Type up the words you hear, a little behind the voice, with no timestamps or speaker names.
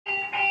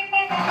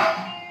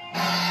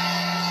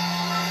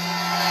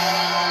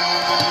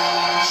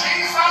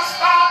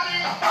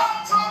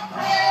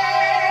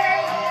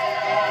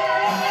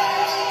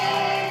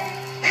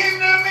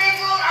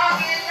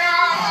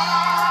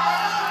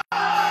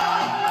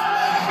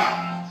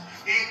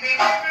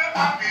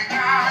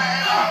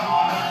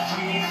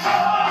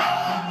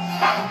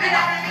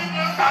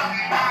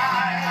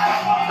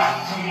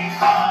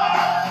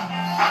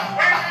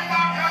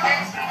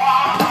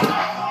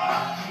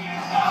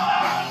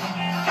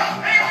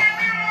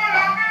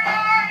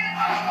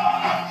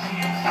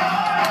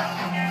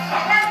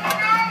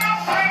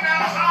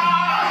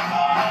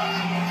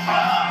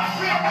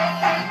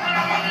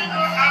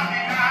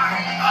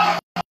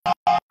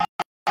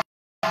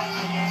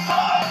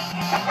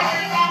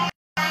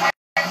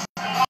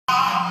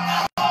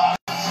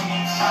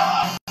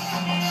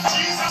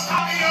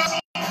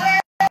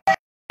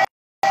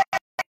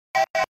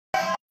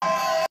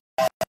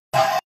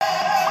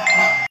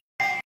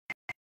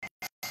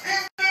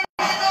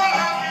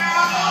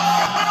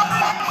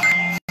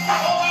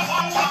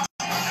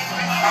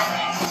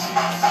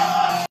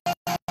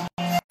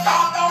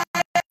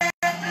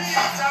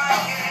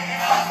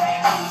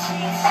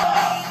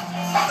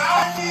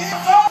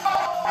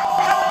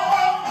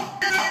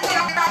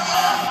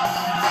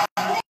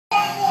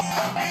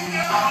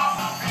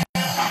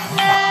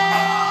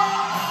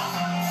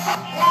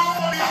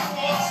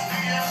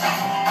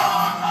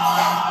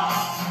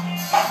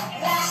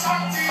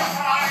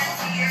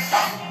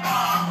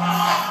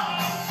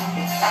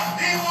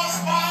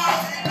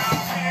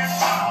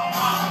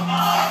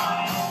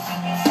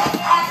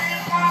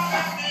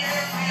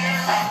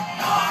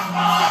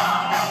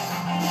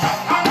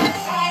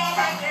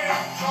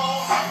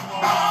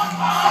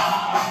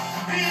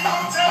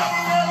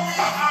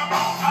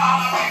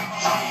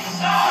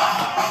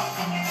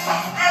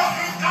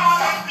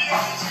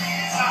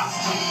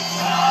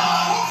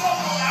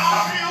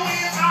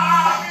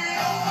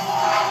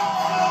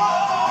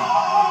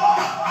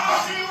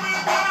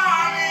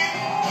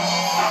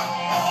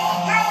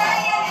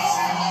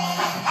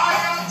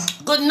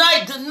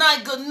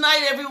Good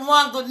night,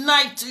 everyone. Good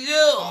night to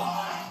you.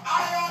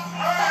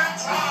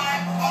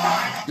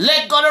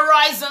 Let God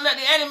arise and let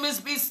the enemies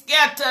be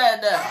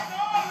scattered.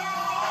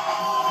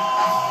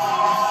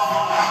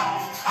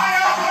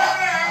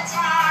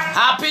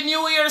 Happy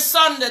New Year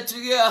Sunday to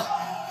you.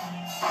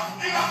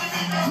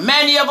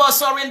 Many of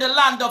us are in the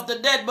land of the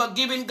dead, but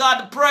giving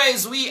God the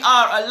praise, we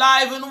are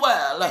alive and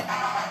well.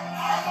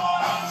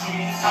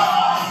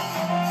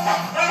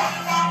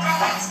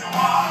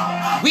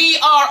 We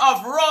are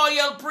of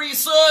royal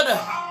priesthood.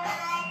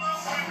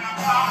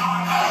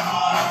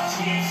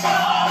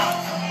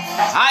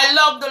 I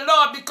love the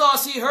Lord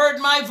because he heard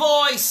my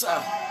voice.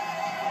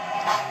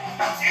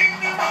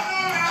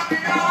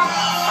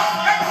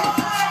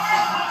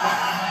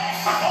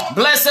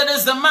 Blessed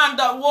is the man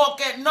that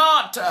walketh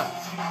not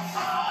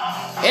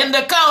in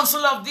the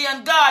counsel of the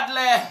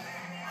ungodly,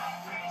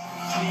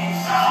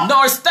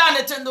 nor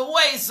standeth in the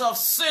ways of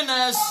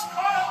sinners,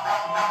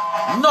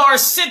 nor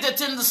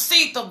sitteth in the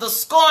seat of the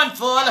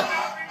scornful,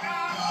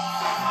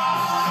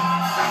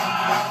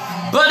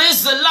 but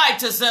his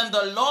delight is in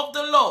the law of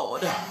the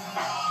Lord,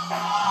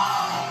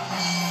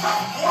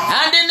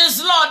 and in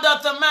his law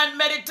doth the man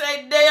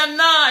meditate day and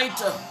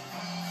night.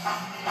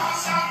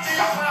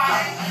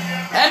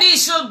 And he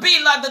shall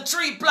be like the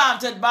tree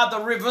planted by the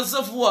rivers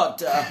of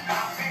water,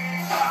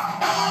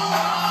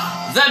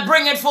 that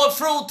bringeth forth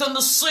fruit in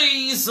the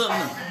season.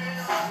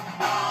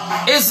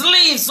 His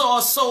leaves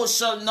also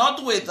shall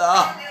not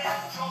wither,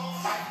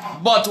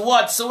 but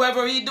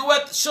whatsoever he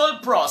doeth shall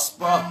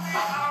prosper.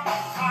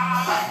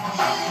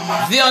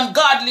 The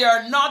ungodly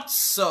are not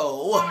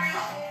so,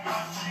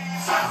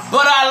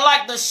 but are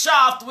like the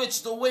shaft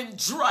which the wind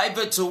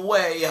driveth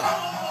away.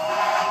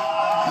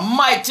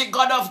 Mighty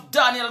God of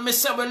Daniel, me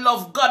say we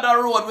love God a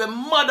road, we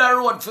mother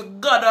road for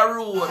God a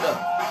road.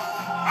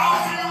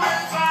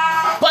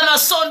 On a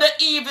Sunday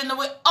evening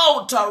we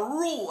out a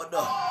road,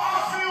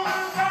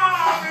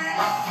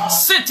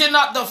 sitting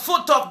at the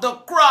foot of the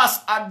cross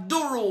at the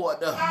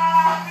road.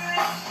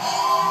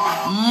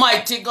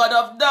 Mighty God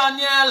of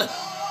Daniel,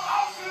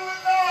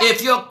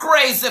 if you're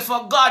crazy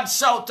for God,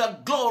 shout a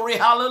glory,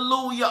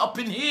 hallelujah up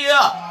in here.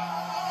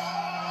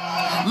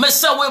 Me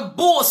say we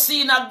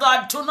boasting in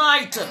God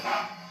tonight.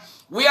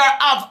 We are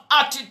of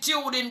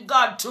attitude in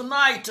God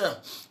tonight.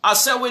 I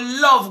say we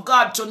love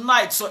God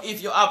tonight. So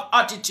if you have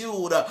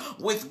attitude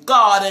with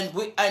God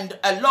and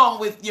along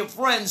with your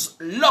friends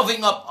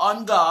loving up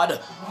on God,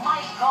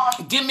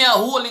 give me a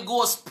Holy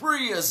Ghost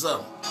praise,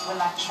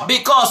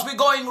 because we're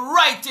going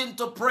right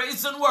into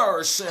praise and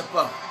worship.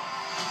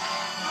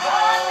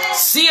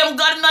 See him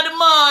God in the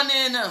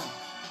morning,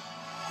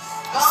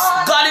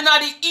 God in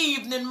the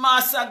evening,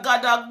 Master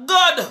God of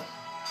God.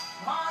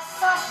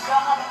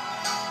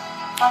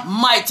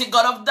 Mighty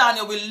God of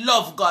Daniel, we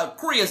love God,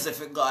 crazy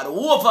for God,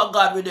 over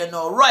God we don't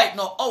know, right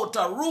now,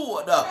 outer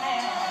road.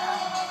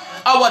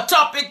 Our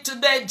topic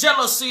today,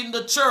 jealousy in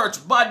the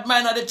church, bad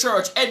mind of the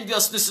church,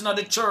 enviousness in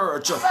the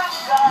church.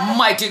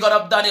 Mighty God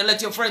of Daniel,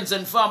 let your friends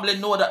and family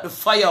know that the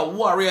fire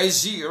warrior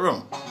is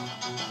here.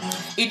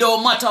 It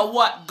don't matter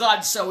what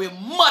God say, we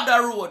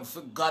mother road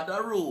for God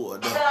a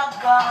road.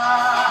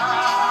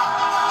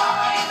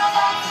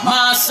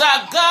 Master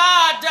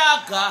God,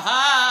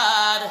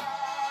 God.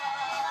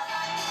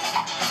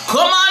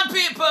 Come on,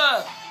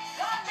 people.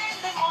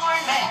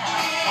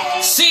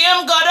 See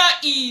him God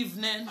a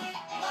evening.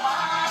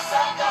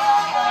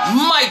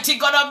 Mighty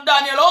God of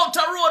Daniel, outer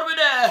road with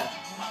there.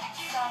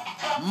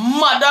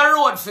 Mother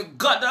road for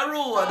God a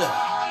road.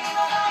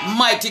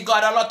 Mighty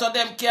God, a lot of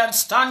them can't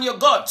stand your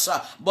guts,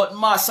 but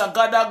Master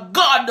God a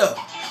God.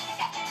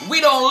 We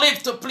don't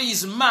live to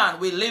please man,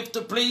 we live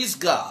to please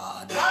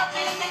God.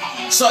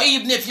 So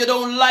even if you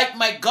don't like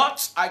my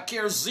guts, I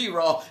care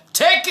zero.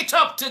 Take it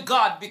up to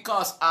God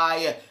because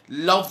I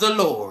love the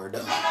Lord.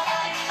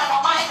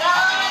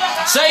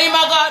 Say,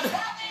 my God.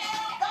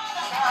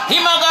 He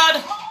my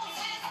God.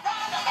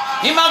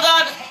 He my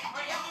God.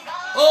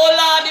 Oh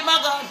Lord, he my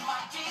God.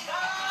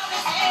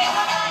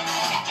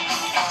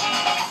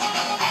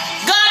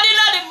 God in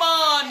the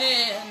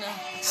morning.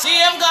 See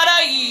him God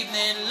a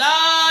evening.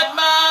 Lord,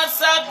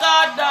 Master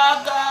God,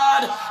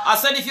 God. I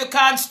said if you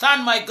can't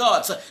stand my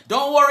guts,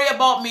 don't worry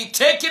about me.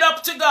 Take it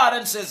up to God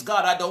and says,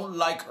 God, I don't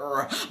like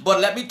her. But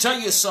let me tell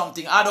you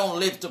something. I don't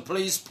live to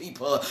please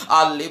people.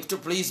 I live to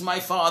please my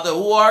Father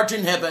who art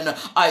in heaven.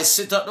 I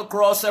sit at the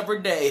cross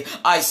every day.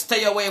 I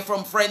stay away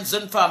from friends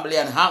and family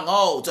and hang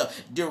out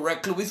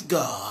directly with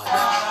God.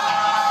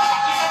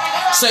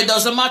 So it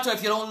doesn't matter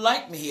if you don't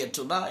like me here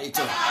tonight.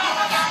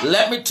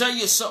 Let me tell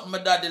you something. My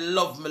daddy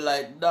loved me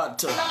like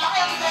that.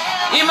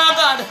 He my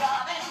God.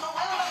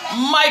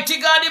 Mighty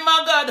God, he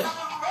my God.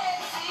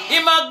 He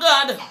my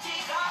God.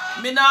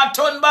 Me not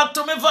turn back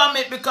to me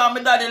vomit because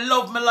my daddy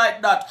love me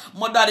like that.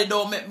 My daddy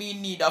don't make me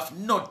in need of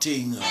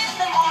nothing.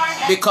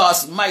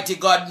 Because mighty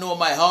God know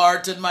my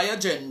heart and my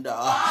agenda.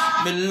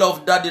 Me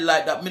love daddy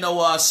like that. Me no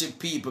want to see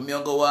people. Me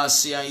go want to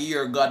see and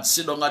hear God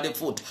sit down at the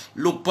foot.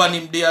 Look upon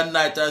him day and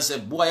night and say,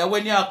 boy,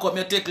 when you come,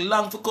 you take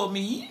long to come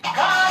here.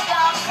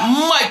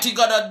 Mighty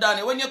God of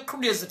Daniel, when you're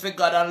crazy for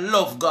God and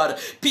love God,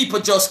 people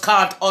just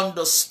can't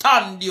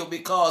understand you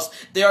because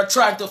they are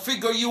trying to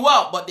figure you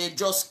out, but they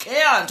just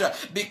can't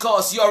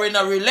because you're in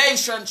a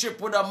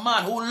relationship with a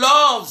man who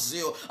loves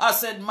you. I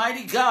said,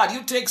 mighty God,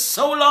 you take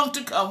so long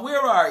to come. Where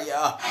are you?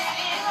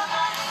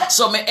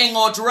 So me hang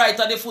out right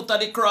at the foot of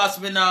the cross,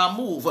 me now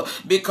move.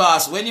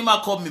 Because when he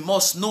ma come, me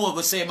must know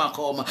we say ma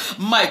come.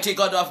 Mighty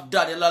God of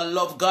Daniel, I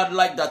love God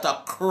like that.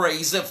 I'm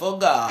crazy for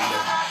God.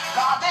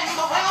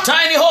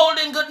 Tiny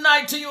Holding, good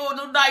night to you.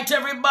 Good night,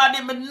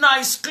 everybody. Me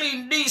nice,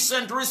 clean,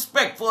 decent,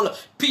 respectful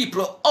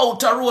people out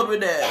the road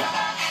with them.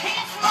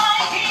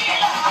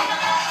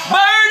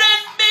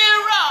 Burden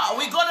bearer.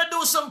 We're going to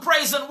do some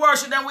praise and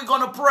worship, then we're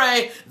going to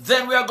pray.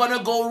 Then we are going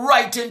to go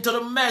right into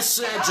the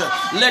message.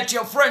 Let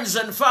your friends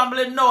and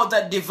family know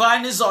that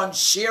Divine is on.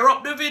 Share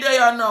up the video,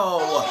 you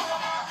know.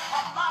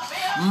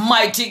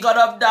 Mighty God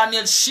of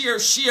Daniel,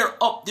 share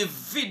up the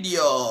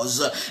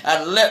videos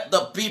and let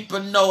the people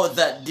know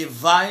that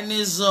Divine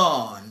is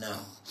on.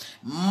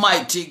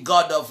 Mighty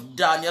God of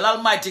Daniel,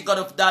 Almighty God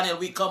of Daniel,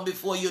 we come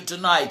before you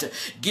tonight.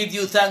 Give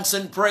you thanks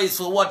and praise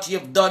for what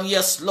you've done,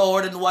 yes,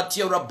 Lord, and what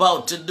you're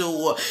about to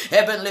do.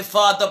 Heavenly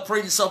Father,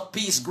 Prince of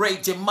Peace,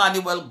 great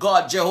Emmanuel,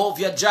 God,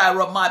 Jehovah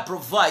Jireh, my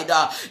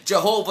provider,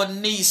 Jehovah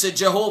Nisi,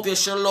 Jehovah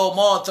Shalom,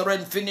 author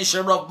and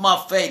finisher of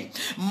my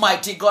faith.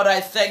 Mighty God,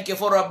 I thank you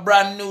for a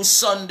brand new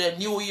Sunday,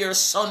 New Year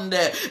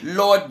Sunday.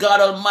 Lord God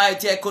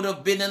Almighty, I could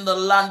have been in the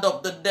land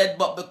of the dead,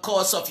 but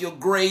because of your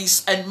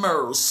grace and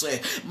mercy,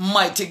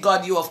 mighty God,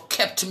 you have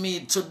kept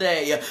me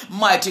today.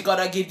 Mighty God,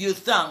 I give you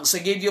thanks. I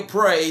give you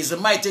praise.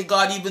 Mighty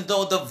God, even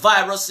though the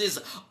viruses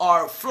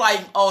are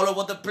flying all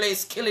over the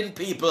place, killing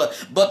people,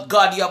 but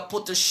God, you have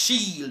put a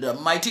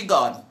shield. Mighty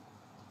God.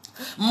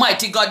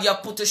 Mighty God, you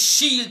have put a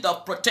shield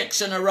of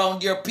protection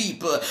around your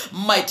people.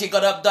 Mighty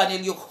God of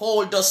Daniel, you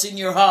hold us in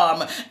your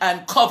arm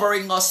and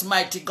covering us,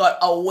 mighty God,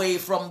 away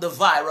from the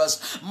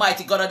virus.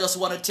 Mighty God, I just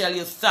want to tell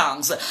you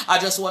thanks. I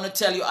just want to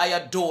tell you I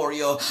adore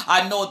you.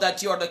 I know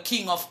that you're the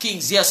King of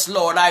Kings. Yes,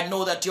 Lord. I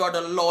know that you're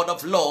the Lord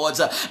of Lords.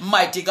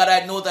 Mighty God,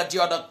 I know that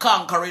you're the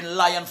conquering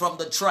lion from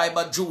the tribe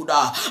of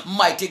Judah.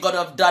 Mighty God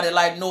of Daniel,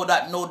 I know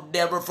that no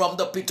devil from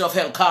the pit of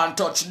hell can't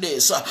touch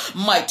this.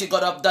 Mighty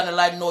God of Daniel,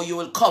 I know you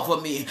will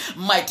cover me.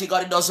 Mighty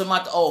God, it doesn't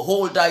matter how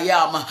old I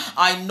am.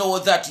 I know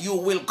that you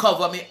will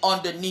cover me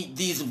underneath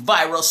these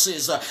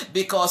viruses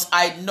because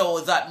I know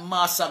that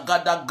Master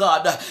God,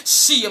 God,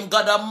 see him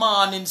God a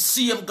morning,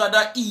 see him God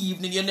a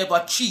evening, you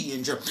never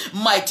change.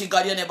 Mighty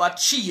God, you never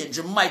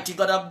change. Mighty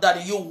God of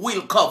Daddy, you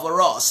will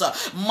cover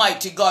us.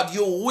 Mighty God,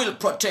 you will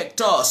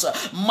protect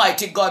us.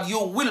 Mighty God,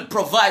 you will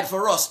provide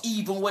for us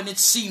even when it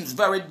seems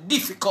very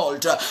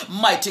difficult.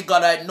 Mighty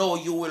God, I know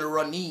you will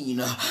run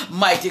in.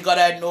 Mighty God,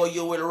 I know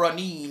you will run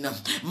in.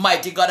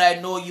 Mighty God,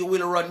 I know you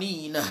will run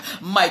in.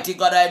 Mighty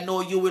God, I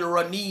know you will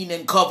run in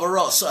and cover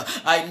us.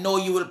 I know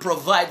you will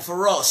provide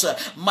for us.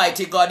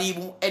 Mighty God,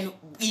 even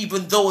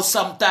even though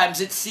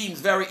sometimes it seems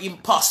very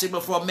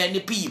impossible for many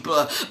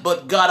people.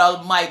 But God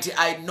Almighty,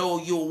 I know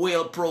you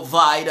will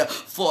provide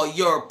for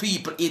your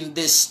people in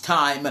this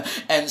time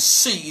and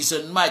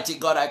season. Mighty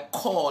God, I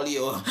call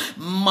you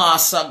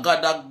Master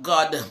God of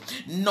God,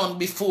 none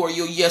before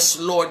you. Yes,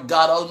 Lord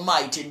God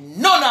Almighty,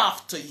 none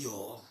after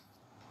you.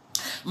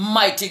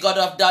 Mighty God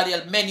of Daniel,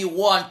 many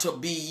want to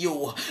be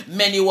you.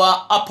 Many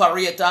want to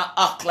operate and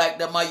act like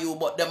them are you,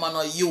 but them are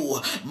not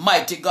you.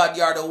 Mighty God,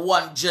 you are the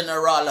one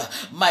general.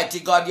 Mighty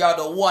God, you are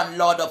the one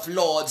Lord of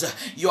Lords.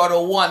 You are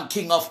the one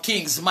King of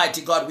Kings.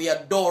 Mighty God, we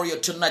adore you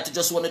tonight. I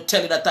just want to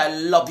tell you that I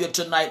love you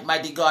tonight.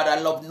 Mighty God, I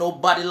love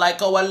nobody like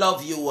how I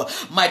love you.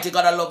 Mighty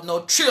God, I love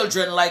no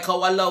children like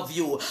how I love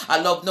you.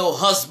 I love no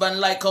husband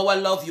like how I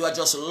love you. I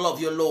just love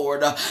you,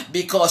 Lord,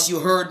 because you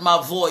heard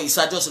my voice.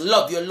 I just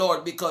love you,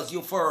 Lord, because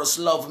you first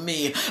love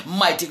me.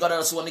 Mighty God, I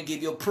just want to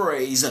give you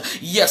praise.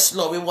 Yes,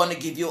 Lord, we want to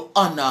give you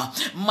honor.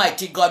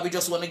 Mighty God, we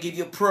just want to give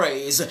you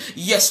praise.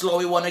 Yes,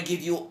 Lord, we want to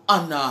give you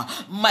honor.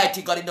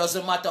 Mighty God, it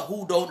doesn't matter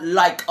who don't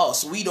like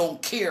us. We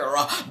don't care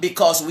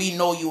because we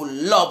know you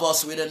love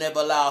us with an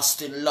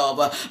everlasting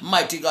love.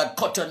 Mighty God,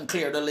 cut and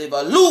clear,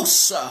 deliver,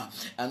 loose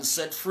and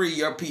set free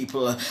your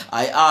people.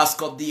 I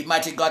ask of thee,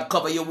 mighty God,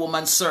 cover your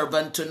woman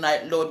servant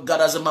tonight, Lord God,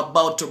 as I'm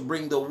about to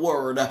bring the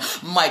word.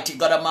 Mighty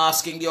God, I'm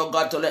asking you,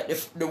 God, to let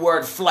the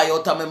word fly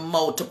out of my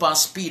mouth upon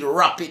speed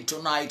rapid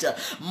tonight.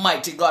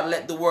 Mighty God,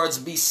 let the words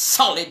be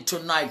solid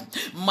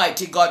tonight.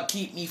 Mighty God,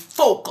 keep me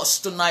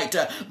focused tonight.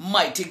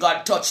 Mighty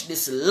God, touch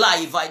this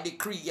live, I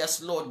decree.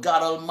 Yes, Lord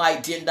God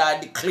Almighty, and I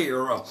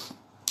declare.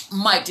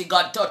 Mighty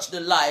God, touch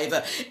the live.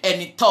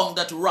 Any tongue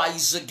that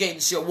rises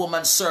against your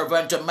woman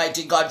servant,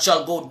 mighty God,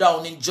 shall go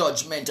down in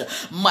judgment.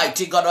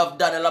 Mighty God of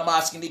Daniel, I'm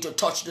asking thee to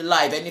touch the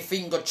live. Any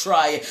finger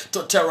try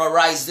to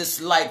terrorize this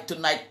life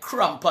tonight,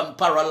 cramp and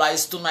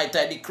paralyze tonight,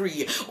 I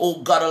decree.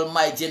 Oh God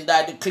Almighty, and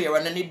I declare,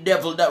 and any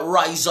devil that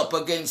rise up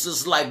against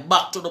this life,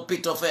 back to the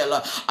pit of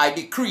hell, I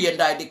decree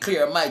and I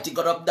declare, mighty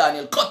God of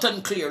Daniel, cut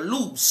and clear,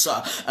 loose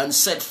and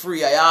set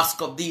free. I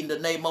ask of thee in the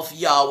name of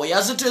Yahweh,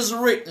 as it is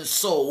written,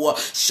 so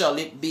shall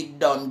it be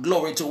done.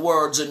 Glory to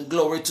words and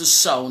glory to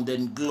sound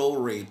and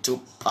glory to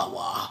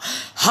power.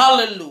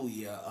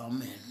 Hallelujah.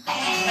 Amen.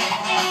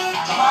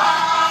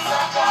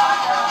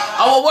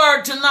 Our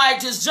word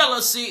tonight is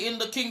jealousy in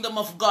the kingdom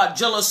of God,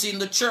 jealousy in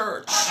the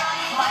church.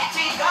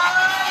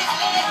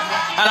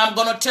 And I'm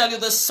going to tell you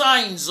the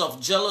signs of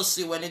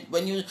jealousy.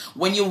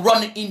 When you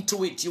run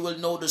into it, you will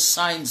know the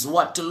signs,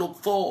 what to look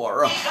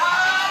for.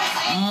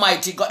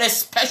 Mighty God,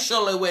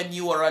 especially when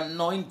you are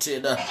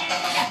anointed.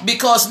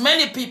 Because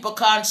many people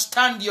can't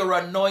stand your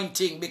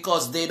anointing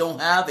because they don't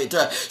have it.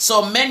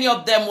 So many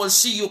of them will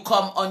see you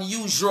come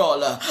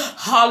unusual.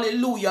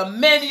 Hallelujah.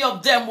 Many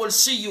of them will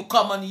see you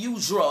come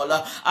unusual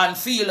and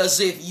feel as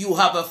if you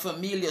have a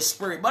familiar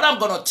spirit. But I'm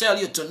going to tell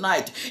you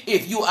tonight,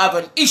 if you have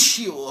an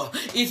issue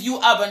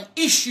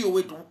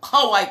with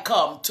how I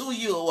come to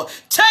you,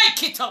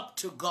 take it up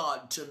to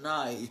God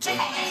tonight.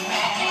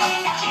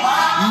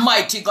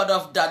 Mighty God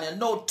of Daniel,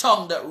 no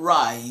tongue that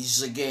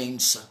rise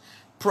against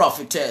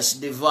prophetess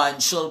divine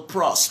shall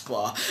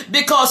prosper,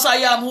 because I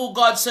am who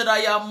God said I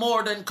am,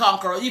 more than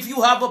conqueror. If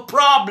you have a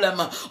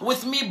problem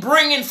with me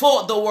bringing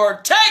forth the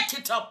word, take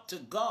it up to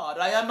God.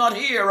 I am not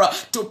here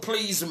to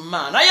please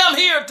man. I am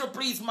here to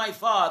please my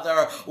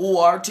Father who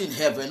art in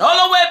heaven.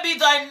 Hallowed be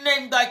thy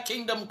name, thy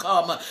kingdom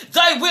come,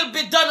 thy will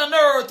be done on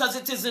earth as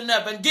it is in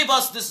heaven. Give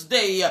us this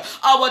day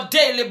our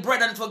daily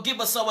bread, and forgive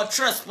us our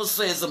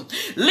trespasses.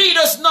 Lead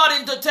us not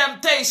into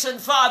temptation,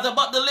 Father,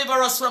 but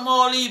deliver us from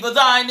all evil.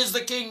 Thine is the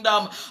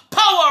kingdom,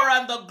 power,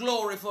 and the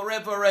glory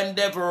forever and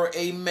ever.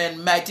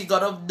 Amen. Mighty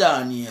God of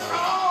Daniel.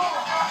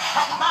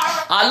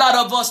 A lot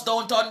of us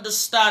don't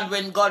understand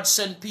when God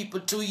sent people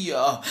to you.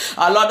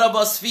 A lot of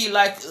us feel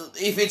like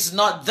if it's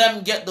not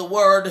them get the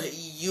word,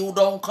 you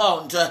don't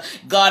count.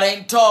 God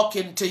ain't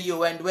talking to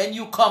you. And when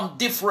you come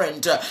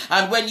different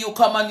and when you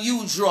come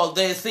unusual,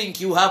 they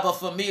think you have a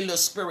familiar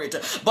spirit.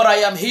 But I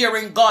am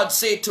hearing God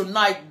say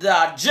tonight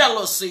that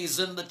jealousy is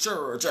in the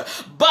church,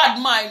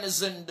 bad mind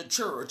is in the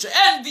church,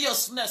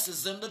 enviousness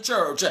is in the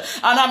church. And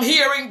I'm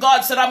hearing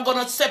God said, I'm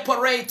going to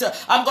separate,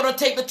 I'm going to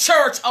take the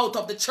church out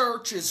of the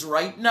churches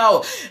right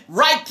now.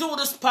 Right through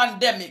this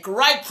pandemic,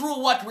 right through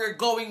what we're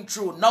going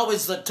through. Now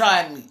is the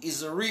time,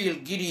 is a real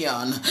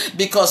Gideon,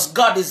 because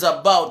God is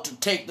about to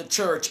take the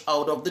church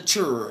out of the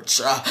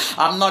church.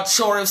 I'm not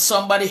sure if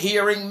somebody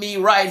hearing me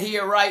right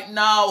here, right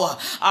now,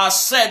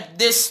 said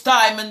this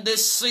time in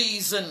this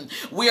season,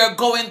 we are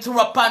going through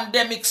a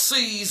pandemic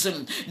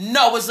season.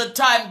 Now is the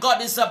time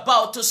God is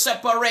about to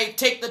separate,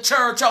 take the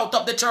church out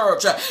of the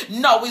church.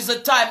 Now is the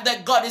time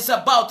that God is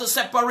about to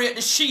separate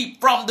the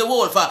sheep from the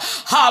wolf.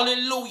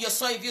 Hallelujah.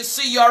 So if you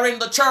see you're in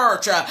the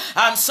church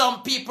and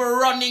some people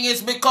running,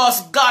 is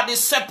because God is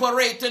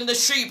separating the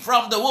sheep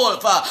from the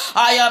wolf.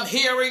 I am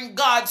hearing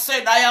God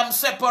said, I am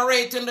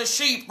separating the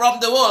sheep from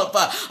the wolf.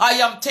 I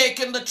am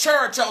taking the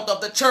church out of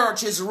the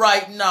churches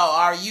right now.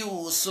 Are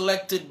you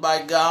selected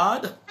by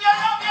God?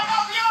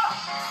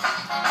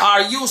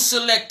 Are you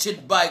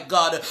selected by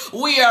God?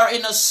 We are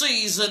in a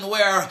season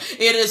where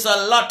it is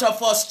a lot of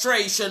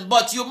frustration,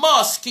 but you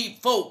must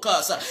keep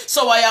focus.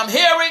 So I am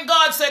hearing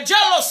God say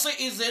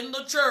jealousy is in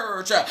the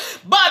church,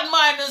 bad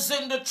mind is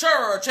in the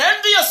church,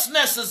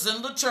 enviousness is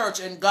in the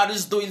church, and God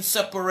is doing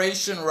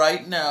separation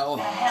right now.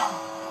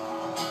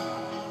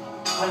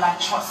 Will I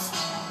trust?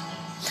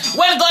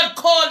 When God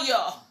call you,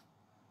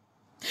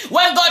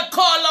 when God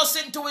call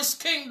us into his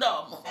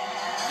kingdom,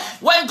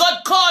 when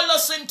God call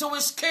us into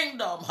his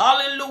kingdom,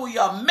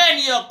 hallelujah,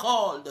 many are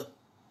called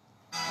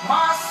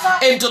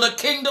into the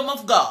kingdom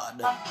of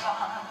God,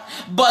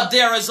 but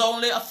there is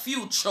only a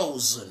few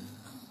chosen.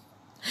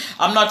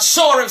 I'm not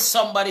sure if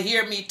somebody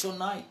hear me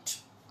tonight.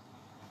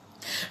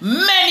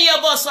 Many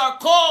of us are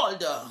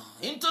called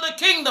into the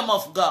kingdom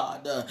of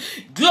God.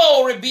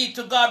 Glory be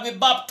to God. We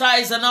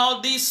baptize and all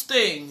these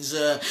things,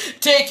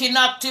 taking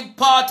active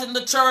part in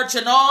the church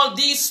and all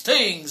these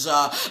things.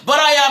 But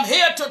I am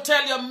here to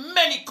tell you,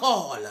 many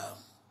call,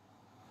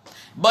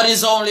 but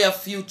it's only a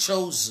few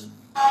chosen.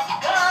 A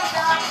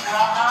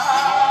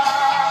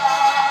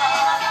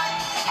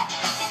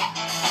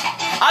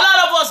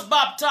lot of us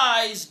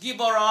baptized,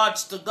 give our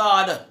hearts to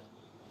God.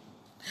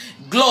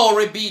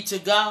 Glory be to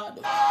God.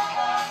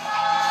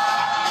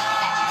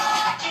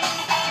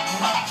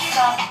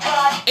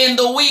 In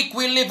the week,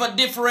 we live a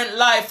different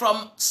life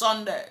from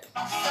Sunday.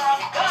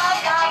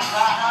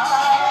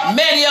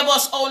 Many of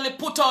us only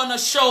put on a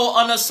show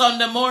on a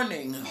Sunday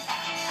morning.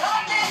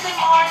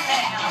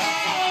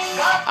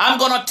 I'm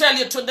going to tell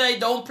you today,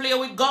 don't play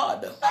with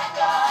God.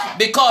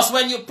 Because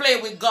when you play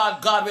with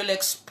God, God will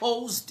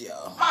expose you.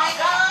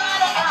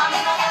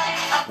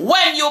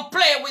 When you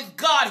play with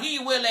God, he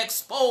will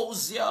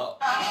expose you. A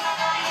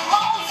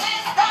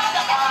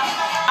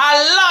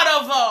lot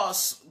of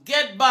us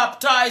get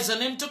baptized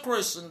and into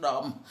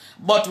Christendom,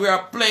 but we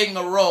are playing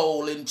a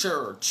role in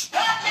church.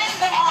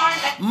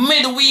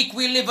 Midweek,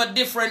 we live a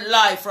different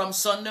life from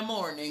Sunday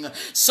morning.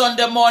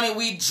 Sunday morning,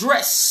 we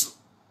dress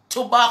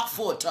to back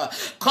foot,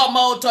 come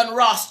out on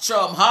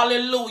rostrum,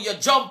 hallelujah,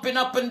 jumping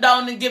up and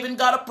down and giving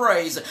God a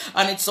praise,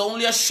 and it's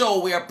only a show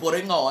we are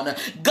putting on.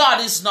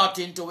 God is not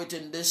into it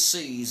in this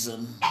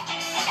season.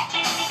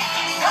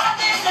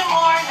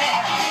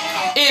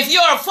 If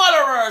you're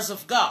followers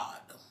of God,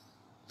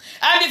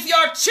 and if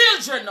you're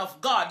children of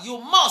God, you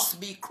must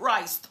be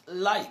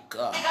Christ-like.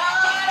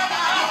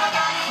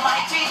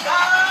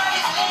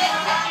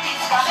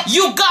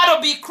 You gotta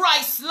be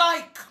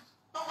Christ-like.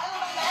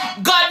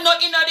 God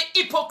not in the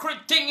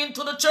hypocrite thing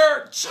into the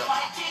church.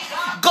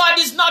 God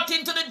is not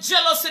into the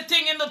jealousy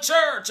thing in the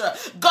church.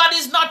 God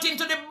is not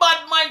into the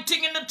bad mind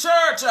thing in the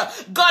church.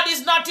 God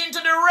is not into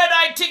the red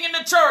eye thing in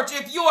the church.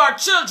 If you are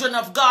children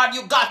of God,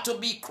 you got to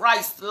be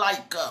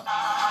Christ-like. A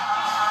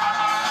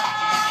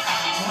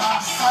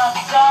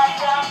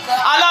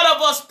lot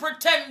of us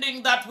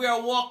pretending that we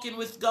are walking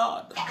with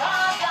God.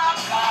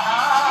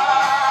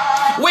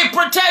 We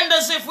pretend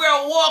as if we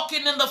are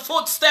walking in the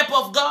footstep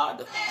of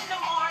God.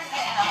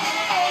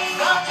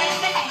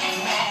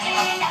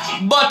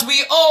 But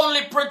we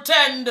only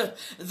pretend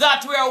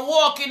that we are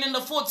walking in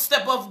the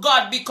footstep of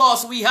God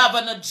because we have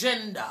an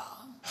agenda.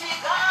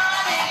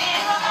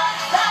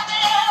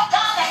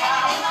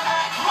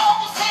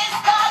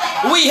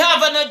 We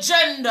have an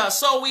agenda,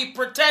 so we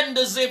pretend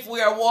as if we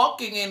are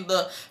walking in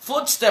the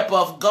footstep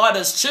of God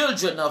as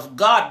children of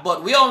God.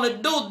 But we only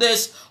do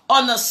this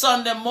on a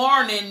Sunday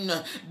morning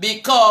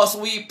because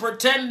we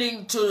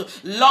pretending to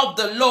love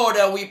the Lord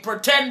and we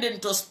pretending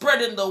to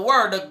spread in the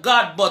word of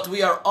God, but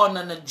we are on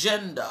an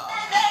agenda.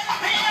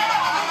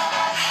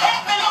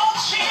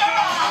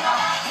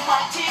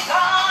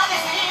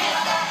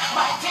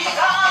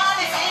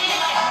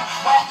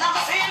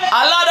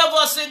 A lot of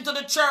us into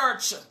the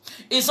church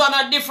is on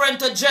a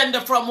different agenda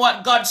from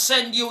what God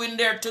sent you in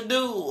there to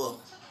do.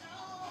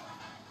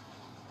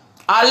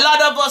 A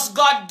lot of us,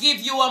 God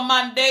give you a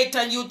mandate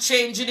and you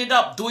changing it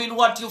up, doing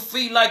what you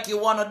feel like you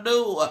want to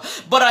do.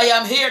 But I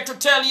am here to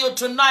tell you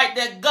tonight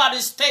that God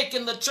is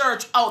taking the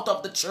church out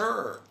of the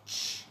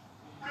church.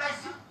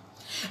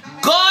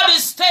 God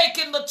is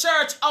taking the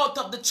church out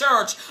of the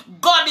church.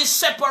 God is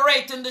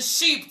separating the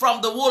sheep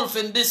from the wolf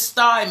in this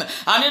time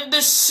and in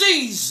this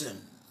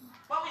season.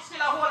 But we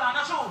still are holding on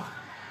to.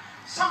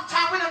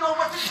 Sometimes we don't know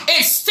what to do.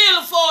 It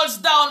still falls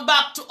down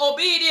back to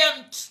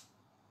obedient.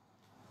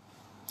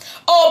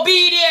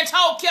 Obedient.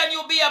 How can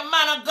you be a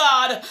man of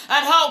God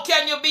and how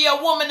can you be a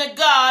woman of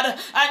God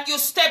and you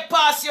step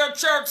past your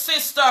church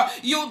sister,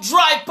 you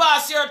drive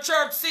past your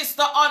church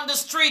sister on the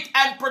street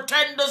and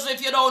pretend as if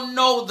you don't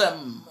know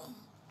them?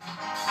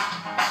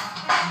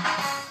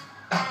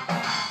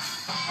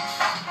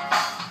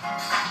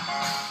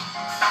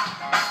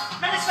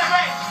 Minister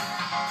Ray.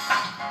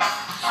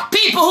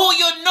 People who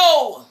you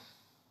know,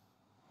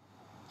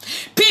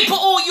 people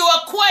who you're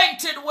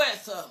acquainted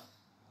with,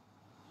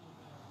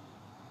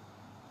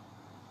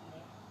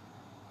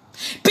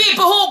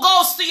 people who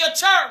goes to your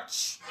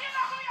church,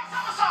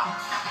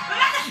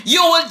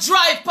 you will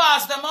drive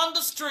past them on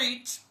the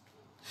street,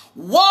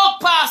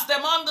 walk past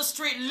them on the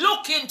street,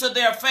 look into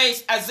their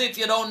face as if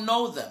you don't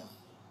know them.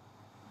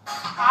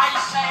 I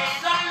say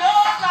the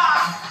Lord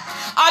God.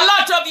 A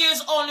lot of you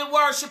is only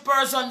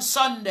worshipers on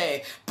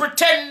Sunday,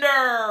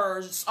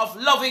 pretenders of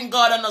loving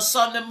God on a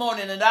Sunday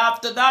morning, and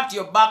after that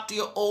you're back to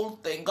your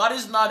old thing. God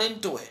is not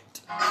into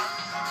it.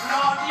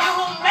 Lord, you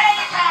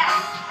make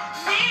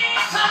me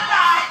to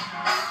light.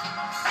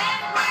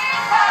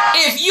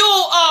 If you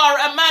are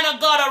a man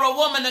of God or a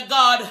woman of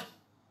God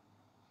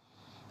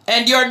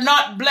and you're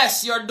not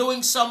blessed, you're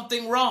doing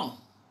something wrong.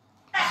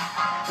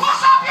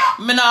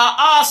 Me not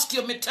ask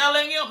you, me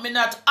telling you, me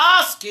not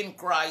asking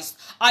Christ.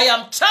 I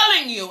am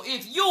telling you,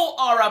 if you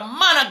are a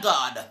man of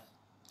God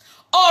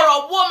or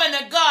a woman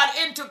of God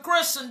into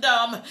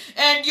Christendom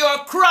and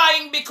you're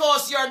crying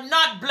because you're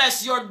not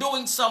blessed, you're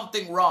doing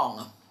something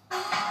wrong.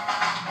 Lord,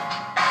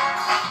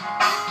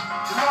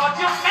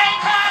 you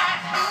make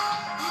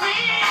me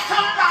to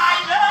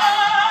light.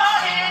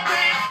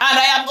 And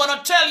I am going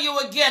to tell you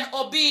again,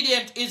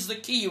 obedient is the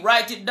key.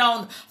 Write it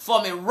down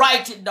for me.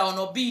 Write it down,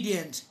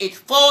 obedience. It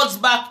falls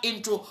back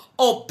into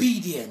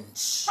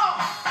obedience.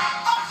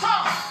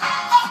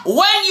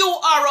 When you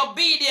are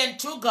obedient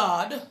to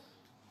God,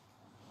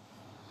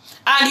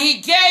 and he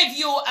gave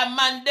you a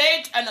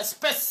mandate and a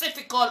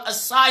specific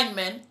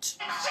assignment.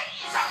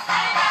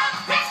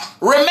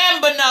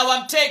 Remember now,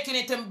 I'm taking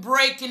it and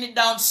breaking it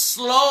down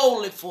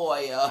slowly for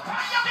you.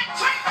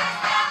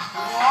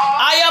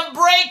 I am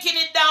breaking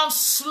it down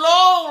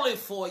slowly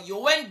for you.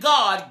 When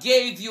God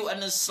gave you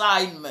an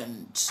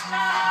assignment,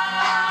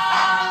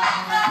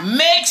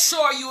 make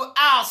sure you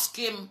ask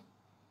him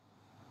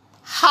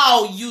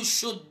how you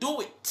should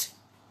do it.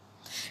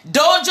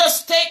 Don't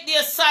just take the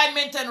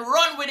assignment and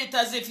run with it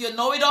as if you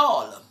know it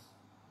all.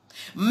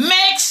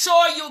 Make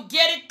sure you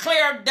get it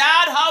clear.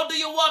 Dad, how do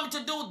you want me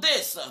to do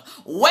this?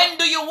 When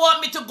do you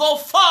want me to go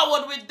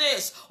forward with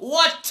this?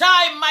 What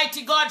time,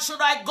 mighty God, should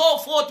I go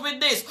forth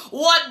with this?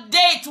 What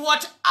date,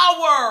 what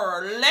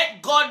hour?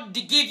 Let God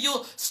give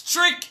you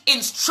strict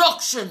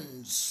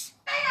instructions.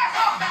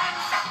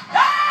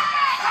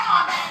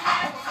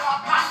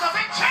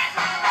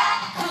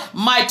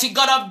 Mighty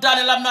God of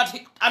Daniel,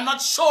 I'm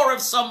not sure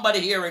if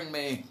somebody hearing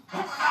me.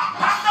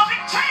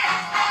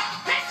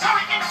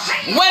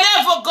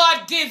 Whenever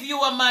God gives you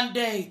a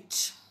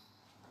mandate,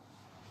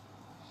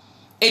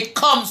 it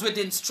comes with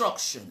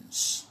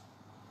instructions.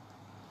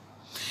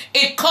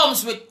 It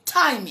comes with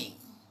timing.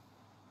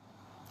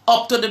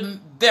 Up to the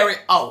very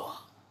hour.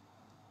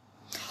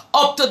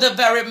 Up to the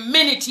very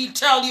minute he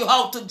tell you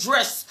how to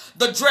dress,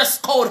 the dress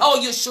code, how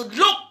you should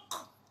look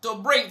to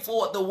bring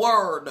forth the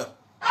word.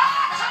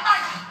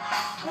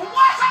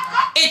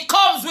 It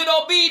comes with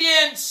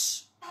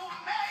obedience.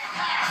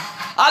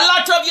 A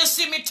lot of you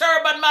see me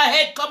turban, my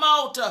head come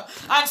out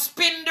and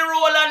spin the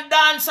roll and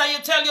dance, and you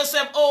tell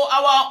yourself, oh,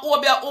 I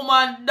want to be a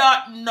woman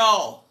that.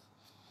 No.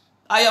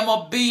 I am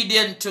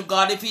obedient to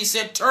God. If he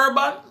said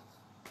turban,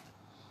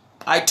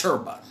 I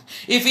turban.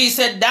 If he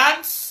said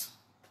dance,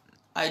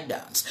 I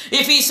dance.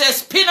 If he says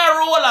spin a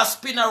roll, I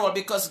spin a roll,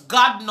 because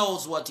God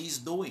knows what he's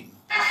doing.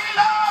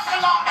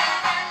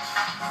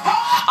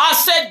 I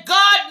said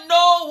God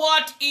knows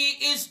what he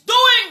is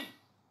doing.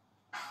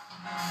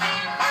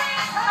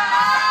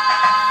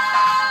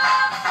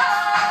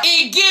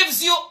 He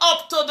gives you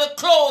up to the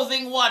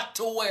clothing what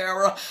to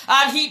wear,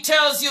 and he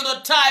tells you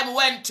the time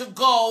when to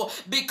go,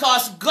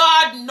 because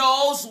God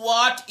knows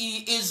what he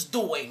is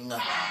doing. A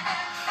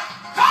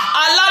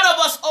lot of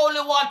us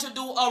only want to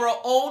do our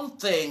own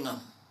thing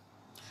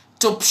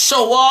to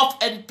show off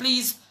and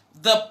please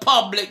the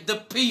public, the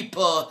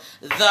people,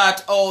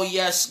 that, oh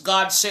yes,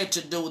 God said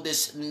to do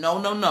this. No,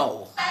 no,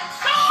 no.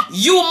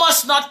 You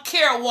must not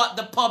care what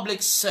the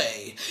public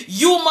say.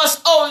 You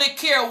must only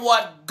care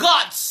what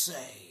God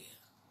say.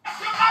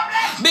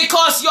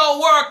 Because you're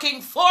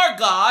working for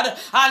God,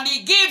 and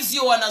he gives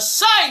you an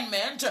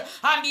assignment,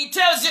 and he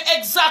tells you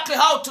exactly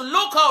how to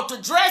look, how to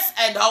dress,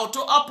 and how to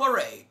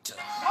operate.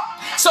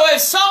 So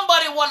if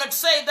somebody want to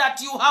say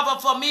that you have a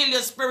familiar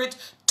spirit,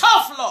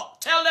 tough luck.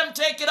 Tell them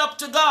take it up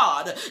to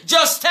God.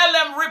 Just tell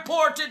them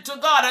report it to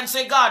God and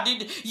say, God,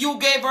 you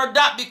gave her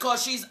that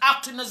because she's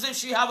acting as if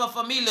she have a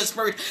familiar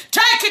spirit.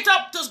 Take it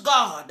up to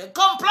God.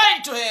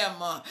 Complain to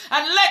him.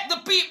 And let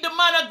the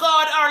man of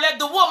God or let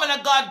the woman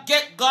of God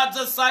get God's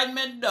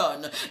assignment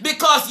done.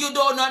 Because you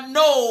do not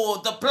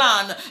know the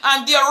plan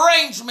and the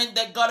arrangement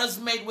that God has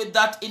made with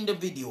that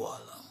individual.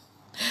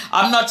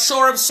 I'm not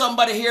sure if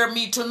somebody hear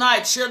me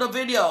tonight. Share the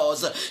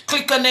videos.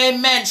 Click on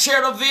amen.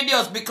 Share the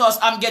videos, because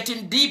I'm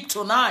getting deep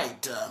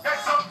tonight.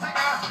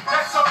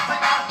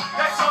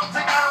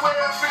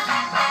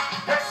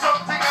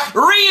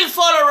 Real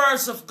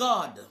followers of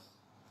God.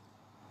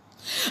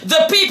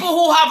 The people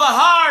who have a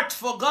heart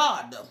for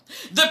God.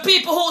 The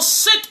people who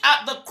sit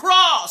at the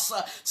cross,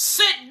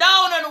 sit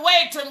down and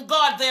wait on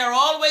God, they are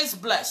always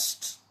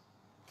blessed.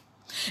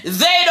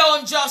 They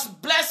don't just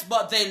bless,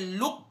 but they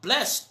look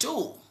blessed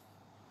too.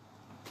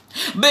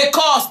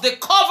 Because the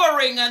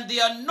covering and the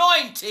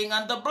anointing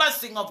and the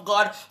blessing of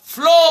God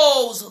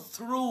flows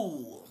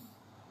through.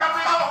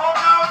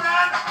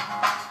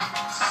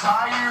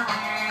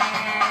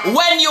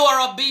 When you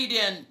are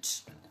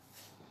obedient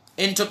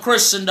into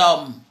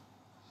Christendom,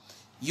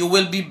 You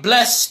will be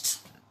blessed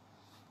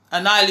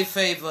and highly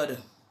favored.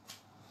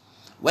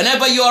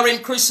 Whenever you are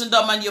in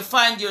Christendom and you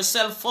find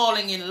yourself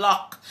falling in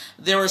luck,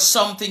 there is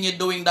something you're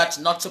doing that's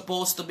not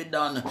supposed to be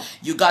done.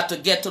 You got to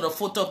get to the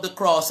foot of the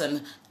cross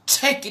and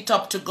take it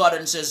up to God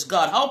and says,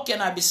 God, how can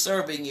I be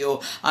serving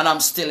you and I'm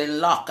still in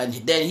luck? And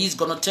then he's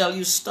going to tell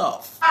you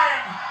stuff.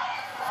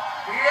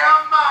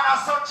 Yeah, man,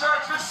 I saw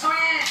church was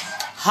sweet.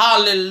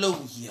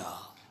 Hallelujah.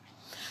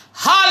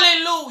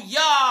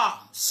 Hallelujah.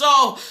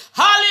 So,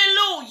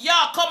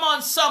 hallelujah. Come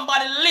on,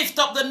 somebody, lift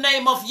up the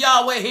name of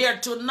Yahweh here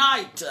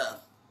tonight.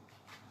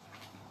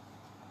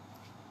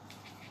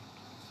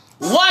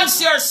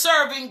 Once you're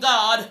serving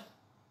God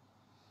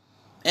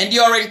and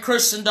you're in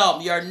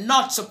Christendom, you're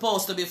not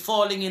supposed to be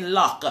falling in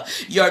luck.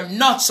 You're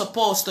not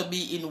supposed to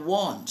be in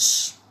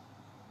wants.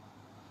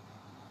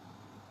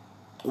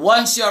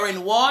 Once you're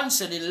in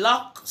wants and in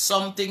luck,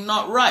 something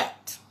not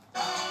right.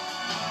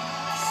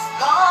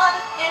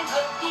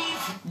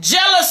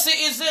 Jealousy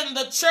is in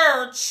the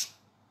church.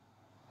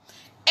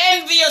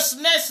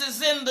 Enviousness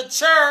is in the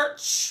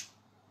church.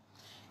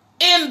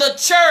 In the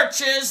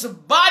churches,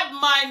 bad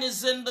mind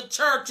is in the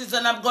churches,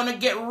 and I'm going to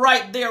get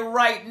right there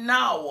right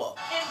now.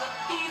 In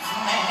the evening,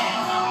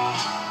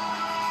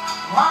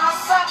 my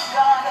son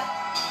God,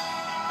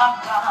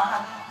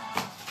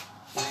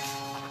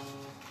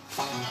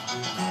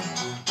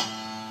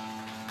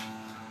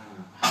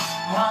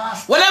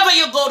 whenever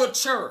you go to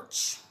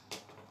church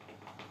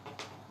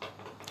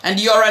and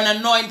you're an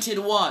anointed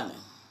one,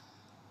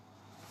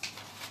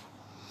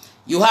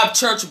 you have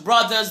church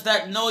brothers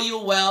that know you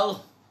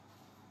well,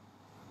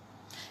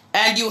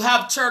 and you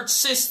have church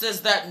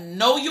sisters that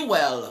know you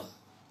well,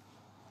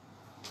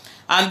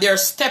 and they're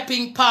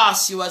stepping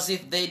past you as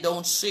if they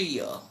don't see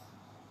you.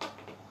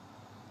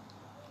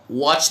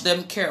 Watch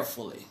them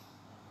carefully.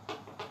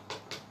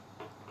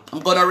 I'm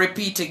going to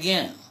repeat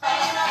again.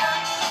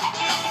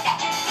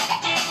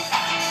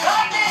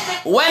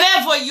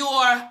 Whenever you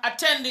are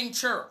attending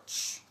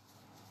church,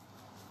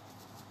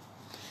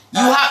 you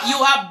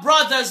have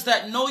brothers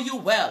that know you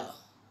well.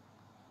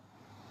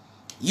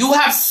 You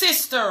have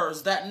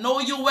sisters that know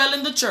you well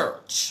in the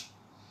church,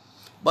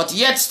 but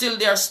yet still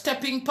they are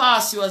stepping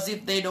past you as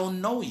if they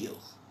don't know you.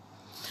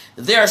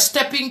 They are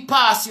stepping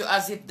past you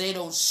as if they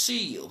don't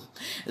see you.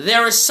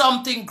 There is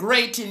something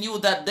great in you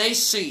that they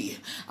see,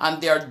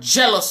 and they are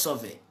jealous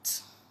of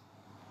it.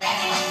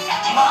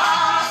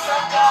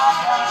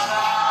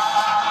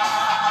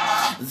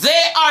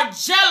 They are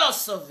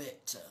jealous of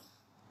it.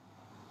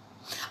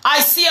 I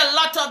see a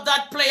lot of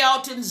that play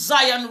out in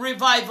Zion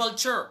Revival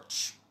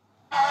Church.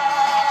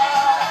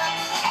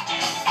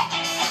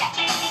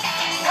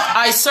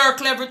 I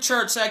circle every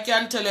church so I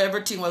can tell you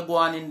everything will go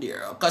on in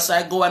there, because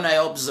I go and I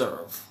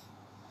observe.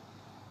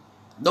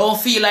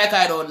 Don't feel like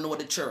I don't know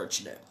the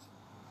church there.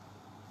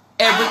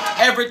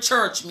 Every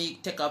church me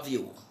take a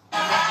view.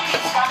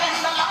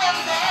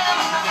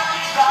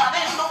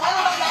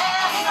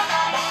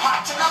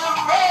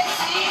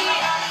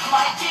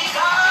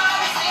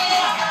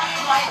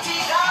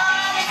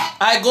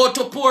 I go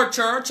to poor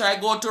church, I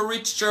go to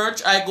rich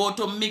church, I go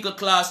to middle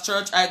class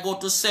church, I go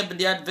to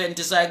Seventh-day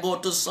Adventist, I go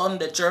to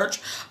Sunday church,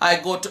 I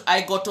go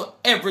to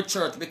every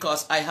church,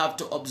 because I have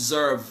to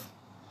observe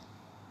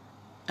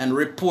and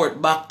report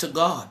back to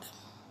God.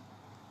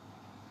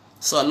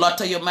 So a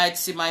lot of you might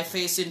see my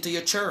face into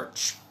your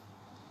church,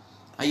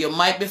 and you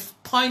might be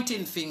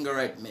pointing finger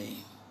at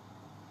me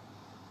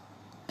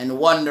and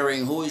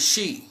wondering, who is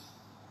she?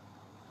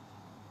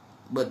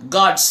 But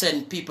God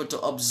sent people to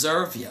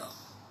observe you.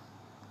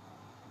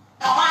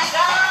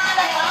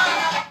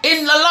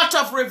 In a lot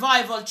of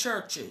revival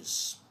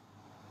churches,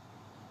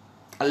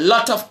 a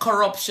lot of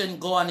corruption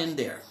going in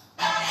there.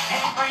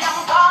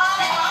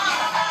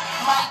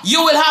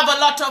 You will have a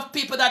lot of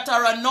people that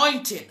are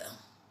anointed.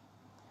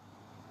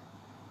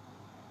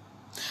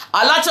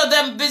 A lot of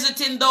them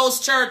visiting those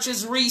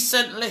churches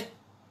recently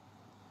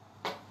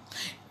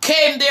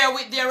came there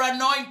with their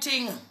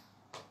anointing.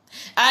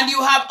 And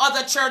you have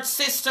other church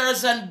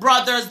sisters and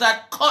brothers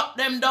that cut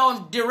them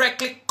down,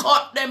 directly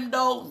cut them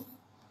down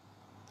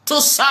to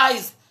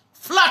size,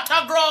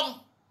 flatter ground.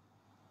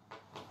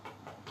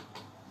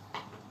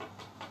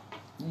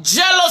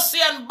 Jealousy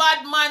and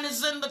bad mind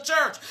is in the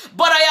church.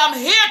 But I am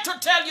here to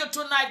tell you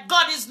tonight,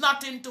 God is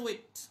not into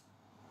it.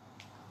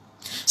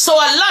 So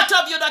a lot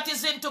of you that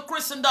is into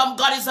Christendom,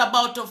 God is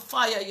about to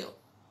fire you.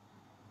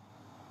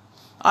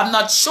 I'm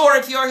not sure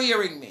if you're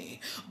hearing me.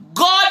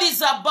 God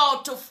is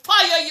about to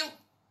fire you.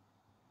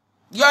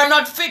 You're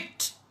not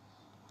fit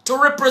to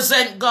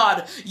represent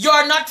God.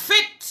 You're not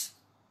fit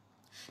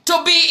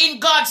to be in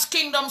God's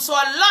kingdom. So a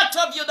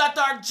lot of you that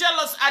are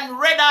jealous and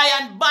red eye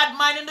and bad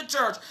mind in the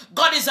church,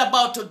 God is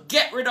about to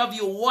get rid of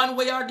you one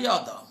way or the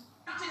other.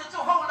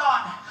 Hold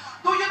on.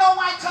 Do you know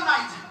why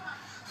tonight?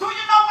 Do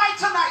you know why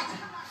tonight?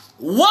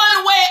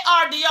 One way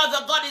or the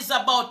other, God is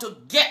about to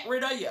get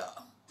rid of you.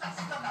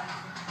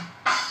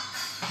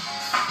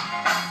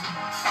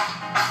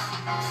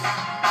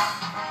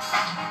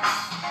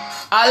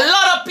 A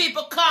lot of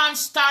people can't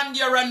stand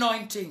your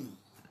anointing.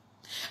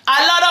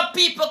 A lot of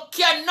people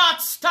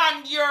cannot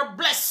stand your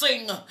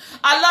blessing.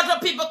 A lot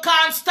of people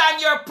can't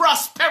stand your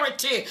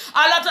prosperity.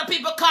 A lot of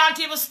people can't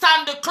even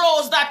stand the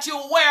clothes that you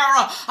wear.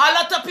 A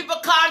lot of people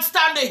can't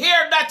stand the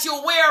hair that you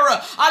wear.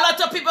 A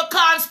lot of people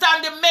can't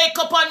stand the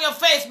makeup on your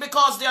face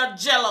because they're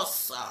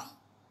jealous. Let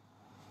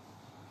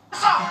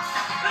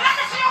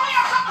me see your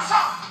hands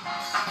up,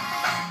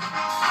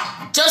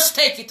 son. Just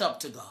take it up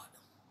to God.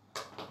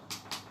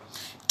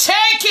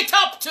 Take it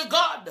up to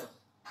God.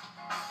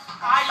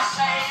 I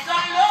say the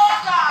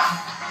Lord God,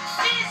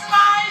 He's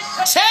my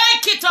shepherd.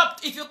 Take it up.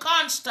 If you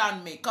can't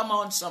stand me, come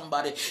on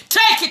somebody.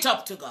 Take it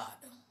up to God.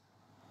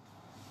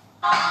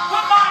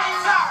 Good morning,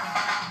 sir.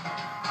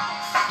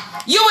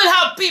 You will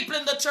have people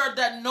in the church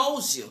that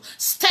knows you,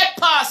 step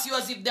past you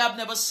as if they have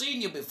never seen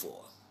you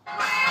before.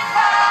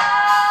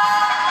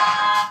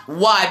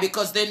 Why?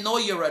 Because they know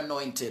you're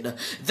anointed.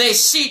 They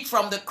see it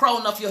from the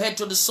crown of your head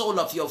to the sole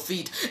of your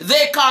feet.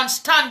 They can't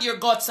stand your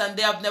guts and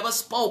they have never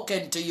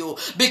spoken to you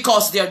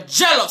because they're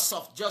jealous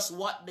of just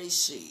what they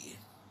see.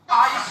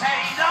 I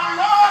say the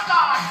Lord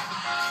God,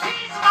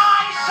 He's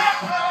my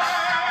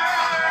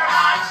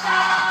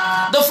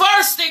shepherd. The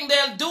first thing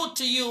they'll do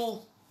to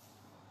you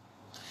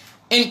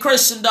in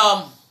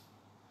Christendom,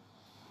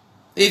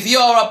 if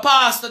you're a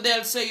pastor,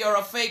 they'll say you're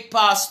a fake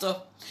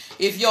pastor.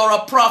 If you're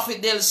a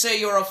prophet, they'll say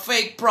you're a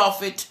fake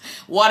prophet.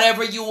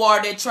 Whatever you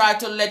are, they try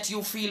to let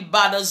you feel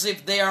bad as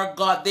if they are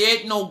God. They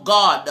ain't no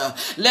God.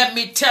 Let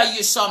me tell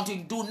you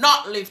something. Do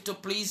not live to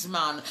please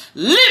man.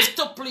 Live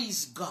to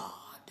please God.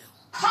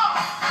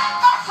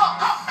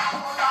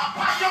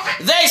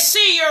 They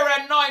see your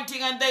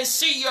anointing and they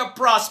see your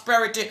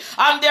prosperity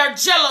and they're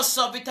jealous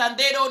of it and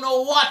they don't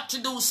know what to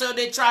do, so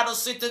they try to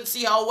sit and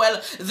see how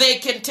well they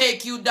can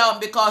take you down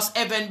because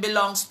heaven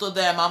belongs to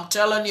them. I'm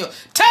telling you,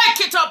 take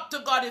it up to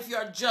God if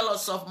you're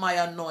jealous of my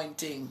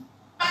anointing.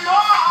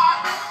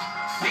 Lord,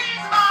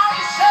 He's my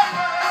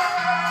shepherd.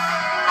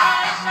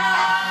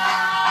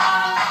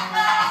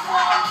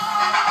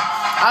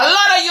 A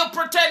lot of you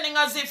pretending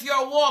as if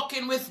you're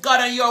walking with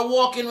God and you're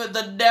walking with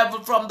the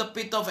devil from the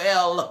pit of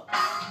hell.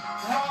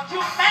 Won't you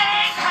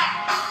make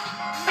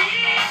me?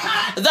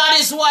 That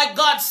is why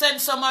God sent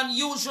some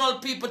unusual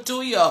people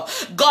to you.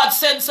 God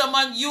sent some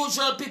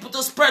unusual people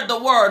to spread the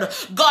word.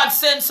 God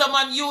sent some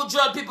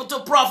unusual people to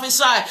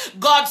prophesy.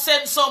 God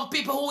sent some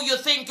people who you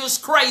think is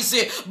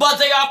crazy, but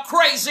they are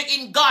crazy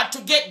in God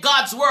to get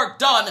God's work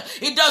done.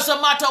 It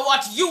doesn't matter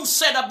what you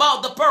said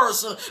about the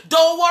person.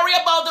 Don't worry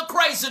about the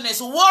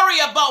craziness. Worry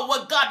about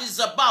what God is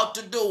about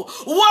to do.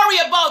 Worry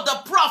about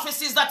the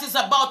prophecies that is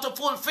about to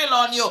fulfill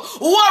on you.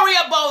 Worry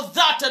about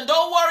that and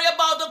don't worry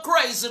about the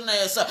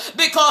craziness,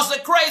 because the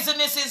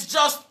craziness is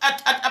just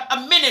a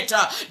minute.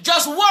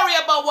 Just worry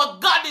about what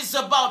God is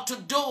about to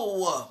do.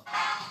 Oh,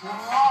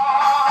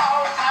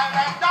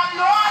 the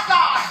Lord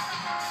God,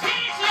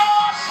 He's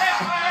your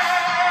shepherd.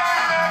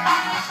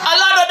 A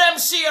lot of them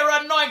see your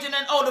anointing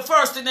and the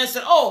first thing they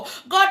say, oh,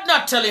 God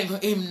not telling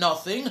him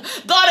nothing.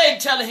 God ain't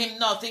telling him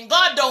nothing.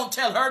 God don't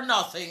tell her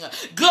nothing.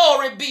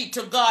 Glory be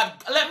to God.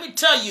 Let me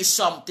tell you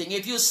something.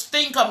 If you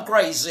think I'm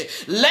crazy,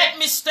 let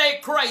me stay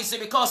crazy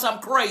because I'm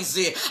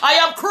crazy. I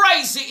am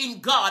crazy in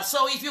God.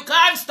 So if you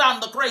can't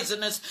stand the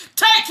craziness,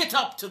 take it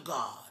up to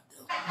God.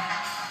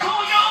 Do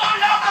you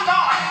love the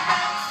Lord?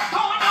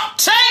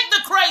 Take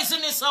the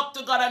craziness up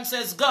to God and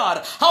says,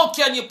 God, how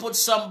can you put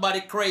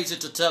somebody crazy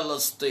to tell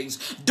us things?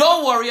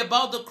 Don't worry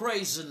about the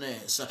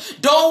craziness.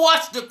 Don't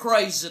watch the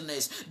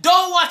craziness.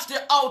 Don't watch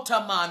the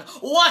outer man.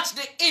 Watch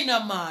the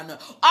inner man.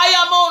 I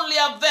am only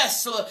a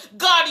vessel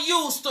God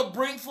used to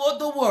bring forth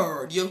the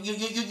word. You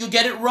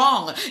get it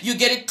wrong. You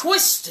get it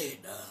twisted.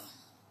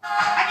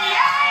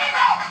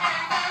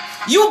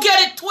 You get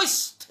it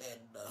twisted.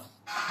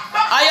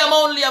 I am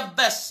only a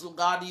vessel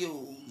God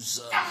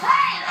used.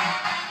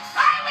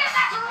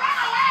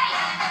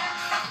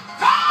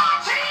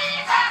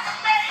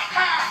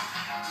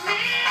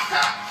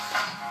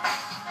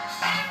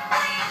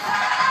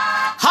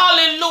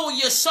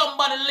 Hallelujah.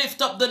 Somebody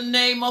lift up the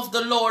name of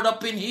the Lord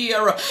up in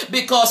here,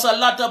 because a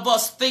lot of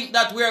us think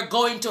that we are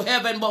going to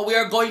heaven, but we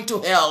are going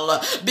to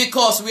hell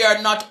because we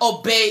are not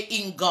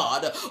obeying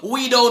God.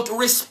 We don't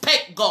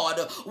respect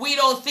God. We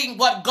don't think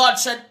what God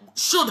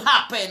should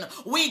happen.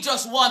 We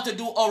just want to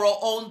do our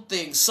own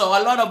thing. So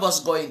a lot of us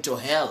going to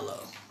hell.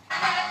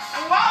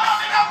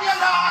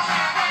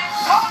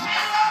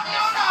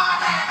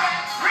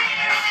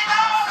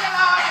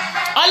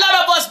 A lot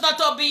of us not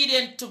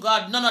obedient to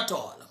God, none at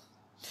all.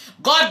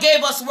 God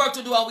gave us work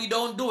to do and we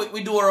don't do it.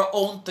 We do our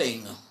own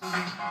thing.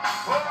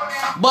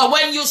 But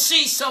when you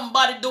see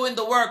somebody doing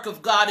the work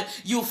of God,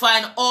 you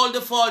find all the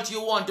fault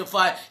you want to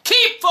find.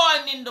 Keep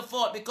finding the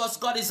fault, because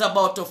God is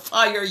about to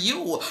fire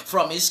you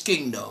from his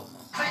kingdom.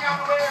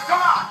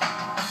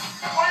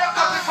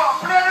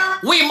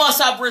 We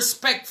must have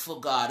respect for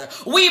God.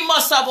 We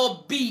must have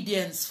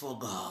obedience for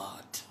God.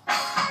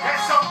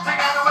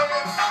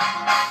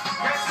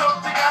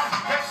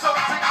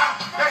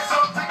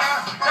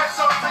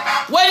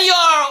 When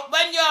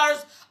you're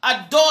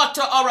a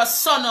daughter or a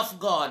son of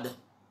God,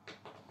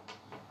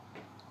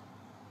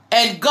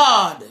 and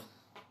God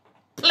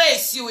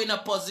place you in a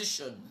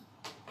position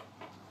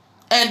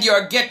and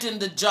you're getting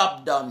the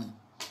job done.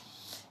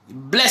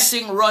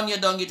 Blessing run you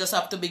down, you just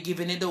have to be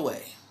giving it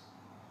away.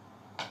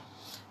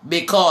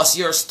 Because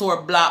your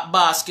store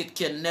basket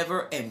can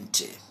never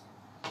empty.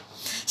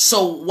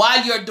 So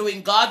while you're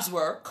doing God's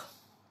work,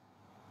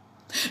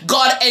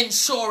 God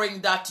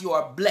ensuring that you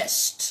are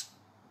blessed.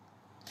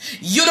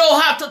 You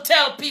don't have to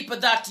tell people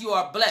that you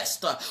are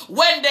blessed.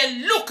 When they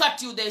look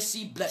at you, they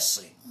see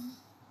blessing.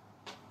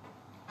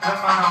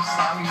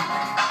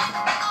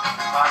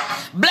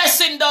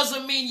 Blessing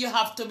doesn't mean you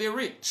have to be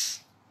rich.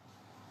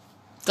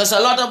 Because a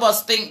lot of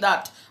us think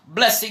that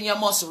blessing you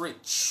must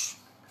rich.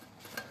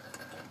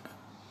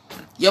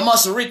 You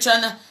must rich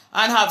and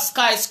have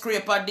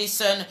skyscraper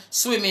this and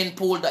swimming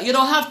pool. You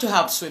don't have to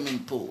have swimming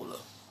pool.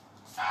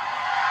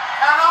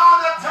 And all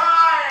the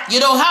time. You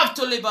don't have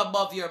to live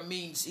above your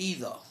means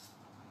either.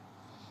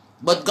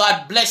 But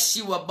God bless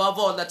you above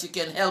all that you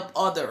can help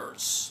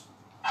others.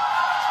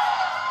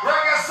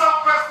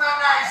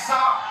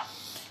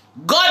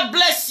 God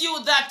bless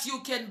you that you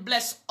can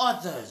bless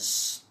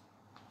others.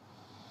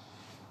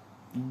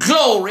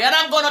 Glory. And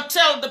I'm going to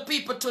tell the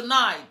people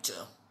tonight,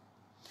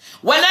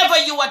 whenever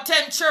you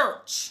attend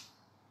church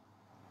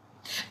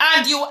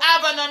and you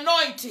have an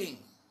anointing,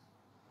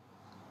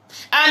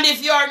 and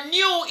if you're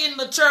new in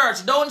the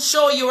church, don't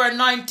show your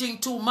anointing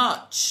too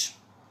much.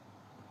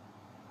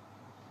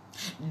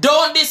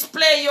 Don't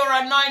display your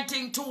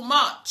anointing too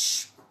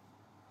much.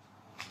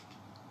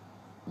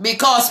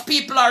 Because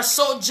people are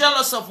so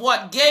jealous of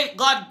what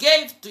God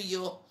gave to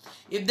you.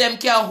 If them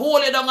can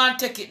hold it down and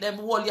take it, them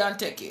hold you and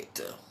take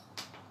it.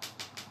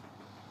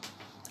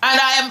 And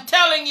I am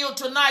telling you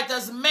tonight,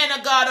 as men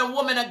of God and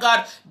women of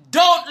God,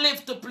 don't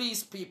live to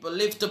please people,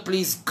 live to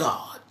please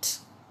God.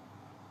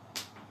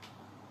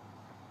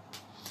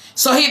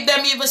 So if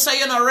them even say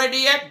you're not ready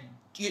yet,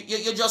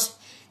 you just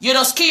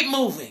keep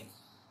moving.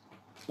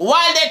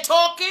 While they're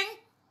talking,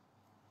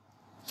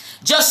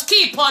 just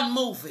keep on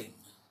moving.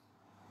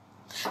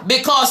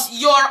 Because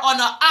you're on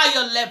a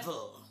higher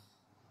level.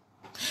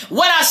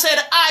 When I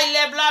said high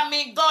level, I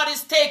mean God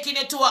is taking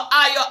it to a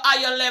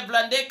higher level,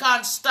 and they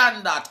can't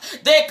stand that.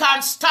 They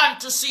can't stand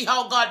to see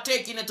how God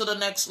taking it to the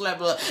next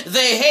level.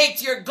 They hate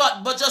your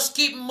gut, but just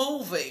keep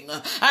moving.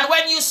 And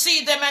when you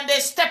see them and they're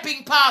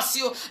stepping past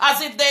you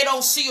as if they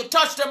don't see you,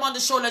 touch them on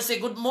the shoulder and say,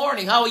 good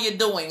morning, how are you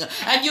doing?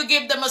 And you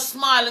give them a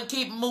smile and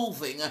keep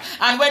moving.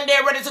 And when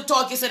they're ready to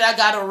talk, you said, I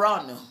gotta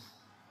run.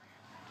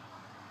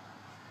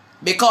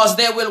 Because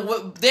they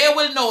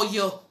will know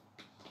you.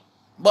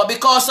 But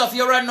because of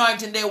your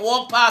anointing, they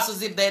walk past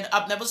as if they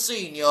have never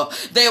seen you.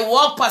 They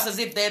walk past as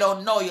if they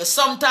don't know you.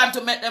 Sometimes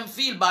to make them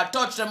feel bad,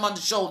 touch them on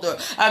the shoulder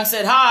and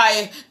said,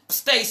 hi,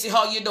 Stacy,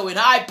 how you doing?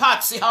 Hi,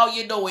 Patsy, how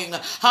you doing?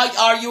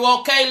 Are you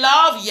okay,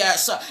 love?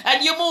 Yes.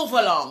 And you move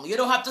along. You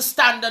don't have to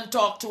stand and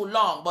talk too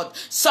long. But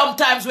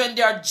sometimes when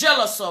they are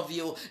jealous of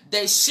you,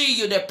 they see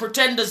you, they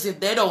pretend as if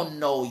they don't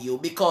know you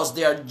because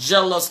they are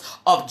jealous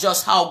of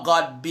just how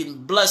God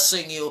been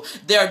blessing you.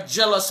 They're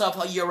jealous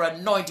of your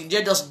anointing.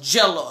 They're just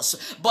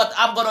jealous. But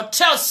I'm going to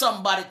tell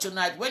somebody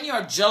tonight, when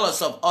you're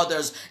jealous of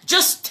others,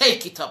 just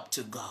take it up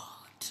to God.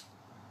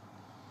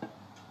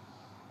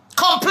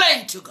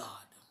 Complain to God.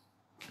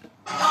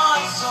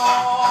 My soul.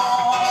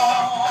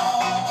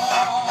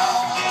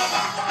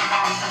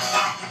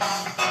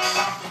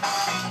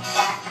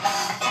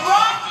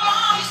 Rock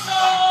my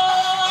soul.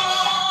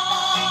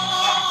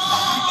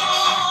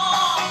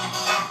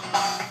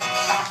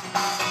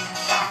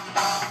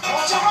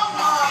 Won't you rock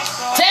my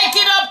soul? Take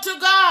it up to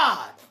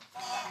God.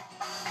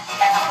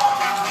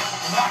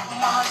 Rock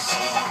my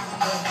soul.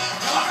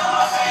 Rock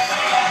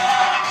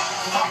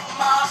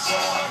my soul.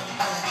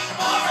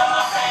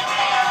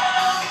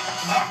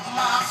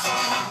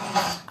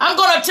 I'm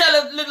going to tell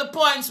you little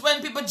points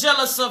when people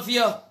jealous of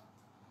you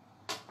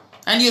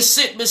and you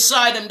sit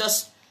beside them,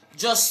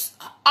 just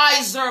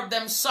observe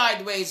them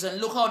sideways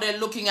and look how they're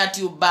looking at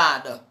you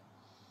bad.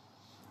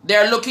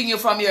 They're looking you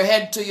from your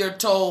head to your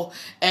toe,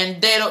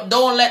 and they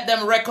don't let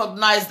them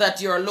recognize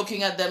that you're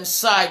looking at them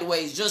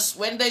sideways. Just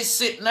when they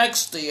sit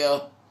next to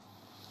you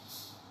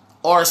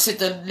or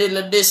sit a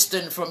little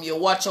distant from you,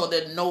 watch how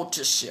they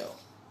notice you.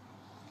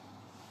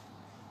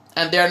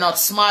 And they're not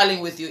smiling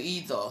with you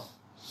either.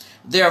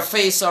 Their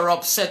face are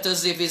upset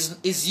as if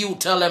it's you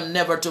tell them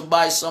never to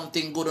buy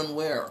something good and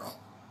wear.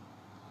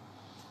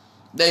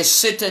 They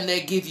sit and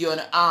they give you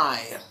an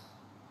eye.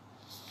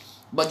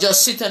 But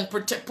just sit and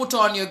put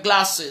on your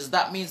glasses.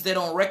 That means they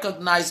don't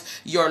recognize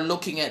you're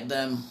looking at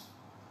them.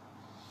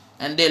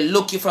 And they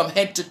look you from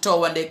head to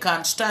toe and they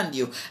can't stand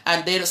you.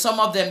 And some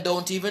of them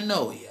don't even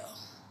know you.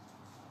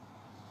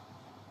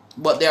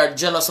 But they are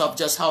jealous of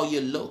just how you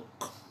look.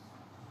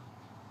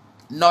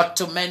 Not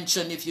to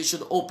mention if you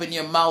should open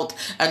your mouth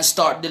and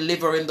start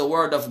delivering the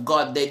word of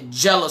God, they're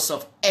jealous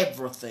of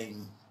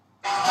everything.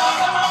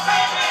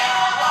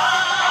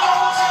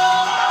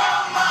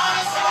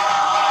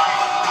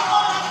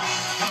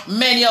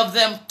 Many of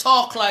them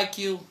talk like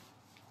you.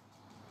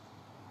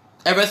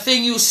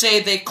 Everything you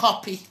say, they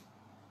copy.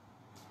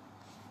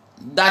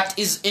 That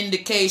is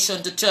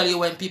indication to tell you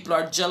when people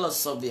are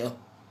jealous of you.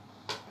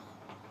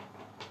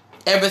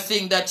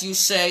 Everything that you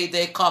say,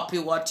 they copy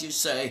what you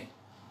say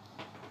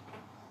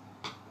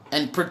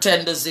and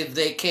pretend as if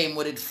they came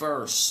with it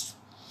first.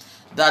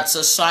 That's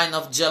a sign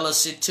of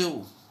jealousy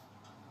too.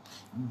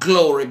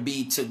 Glory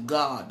be to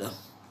God.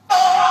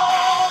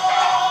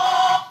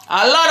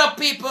 A lot of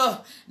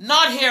people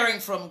not hearing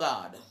from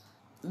God.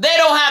 They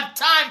don't have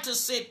time to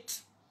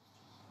sit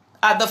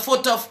at the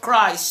foot of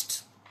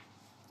Christ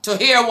to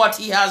hear what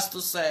he has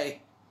to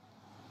say.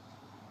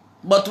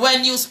 But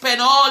when you spend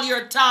all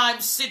your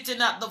time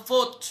sitting at the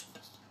foot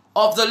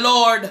of the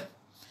Lord,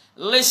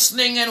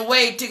 listening and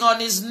waiting on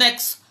his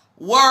next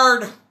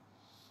word,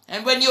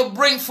 and when you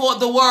bring forth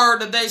the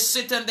word, they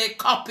sit and they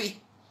copy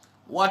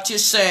what you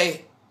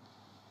say.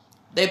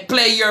 They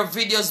play your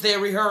videos, they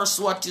rehearse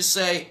what you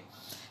say,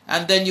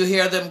 and then you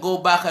hear them go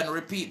back and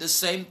repeat the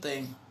same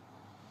thing.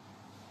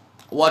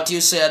 What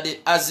you said,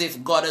 as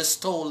if God has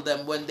told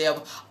them when they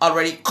have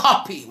already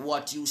copied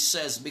what you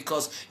says,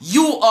 because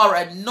you are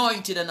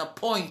anointed and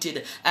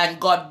appointed and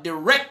God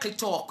directly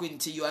talking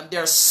to you, and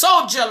they're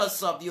so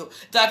jealous of you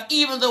that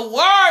even the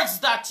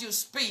words that you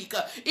speak,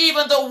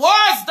 even the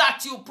words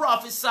that you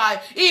prophesy,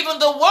 even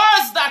the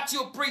words that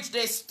you preach,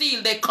 they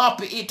steal, they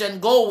copy it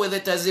and go with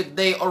it as if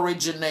they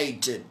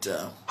originated.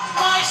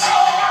 My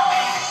soul,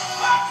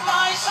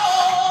 my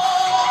soul.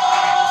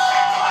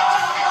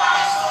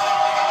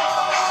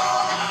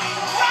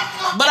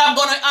 But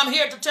I'm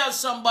here to tell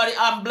somebody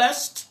I'm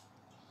blessed.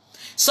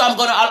 So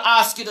I'll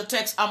ask you to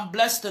text, I'm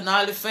blessed and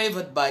highly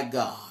favored by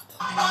God.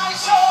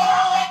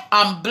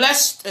 I'm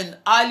blessed and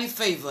highly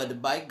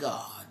favored by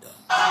God.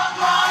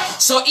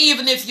 So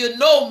even if you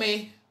know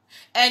me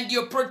and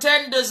you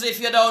pretend as if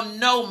you don't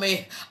know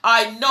me,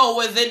 I know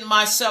within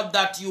myself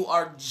that you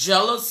are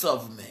jealous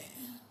of me.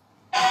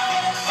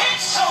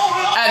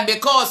 And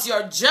because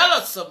you're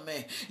jealous of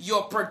me,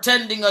 you're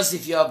pretending as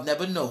if you have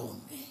never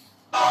known me.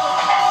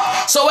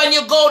 So when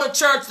you go to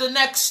church the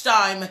next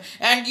time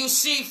and you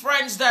see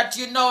friends that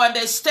you know and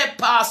they step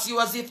past you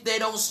as if they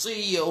don't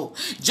see you,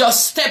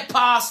 just step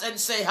past and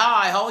say,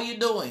 hi, how are you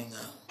doing?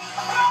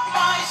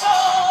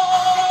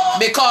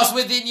 Because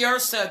within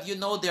yourself, you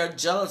know they're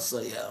jealous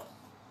of you.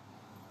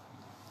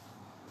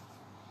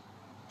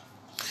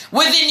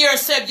 Within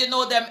yourself, you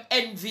know them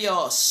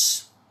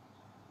envious.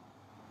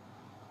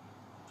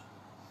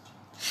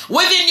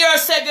 Within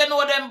yourself, you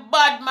know them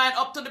bad mind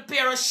up to the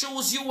pair of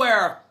shoes you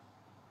wear.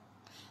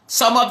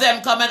 Some of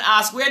them come and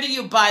ask, where did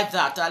you buy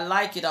that? I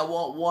like it, I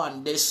want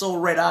one. They're so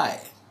red eye.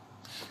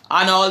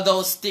 And all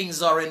those things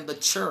are in the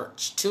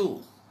church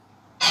too.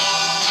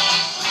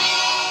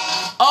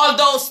 All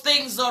those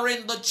things are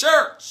in the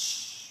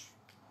church.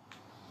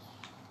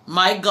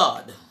 My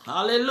God.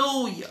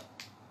 Hallelujah.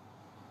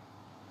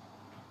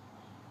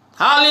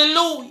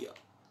 Hallelujah.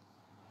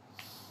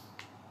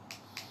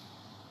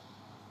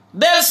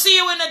 They'll see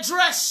you in a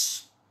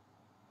dress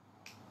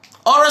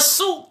or a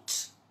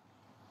suit.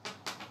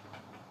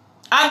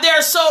 And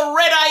they're so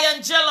red-eye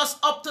and jealous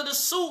up to the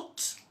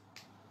suit.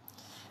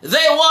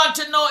 They want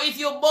to know if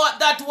you bought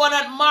that one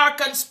at Mark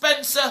and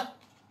Spencer.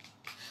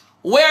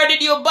 Where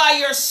did you buy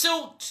your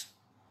suit?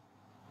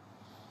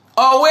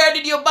 Or where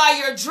did you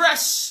buy your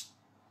dress?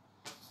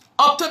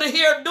 Up to the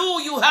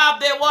hairdo you have,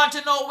 they want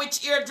to know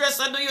which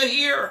hairdresser do you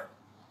hear.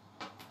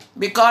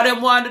 Because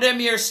them one of them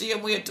here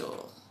same way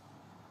too.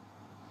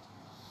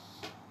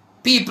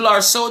 People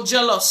are so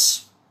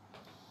jealous.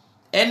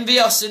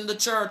 Envious in the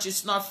church,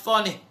 it's not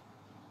funny.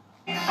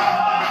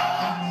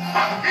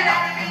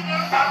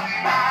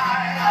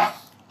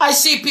 I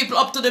see people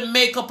up to the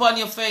makeup on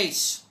your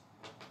face.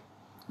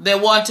 They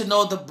want to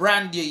know the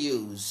brand you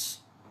use.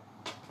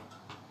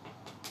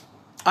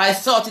 I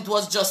thought it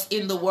was just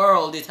in the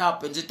world it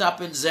happens. It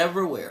happens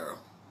everywhere.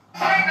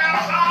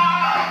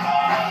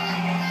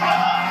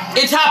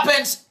 It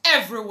happens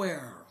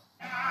everywhere.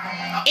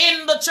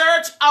 In the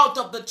church, out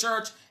of the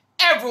church,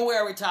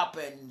 everywhere it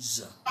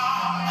happens.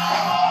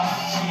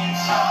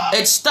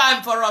 It's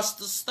time for us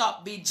to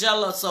stop being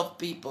jealous of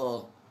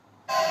people.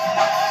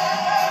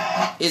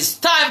 It's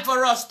time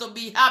for us to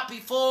be happy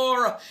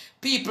for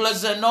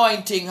people's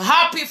anointing,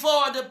 happy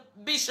for the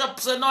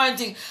bishop's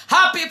anointing,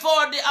 happy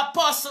for the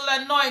apostle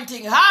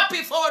anointing,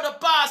 happy for the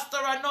pastor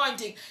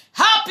anointing,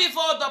 happy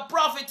for the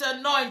prophet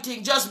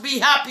anointing. Just be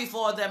happy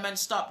for them and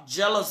stop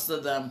jealous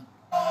of them.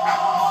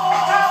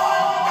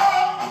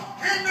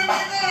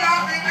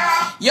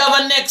 You have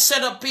a next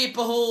set of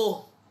people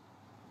who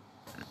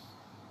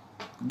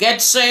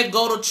get saved,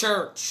 go to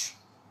church,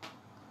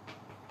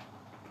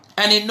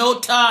 and in no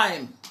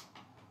time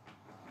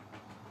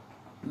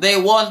they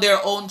want their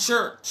own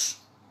church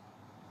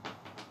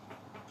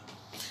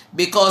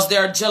because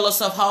they're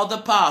jealous of how the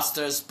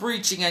pastor is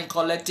preaching and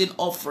collecting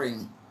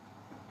offering.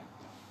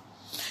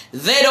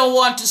 They don't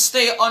want to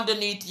stay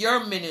underneath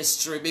your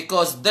ministry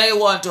because they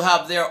want to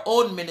have their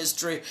own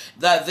ministry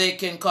that they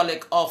can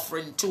collect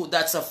offering to.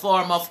 That's a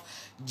form of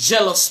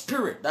jealous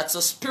spirit. That's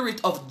a spirit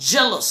of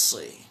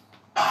jealousy.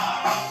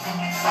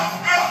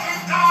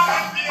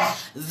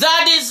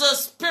 That is a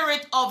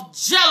spirit of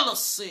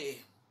jealousy.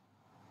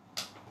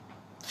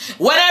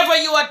 Whenever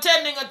you are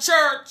attending a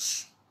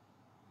church,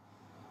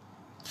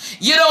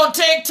 you don't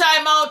take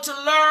time out to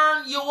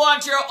learn. You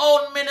want your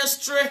own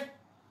ministry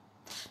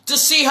to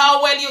see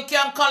how well you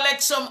can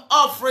collect some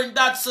offering.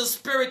 That's a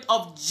spirit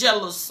of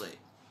jealousy.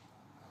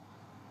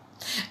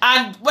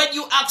 And when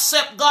you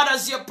accept God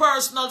as your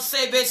personal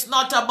Savior, it's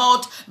not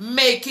about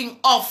making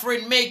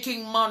offering,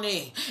 making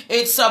money.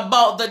 It's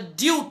about the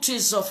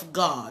duties of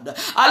God.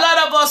 A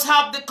lot of us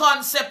have the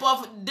concept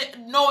of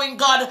knowing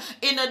God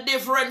in a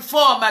different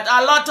format.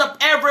 A lot of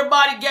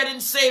everybody getting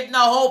saved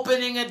now,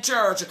 opening a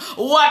church.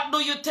 What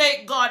do you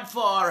take God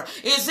for?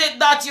 Is it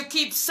that you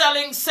keep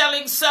selling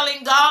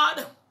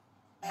God?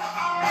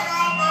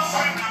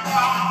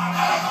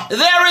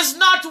 There is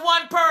not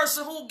one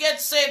person who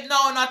gets saved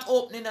now not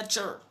opening a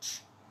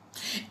church.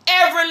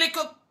 Every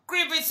little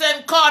crevice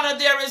and corner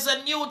there is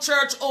a new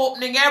church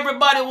opening.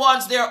 Everybody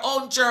wants their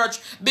own church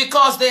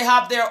because they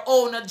have their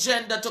own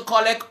agenda to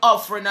collect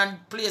offering and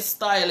play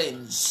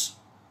stylings.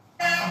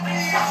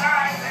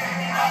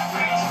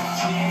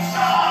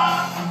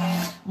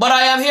 But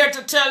I am here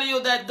to tell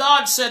you that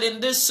God said in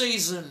this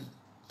season,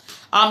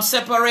 I'm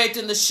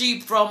separating the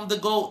sheep from the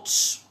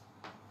goats.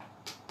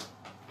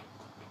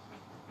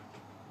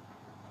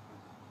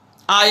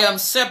 I am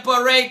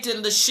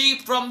separating the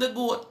sheep from the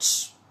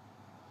goats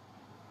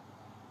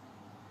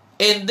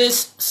in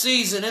this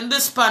season, in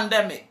this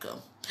pandemic.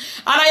 And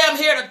I am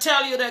here to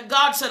tell you that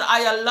God said,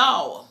 I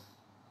allow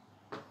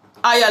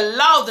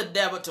the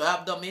devil to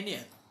have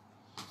dominion.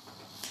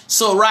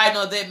 So right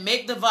now they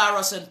make the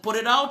virus and put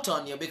it out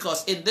on you,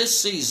 because in this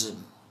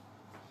season,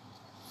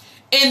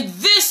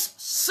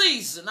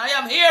 I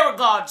am here,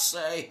 God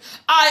say,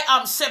 I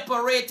am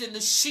separating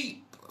the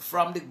sheep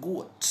from the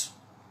goat.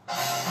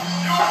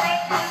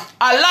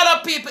 A lot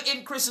of people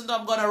in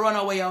Christendom are going to run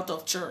away out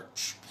of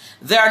church.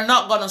 They are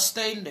not going to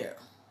stay in there.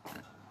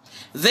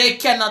 They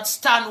cannot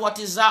stand what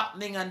is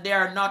happening and they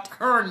are not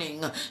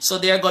earning, so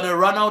they are going to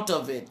run out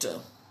of it.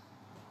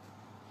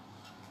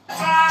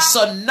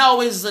 So now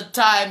is the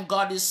time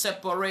God is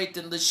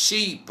separating the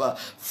sheep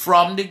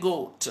from the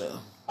goat.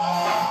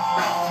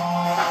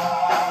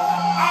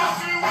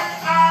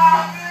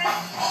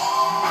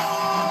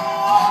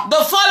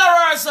 The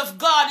followers of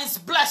God is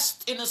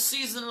blessed in a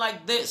season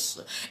like this.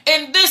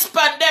 In this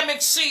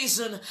pandemic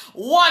season,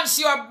 once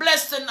you are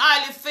blessed and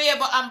highly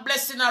favored, and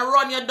blessing will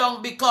run you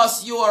down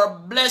because you are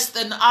blessed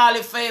and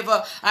highly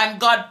favored, and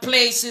God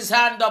placed his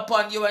hand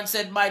upon you and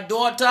said, my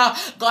daughter.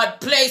 God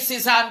placed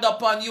his hand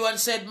upon you and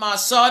said, my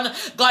son.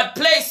 God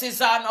placed his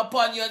hand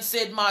upon you and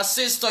said, my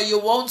sister, you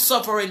won't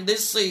suffer in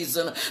this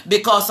season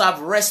because I've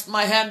rested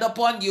my hand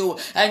upon you,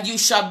 and you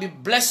shall be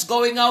blessed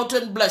going out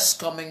and blessed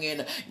coming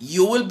in.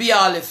 You will be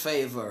highly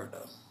favored.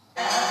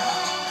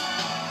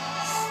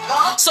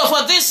 So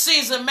for this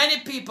season, many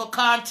people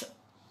can't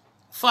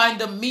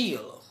find a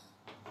meal.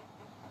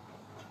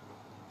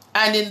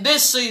 And in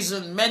this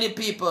season, many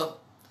people,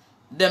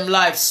 them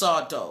life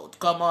sought out.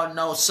 Come on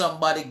now,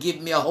 somebody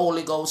give me a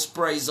Holy Ghost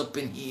praise up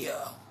in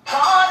here.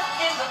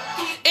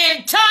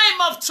 In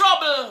time of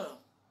trouble,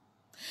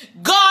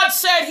 God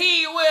said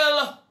he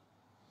will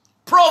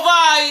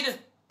provide.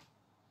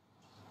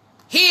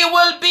 He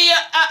will be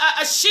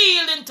a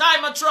shield in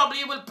time of trouble.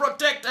 He will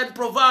protect and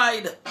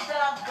provide.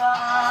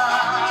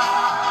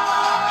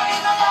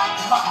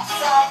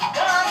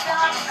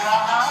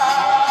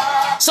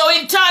 So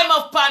in time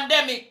of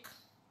pandemic,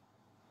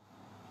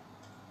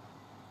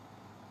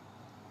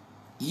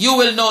 you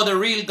will know the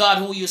real God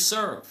who you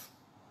serve.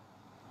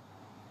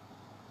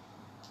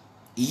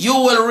 You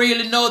will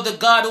really know the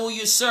God who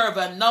you serve.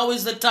 And now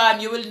is the time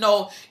you will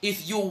know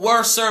if you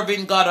were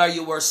serving God or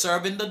you were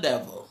serving the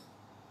devil.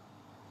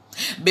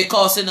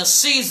 Because in a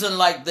season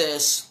like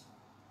this,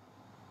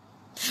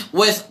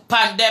 with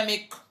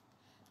pandemic,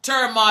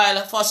 turmoil,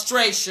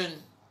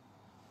 frustration,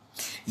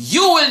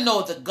 you will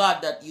know the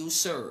God that you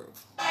serve.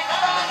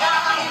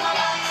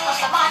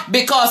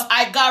 Because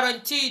I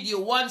guaranteed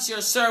you, once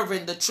you're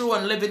serving the true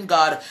and living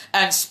God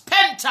and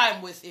spend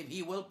time with him,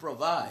 he will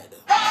provide.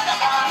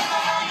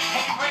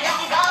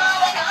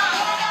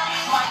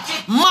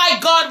 My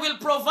God will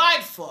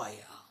provide for you.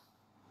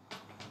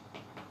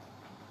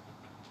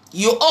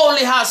 You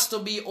only has to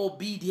be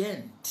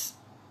obedient.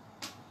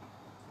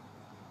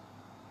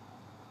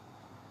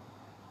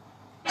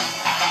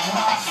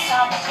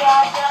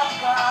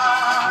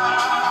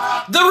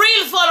 The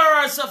real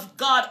followers of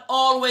God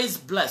always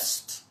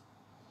blessed.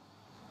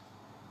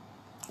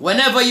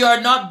 Whenever you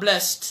are not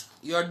blessed,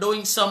 you are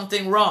doing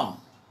something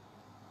wrong.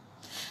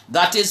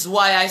 That is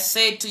why I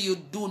say to you,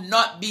 do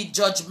not be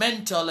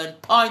judgmental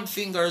and point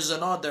fingers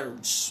on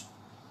others.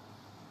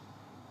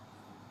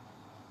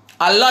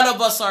 A lot of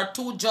us are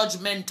too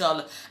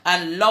judgmental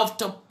and love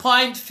to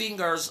point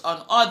fingers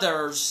on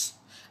others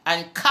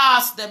and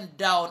cast them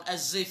down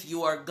as if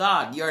you are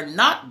God. You're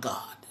not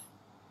God.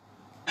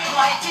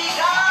 Mighty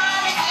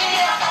God is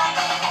here.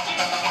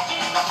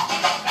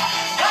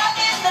 God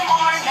is the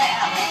morning.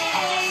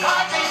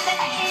 God is the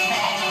evening.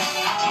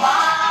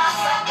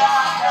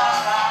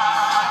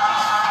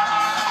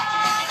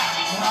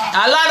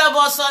 A lot of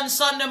us on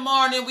Sunday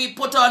morning, we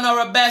put on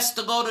our best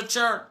to go to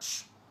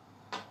church,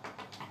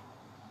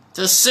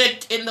 to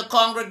sit in the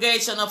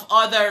congregation of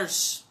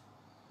others,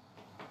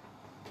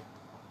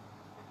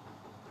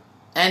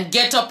 and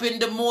get up in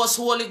the most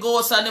Holy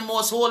Ghost and the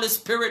most Holy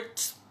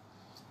Spirit.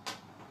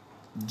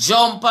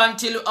 Jump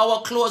until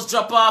our clothes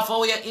drop off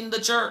while we are in the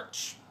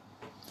church.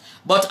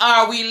 But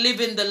are we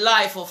living the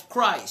life of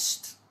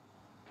Christ?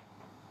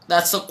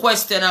 That's a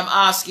question I'm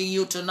asking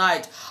you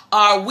tonight.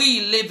 Are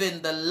we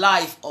living the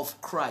life of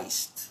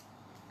Christ?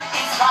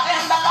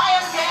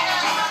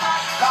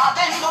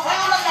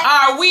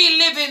 Are we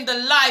living the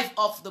life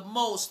of the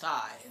Most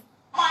High?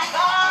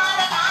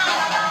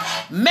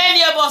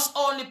 Many of us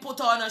only put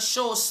on a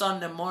show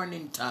Sunday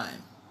morning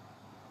time.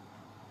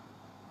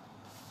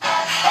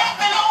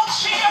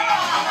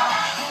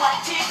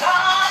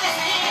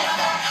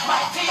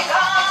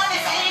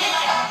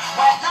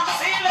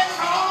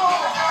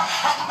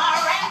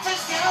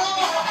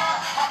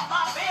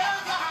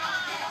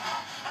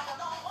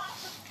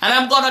 And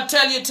I'm going to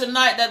tell you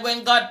tonight that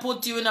when God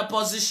put you in a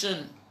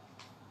position,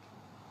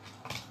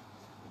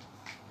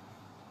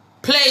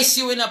 place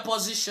you in a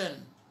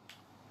position,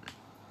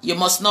 you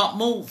must not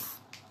move.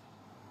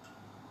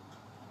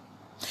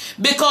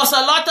 Because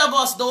a lot of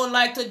us don't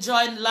like to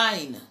join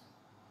line.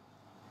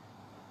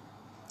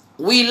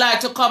 We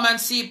like to come and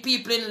see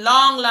people in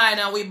long line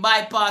and we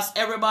bypass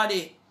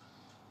everybody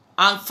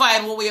and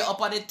find our way up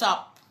at the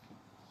top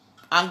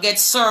and get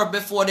served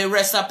before the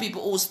rest of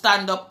people who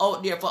stand up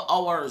out there for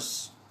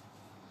hours.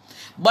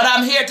 But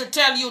I'm here to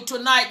tell you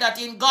tonight that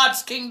in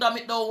God's kingdom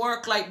it don't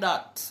work like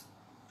that.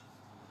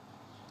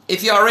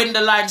 If you're in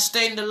the line,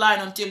 stay in the line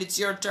until it's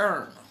your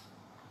turn.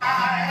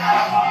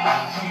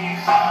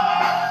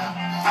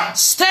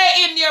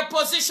 Stay in your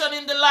position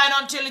in the line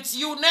until it's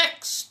you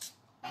next.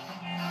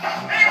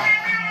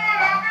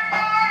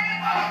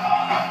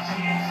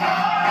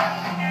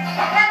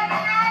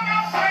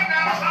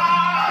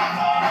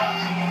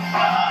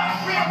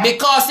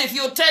 Because if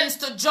you tend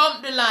to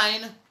jump the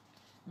line,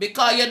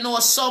 because you know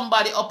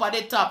somebody up at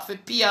the top for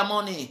pay your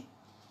money,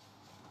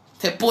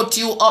 to put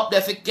you up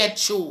there to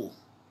get you.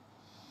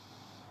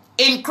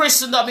 In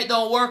Christendom, it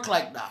don't work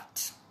like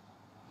that.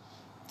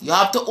 You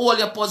have to hold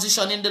your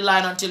position in the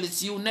line until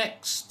it's you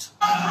next.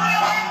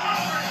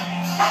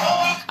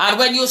 And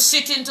when you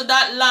sit into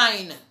that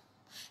line,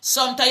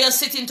 sometimes you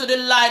sit into the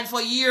line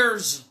for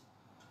years.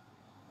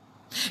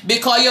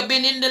 Because you've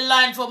been in the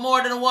line for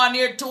more than 1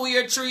 year, 2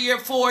 year, 3 year,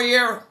 4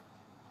 year.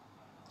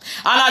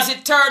 And as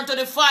it turns to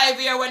the 5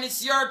 year, when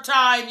it's your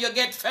time, you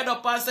get fed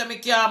up and say, "Me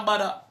can't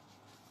bother."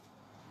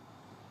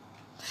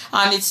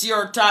 And it's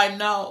your time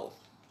now.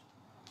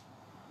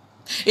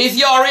 If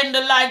you're in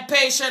the line,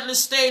 patiently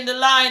stay in the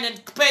line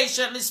and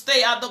patiently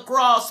stay at the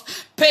cross.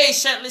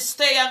 Patiently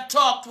stay and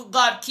talk with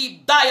God.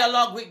 Keep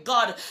dialogue with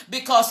God.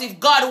 Because if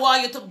God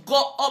wants you to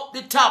go up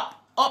the top,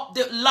 up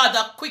the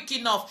ladder quick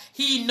enough,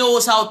 He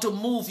knows how to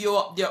move you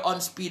up there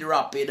on speed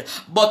rapid.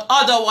 But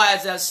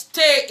otherwise,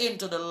 stay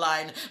into the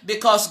line,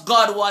 because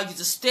God wants you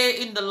to stay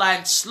in the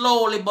line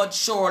slowly but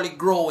surely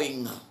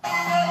growing.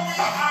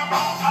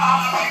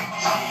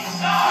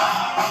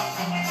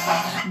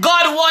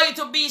 God wants you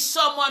to be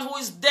someone who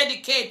is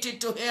dedicated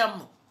to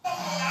Him.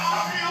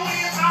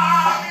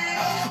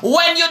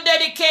 When you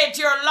dedicate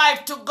your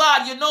life to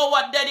God, you know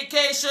what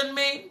dedication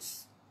means?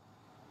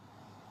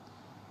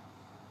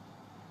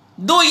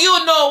 Do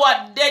you know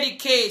what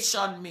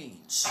dedication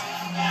means?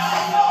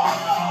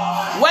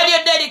 When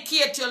you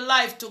dedicate your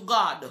life to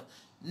God,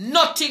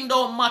 nothing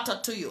don't matter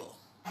to you.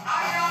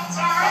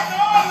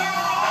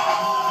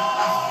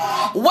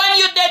 When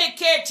you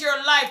dedicate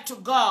your life to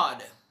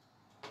God,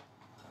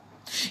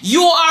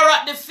 you are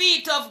at the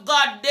feet of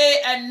God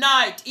day and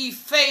night. He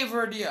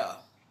favored you.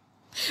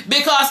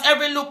 Because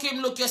every look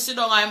Him look, you sit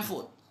down on Him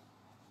foot.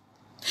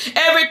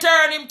 Every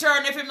turn Him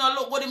turn, if Him not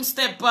look good, Him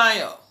step by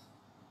you.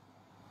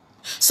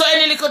 So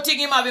any little thing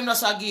Him have, Him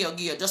just a give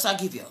you, just a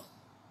give you.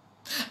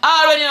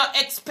 All when you don't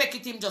expect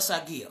it, Him just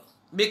a give you.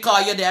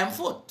 Because you're there on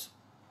foot.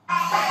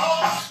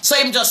 So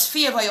Him just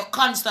favor you,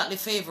 constantly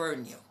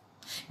favoring you.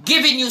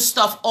 Giving you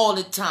stuff all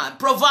the time.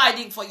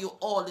 Providing for you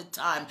all the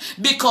time.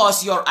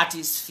 Because you're at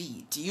His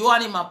feet. You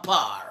want Him a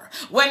par.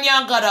 When you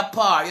ain't got a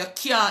par, you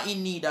can't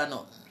in need of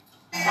nothing.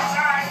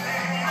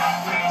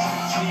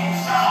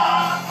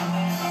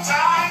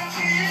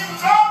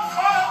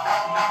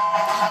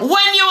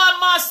 When you and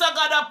Master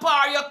got a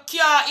par, you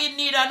can't in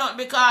need of nothing,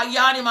 because you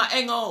and Him a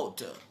hang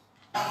out.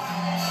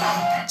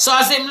 So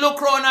as Him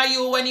look round at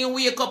you, when you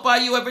wake up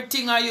at you,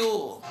 everything at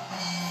you.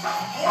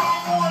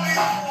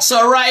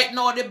 So right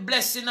now, the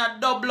blessing are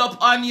double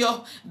up on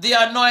you. The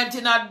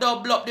anointing are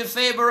double up. The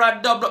favor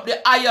are double up.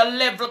 The higher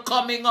level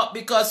coming up,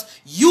 because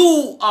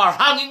you are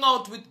hanging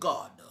out with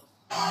God.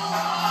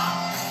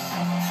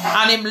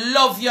 And Him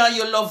love you and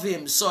you love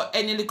Him. So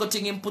any little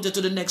thing Him put you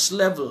to the next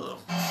level.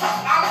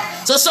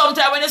 So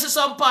sometimes when you see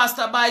some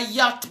pastor buy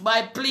yacht,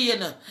 buy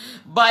plane,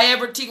 buy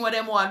everything what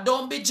them want,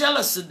 don't be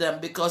jealous of them,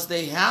 because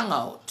they hang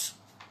out.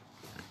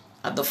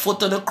 at the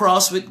foot of the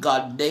cross with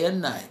God day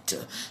and night.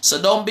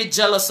 So don't be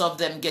jealous of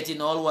them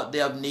getting all what they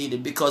have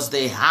needed because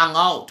they hang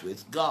out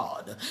with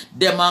God.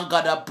 Them and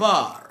God a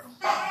par.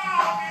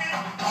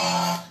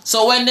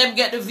 So when them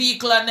get the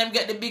vehicle and them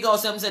get the big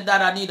house, them say,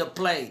 Dad, I need a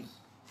plane.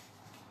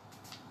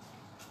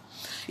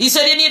 He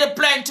said, you need a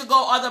plane to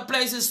go other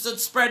places to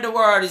spread the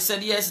word. He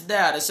said, yes,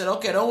 Dad. I said,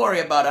 okay, don't worry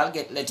about it. I'll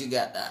let you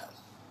get that.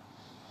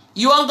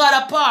 You ain't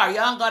got a par. You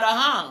ain't got a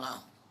hang.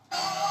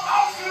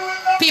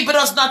 People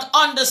does not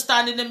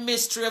understand in the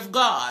mystery of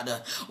God.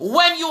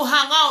 When you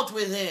hang out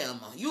with him,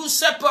 you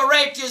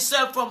separate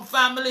yourself from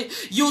family,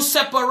 you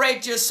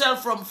separate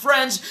yourself from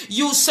friends,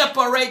 you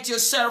separate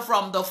yourself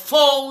from the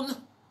phone,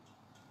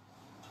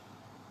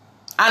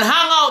 and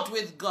hang out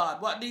with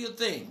God. What do you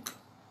think?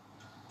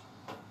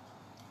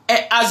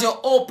 As you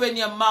open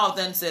your mouth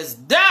and says,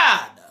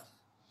 Dad,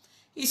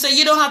 he said,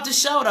 you don't have to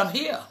shout, I'm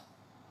here.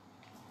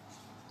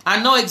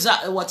 I know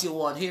exactly what you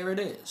want. Here it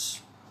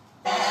is.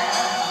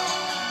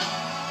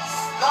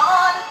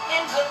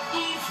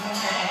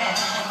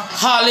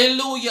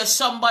 Hallelujah.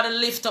 Somebody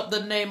lift up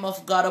the name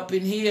of God up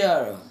in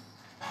here.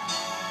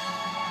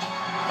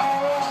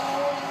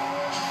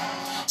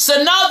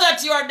 So now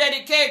that you are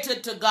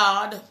dedicated to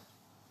God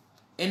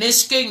in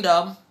his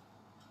kingdom,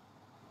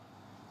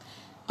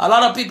 a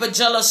lot of people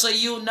jealous of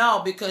you now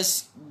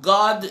because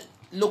God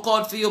look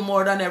out for you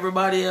more than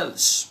everybody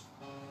else.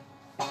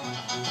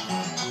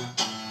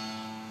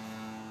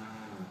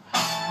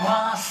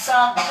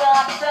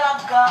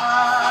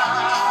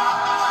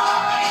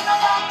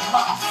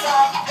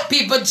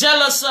 People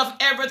jealous of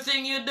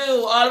everything you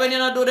do. All when you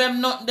don't do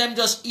them nothing, them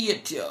just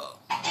eat you.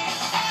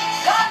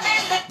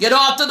 You don't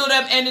have to do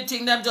them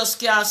anything, them just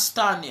can't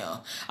stand you.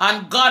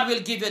 And God will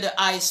give you the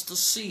eyes to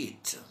see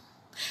it.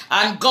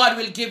 And God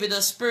will give you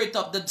the spirit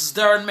of the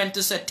discernment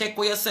to say, take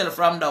away yourself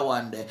from the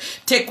one day.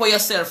 Take away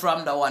yourself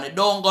from the one day.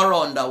 Don't go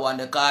around the one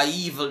day because I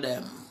evil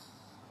them.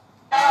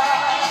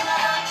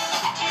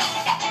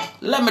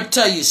 Let me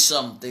tell you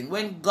something.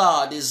 When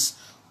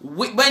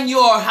you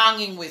are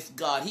hanging with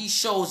God, he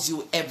shows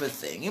you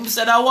everything. He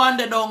said, that one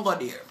day don't go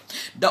there.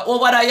 The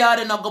over the yard,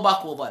 they not go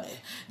back over there.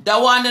 The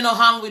one they not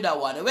hang with that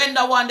one. When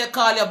the one they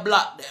call you,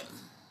 block them.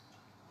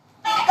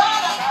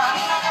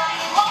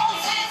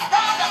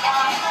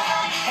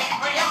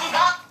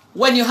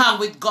 When you hang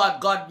with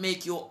God, God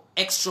make you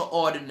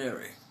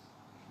extraordinary.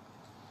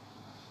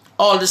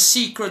 All the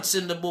secrets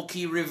in the book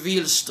he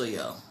reveals to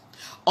you.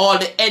 All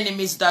the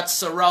enemies that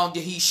surround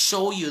you, he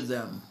show you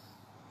them.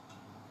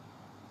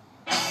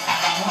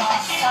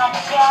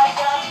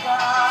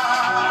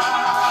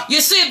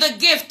 You see, the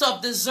gift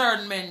of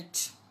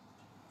discernment,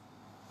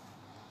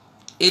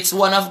 it's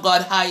one of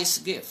God's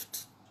highest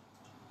gift.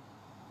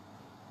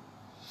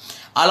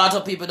 A lot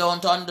of people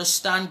don't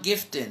understand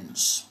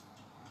giftings.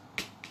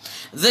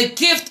 The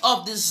gift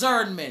of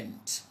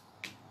discernment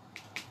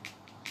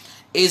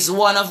is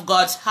one of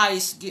God's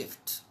highest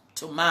gift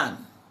to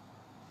man.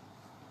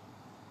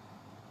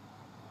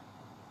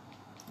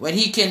 When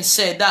he can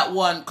say, that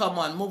one, come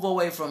on, move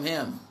away from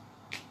him.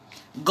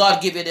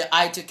 God give you the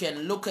eye to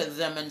can look at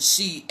them and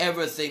see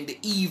everything, the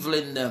evil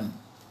in them.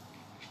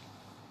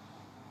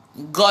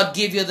 God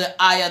give you the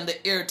eye and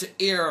the ear to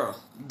hear.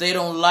 They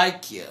don't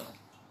like you.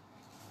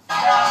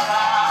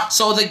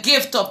 So the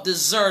gift of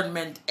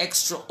discernment,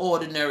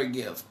 extraordinary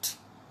gift.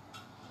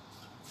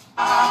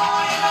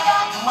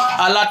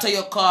 A lot of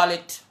you call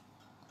it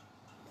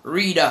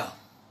reader.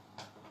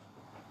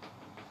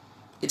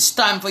 It's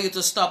time for you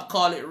to stop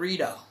calling it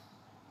reader.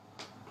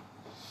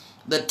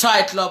 The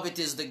title of it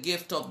is the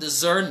gift of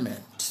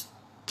discernment.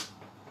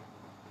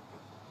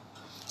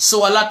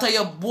 So a lot of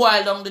you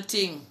boil down the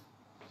thing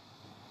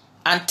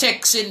and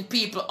texting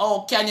people,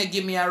 oh, can you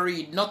give me a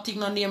read?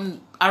 Nothing on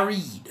him a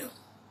read.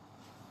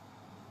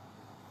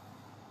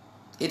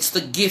 It's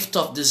the gift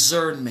of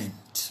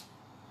discernment.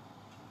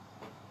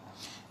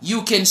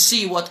 You can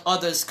see what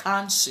others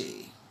can't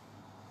see.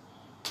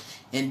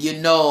 And you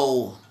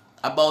know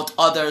about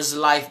others'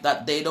 life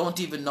that they don't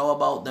even know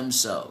about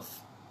themselves.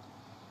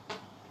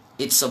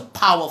 It's a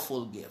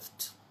powerful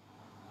gift.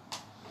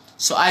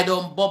 So I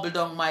don't bubble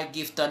down my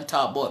gift and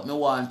talk about me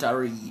want to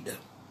read.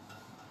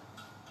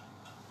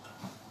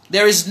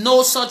 There is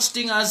no such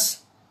thing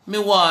as me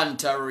want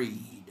to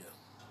read.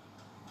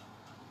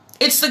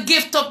 It's the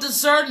gift of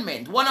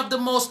discernment. One of the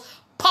most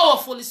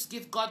powerfulest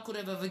gifts God could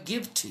have ever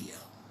give to you.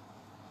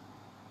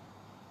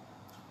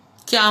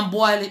 Can't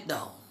boil it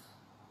down.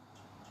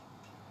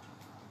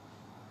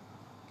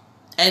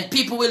 And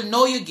people will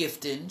know your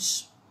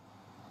giftings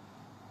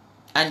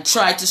and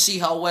try to see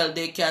how well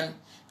they can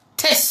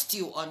test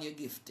you on your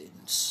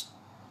giftings.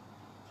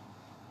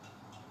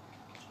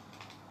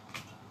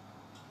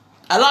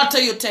 A lot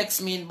of you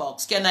text me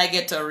inbox, can I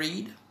get a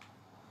read?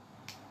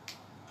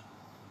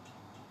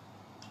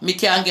 Me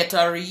can't get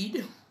a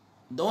read.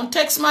 Don't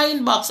text my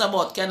inbox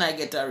about can I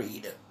get a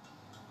read.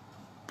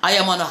 I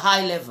am on a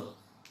high level.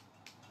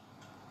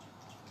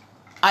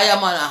 I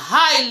am on a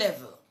high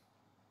level.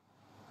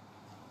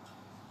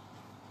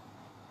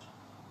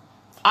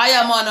 I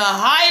am on a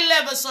high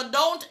level, so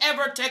don't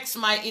ever text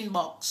my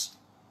inbox.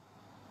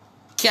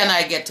 Can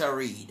I get a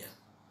read?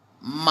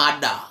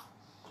 Mother.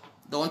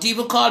 Don't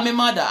even call me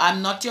mother.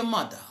 I'm not your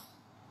mother.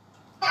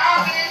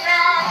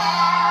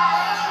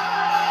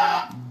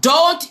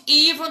 Don't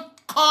even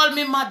call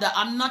me mother.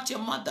 I'm not your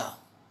mother.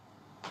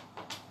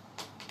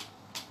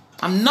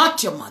 I'm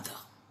not your mother.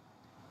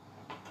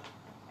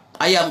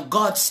 I am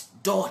God's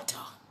daughter.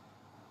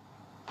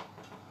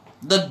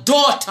 The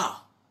daughter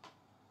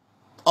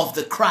of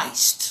the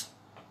Christ.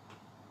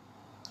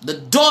 The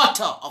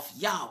daughter of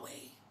Yahweh.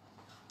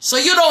 So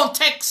you don't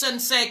text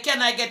and say,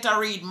 can I get a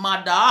read,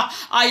 mother?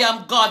 I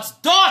am God's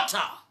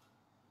daughter.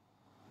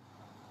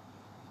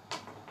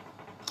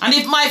 And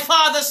if my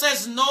father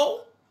says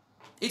no,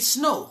 it's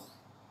no.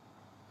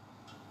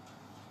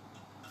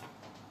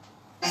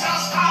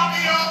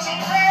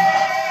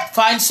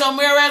 Find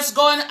somewhere else,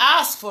 go and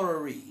ask for a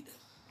read.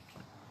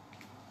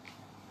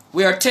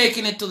 We are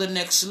taking it to the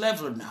next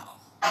level now.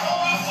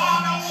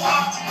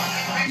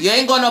 You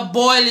ain't gonna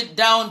boil it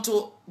down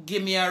to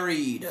give me a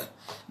read.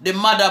 The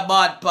mother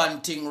bad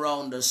panting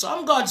round us. So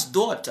I'm God's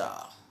daughter.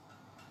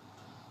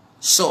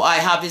 So I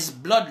have his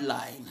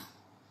bloodline.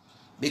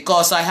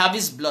 Because I have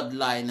his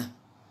bloodline,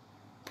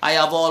 I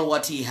have all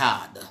what he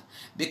had.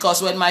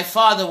 Because when my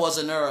father was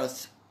on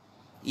earth,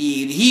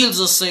 he heals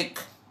the sick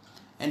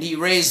and he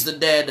raised the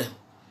dead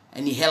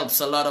and he helps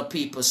a lot of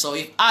people. So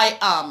if I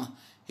am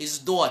his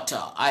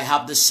daughter, I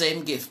have the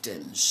same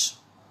giftings.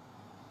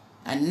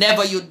 And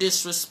never you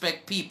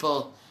disrespect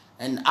people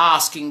and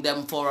asking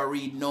them for a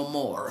read no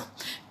more.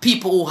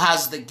 People who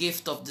has the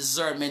gift of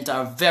discernment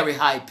are very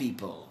high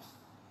people.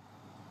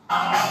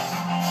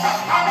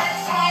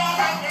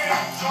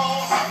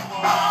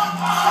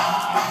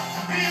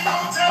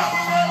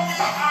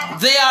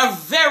 They are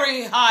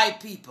very high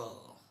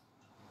people.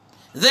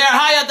 They are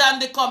higher than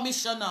the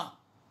commissioner.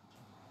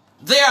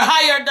 They are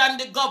higher than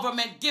the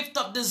government. Gift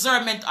of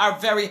discernment are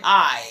very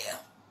high.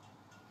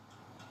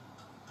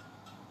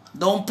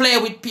 Don't play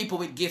with people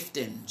with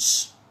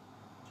giftings.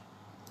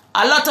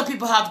 A lot of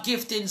people have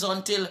giftings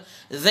until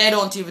they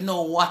don't even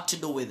know what to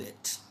do with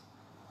it.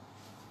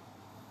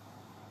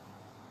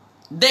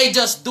 They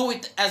just do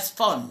it as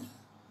fun.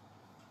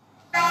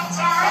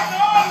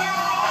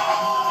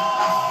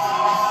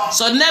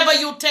 So never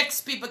you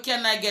text people,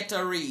 can I get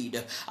a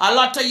read? A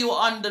lot of you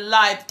on the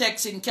live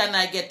texting, can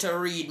I get a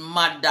read,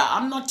 mother?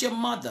 I'm not your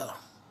mother.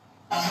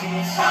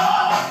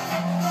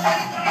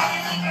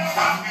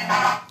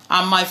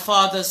 I'm my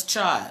father's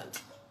child.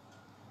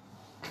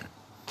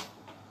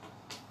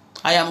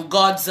 I am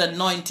God's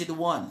anointed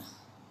one.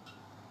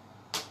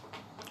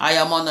 I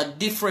am on a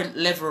different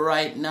level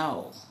right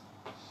now.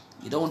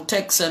 You don't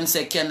text and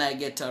say, can I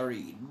get a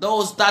read?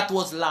 That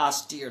was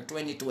last year,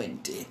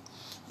 2020.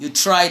 You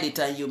tried it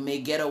and you may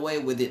get away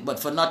with it. But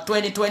for not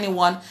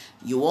 2021,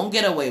 you won't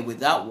get away with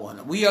that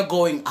one. We are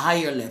going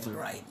higher level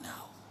right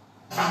now.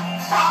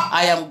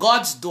 I am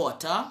God's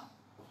daughter.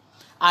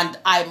 And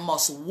I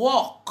must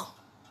walk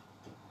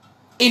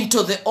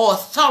into the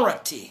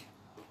authority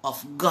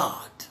of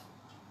God.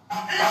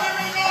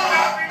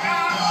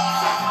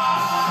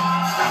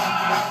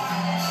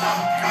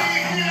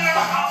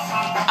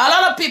 A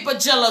lot of people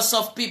jealous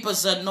of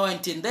people's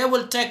anointing. They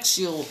will text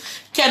you,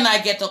 can I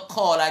get a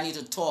call? I need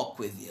to talk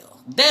with you.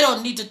 They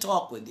don't need to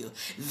talk with you.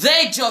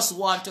 They just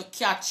want to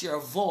catch your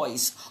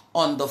voice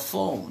on the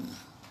phone.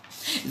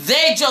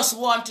 They just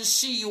want to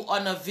see you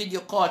on a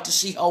video call to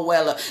see how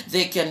well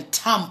they can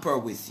tamper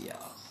with you.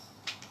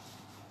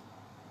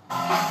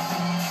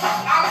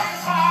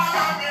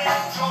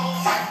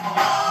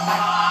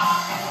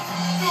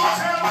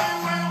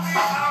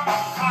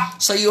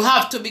 So you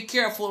have to be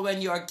careful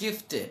when you are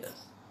gifted.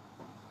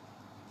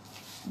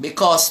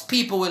 Because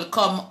people will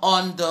come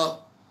on the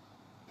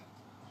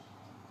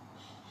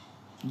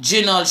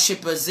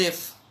generalship as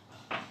if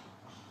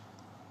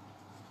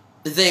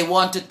they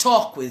want to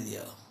talk with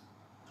you.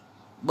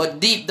 But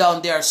deep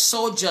down they are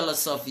so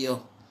jealous of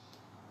you.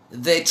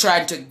 They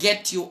try to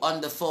get you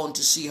on the phone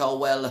to see how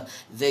well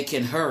they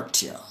can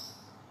hurt you.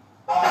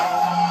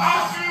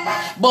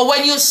 But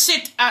when you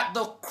sit at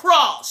the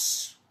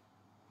cross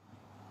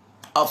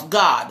of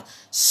God,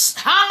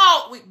 hang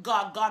out with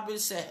God, God will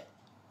say,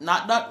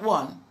 not that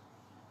one.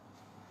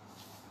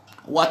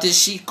 What is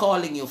she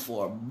calling you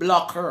for?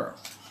 Block her.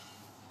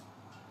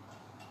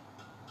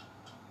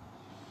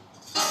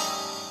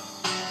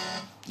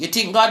 You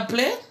think God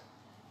play?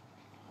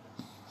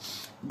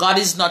 God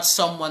is not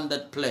someone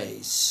that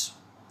plays.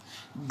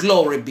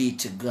 Glory be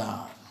to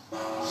God.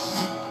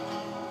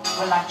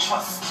 Well, I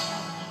trust.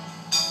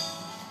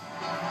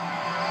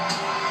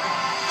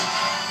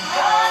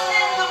 God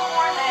in the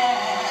morning,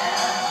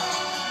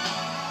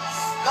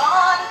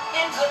 God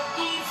in the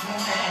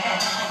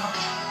evening,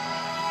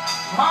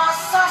 my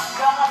son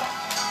God.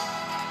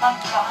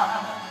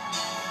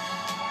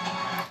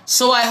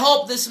 So I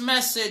hope this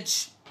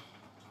message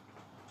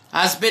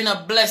has been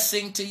a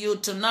blessing to you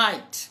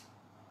tonight.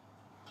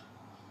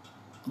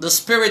 The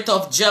spirit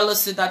of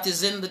jealousy that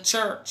is in the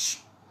church.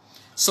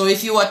 So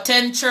if you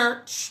attend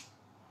church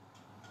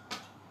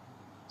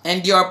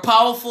and you're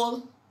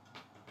powerful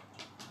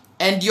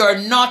and you're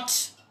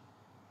not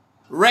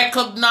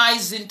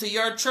recognize into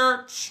your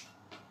church.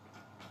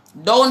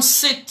 Don't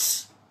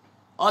sit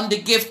on the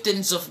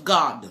giftings of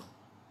God.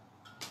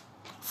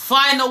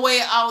 Find a way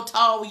out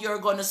how you're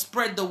going to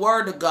spread the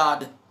word of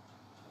God.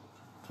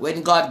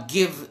 When God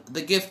give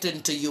the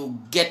gifting to you,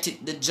 get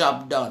it the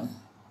job done.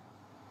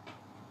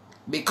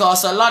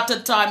 Because a lot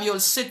of time you'll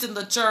sit in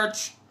the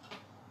church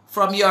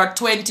from your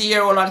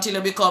 20-year-old until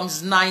it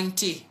becomes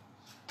 90.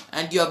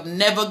 And you have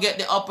never get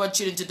the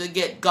opportunity to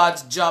get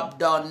God's job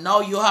done. Now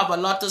you have a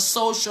lot of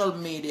social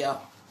media.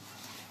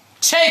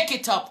 Take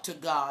it up to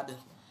God.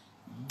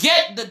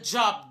 Get the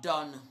job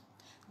done.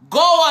 Go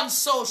on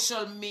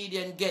social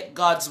media and get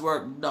God's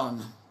work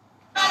done.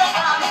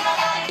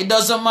 It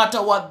doesn't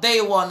matter what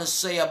they want to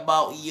say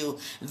about you.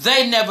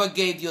 They never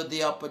gave you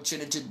the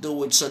opportunity to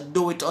do it. So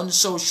do it on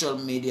social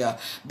media.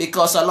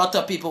 Because a lot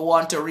of people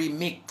want to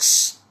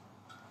remix.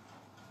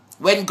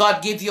 When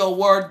God gives you a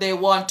word, they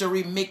want to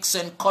remix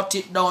and cut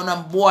it down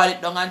and boil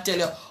it down and tell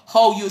you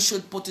how you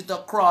should put it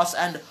across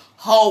and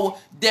how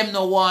them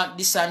don't want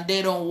this and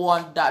they don't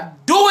want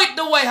that. Do it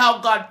the way how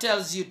God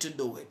tells you to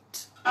do it.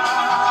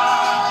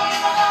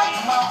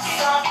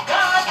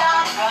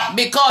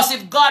 Because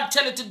if God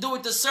tells you to do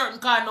it a certain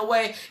kind of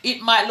way,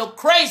 it might look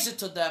crazy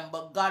to them,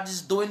 but God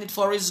is doing it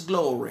for His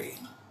glory.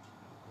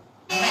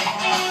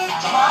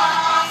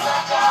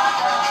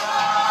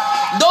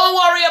 Don't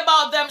worry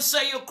about them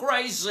say you're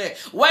crazy.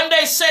 When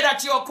they say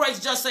that you're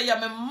crazy, just say,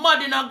 I'm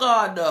mad in a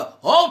God.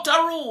 Out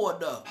a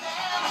road.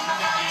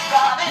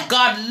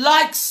 God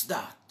likes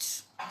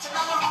that.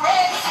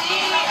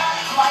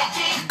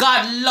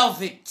 God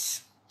loves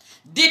it.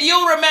 Did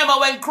you remember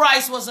when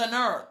Christ was on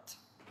earth?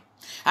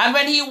 And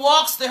when He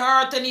walks the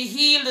earth and He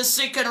healed the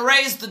sick and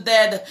raised the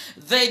dead,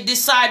 they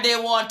decide they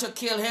want to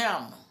kill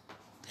Him.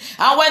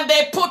 And when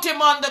they put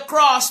Him on the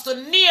cross, to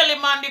nail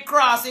Him on the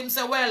cross, Him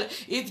say, well,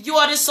 if you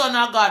are the Son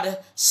of God,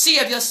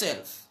 save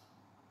yourself.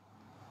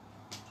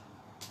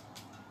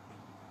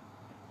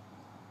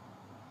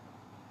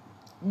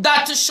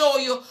 That to show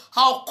you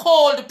how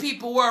cold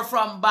people were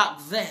from back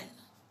then.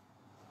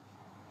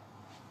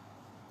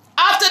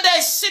 After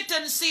they sit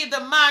and see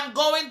the man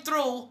going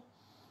through,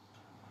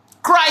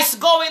 Christ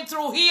going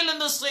through, healing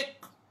the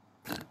sick,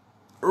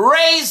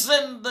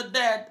 raising the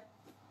dead,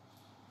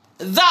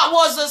 that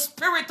was a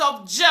spirit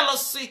of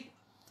jealousy.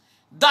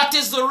 That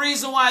is the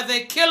reason why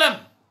they kill Him.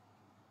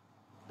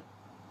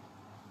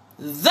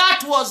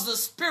 That was the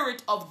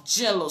spirit of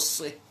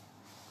jealousy.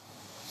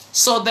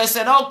 So they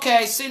said,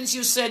 okay, since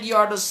you said you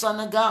are the Son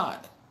of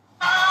God,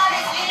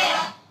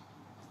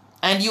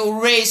 and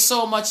you raised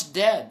so much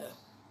dead,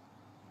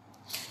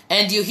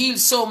 and you heal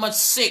so much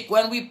sick,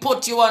 when we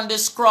put you on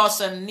this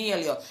cross and nail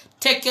you,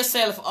 take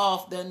yourself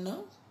off then,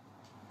 no?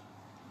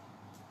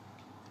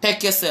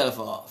 Take yourself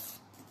off.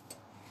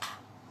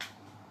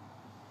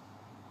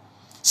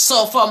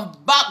 So from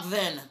back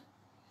then,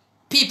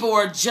 people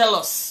were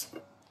jealous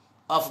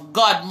of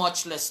God,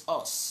 much less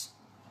us.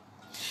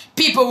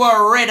 People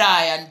were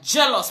red-eyed and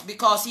jealous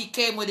because He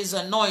came with His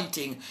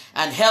anointing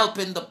and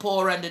helping the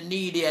poor and the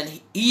needy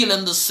and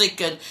healing the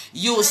sick and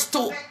use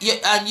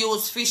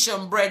fish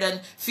and bread and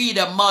feed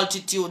a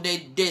multitude.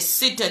 They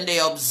sit and they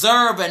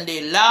observe and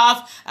they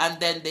laugh and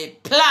then they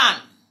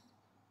plan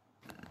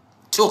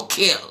to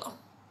kill.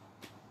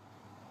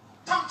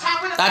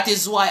 That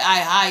is why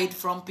I hide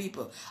from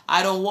people.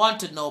 I don't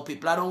want to know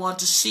people. I don't want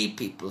to see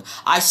people.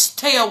 I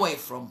stay away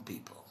from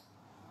people.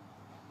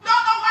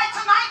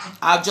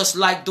 I just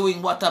like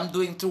doing what I'm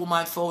doing through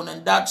my phone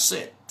and that's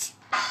it.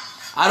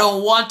 I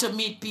don't want to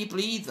meet people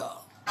either.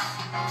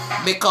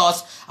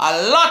 Because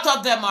a lot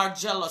of them are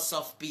jealous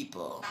of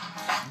people.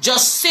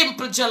 Just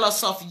simple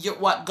jealous of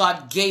what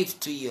God gave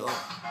to you.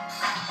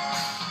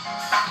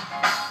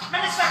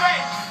 Minister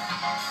Ray,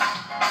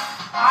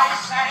 I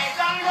say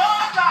the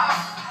Lord God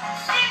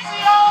is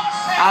your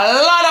Savior. A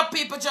lot of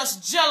people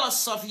just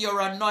jealous of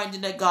your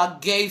anointing that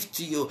God gave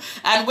to you.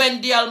 And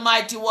when the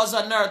Almighty was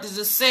on earth, it's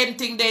the same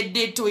thing they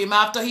did to Him.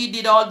 After He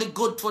did all the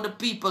good for the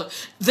people,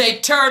 they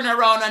turned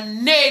around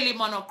and nailed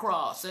Him on a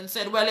cross and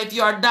said, well, if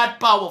you are that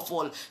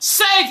powerful,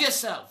 save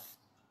yourself.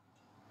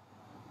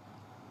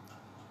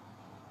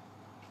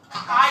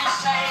 I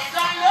say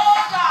the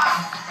Lord God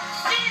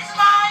is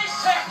my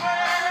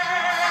shepherd.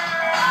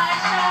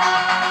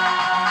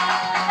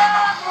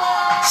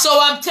 So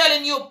I'm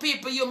telling you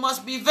people, you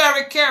must be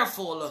very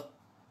careful.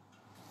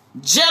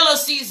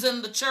 Jealousies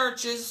in the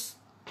churches.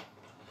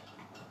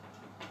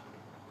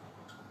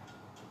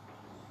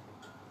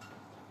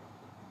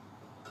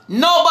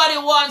 Nobody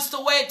wants to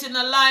wait in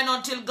a line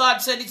until God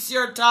said it's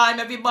your time.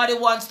 Everybody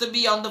wants to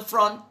be on the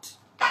front.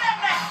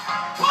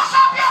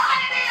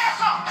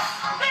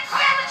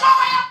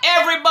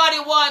 Everybody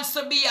wants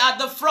to be at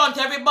the front.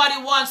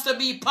 Everybody wants to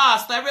be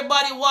pastor.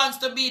 Everybody wants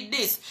to be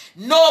this.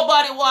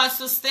 Nobody wants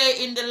to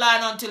stay in the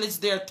line until it's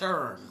their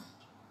turn.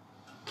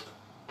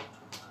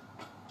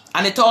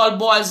 And it all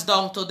boils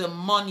down to the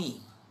money.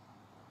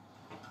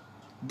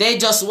 They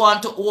just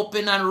want to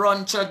open and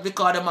run church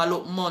because they might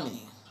look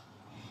money.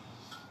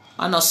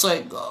 And that's how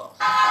it goes.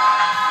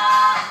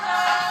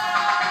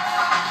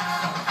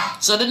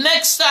 So the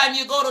next time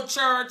you go to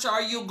church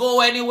or you go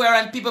anywhere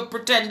and people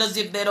pretend as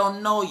if they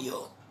don't know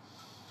you,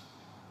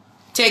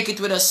 take it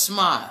with a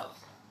smile.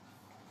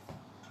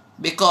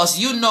 Because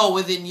you know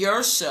within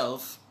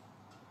yourself,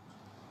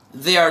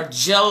 they are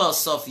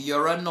jealous of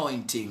your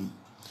anointing.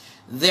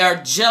 They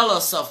are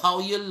jealous of how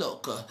you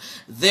look.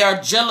 They are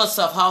jealous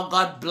of how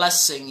God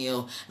blessing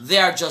you. They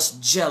are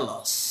just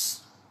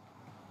jealous.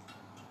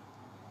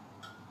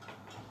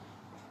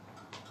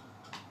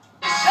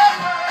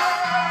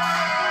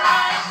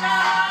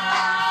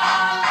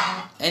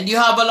 And you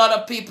have a lot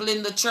of people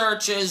in the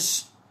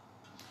churches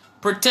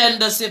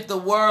pretend as if the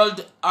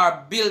world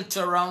are built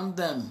around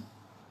them.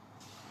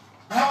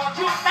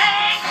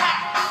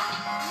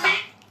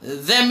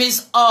 Them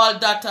is all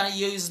that and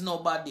you is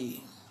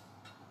nobody.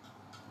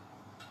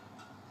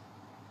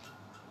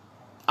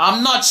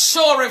 I'm not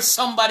sure if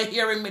somebody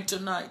hearing me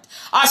tonight.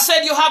 I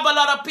said you have a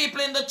lot of people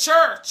in the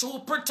church who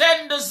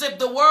pretend as if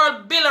the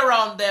world built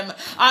around them,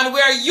 and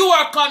where you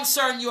are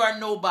concerned, you are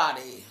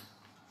nobody.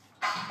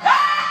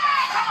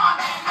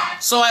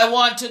 So I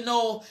want to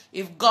know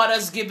if God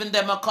has given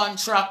them a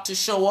contract to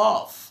show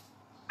off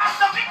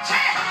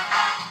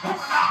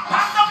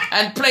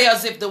and play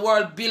as if the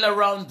world built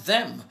around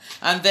them,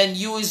 and then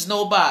you is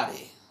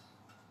nobody.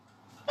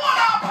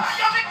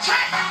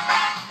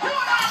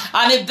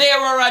 And if they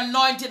were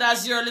anointed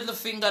as your little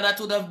finger, that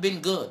would have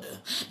been good.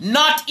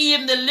 Not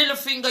even the little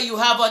finger you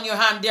have on your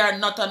hand, they are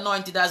not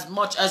anointed as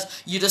much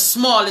as you, the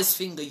smallest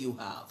finger you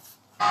have.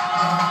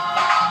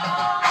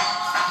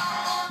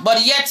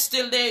 But yet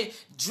still they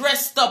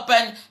dressed up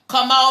and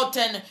come out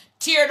and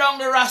tear down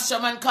the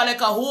rostrum and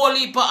collect a whole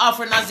heap of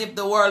offering as if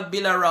the world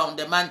built around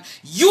them. And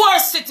you are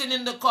sitting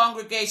in the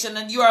congregation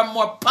and you are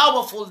more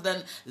powerful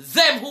than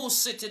them who's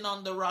sitting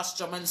on the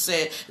rostrum and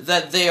say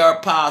that they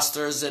are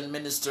pastors and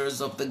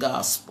ministers of the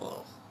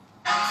gospel.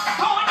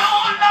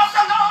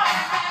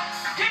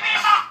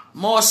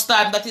 Most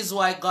time that is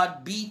why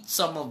God beat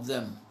some of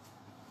them.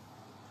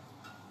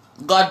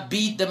 God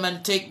beat them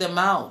and take them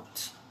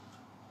out.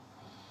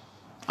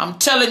 I'm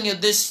telling you,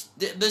 this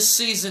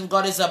season,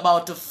 God is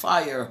about to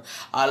fire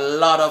a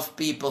lot of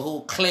people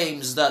who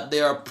claims that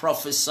they are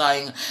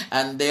prophesying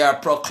and they are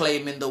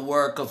proclaiming the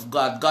work of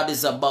God. God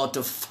is about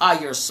to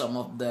fire some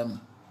of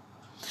them.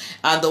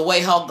 And the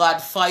way how God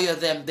fire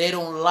them, they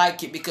don't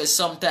like it because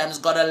sometimes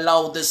God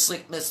allowed the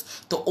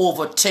sickness to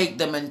overtake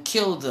them and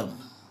kill them.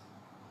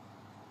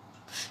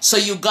 So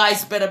you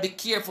guys better be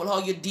careful how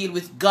you deal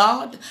with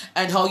God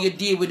and how you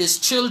deal with His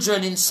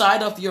children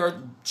inside of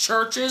your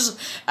churches.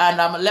 And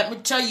let me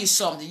tell you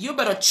something. You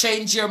better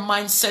change your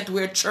mindset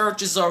where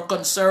churches are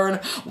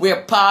concerned,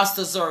 where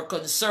pastors are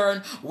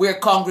concerned, where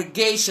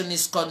congregation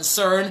is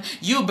concerned.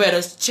 You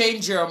better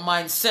change your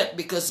mindset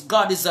because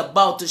God is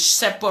about to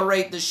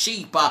separate the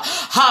sheep,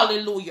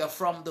 hallelujah,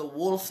 from the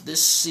wolf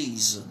this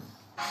season.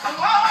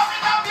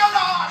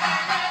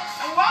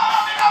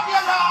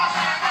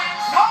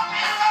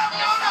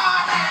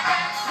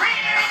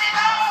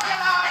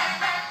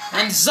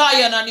 And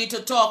Zion, I need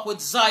to talk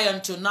with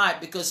Zion tonight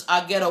because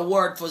I get a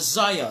word for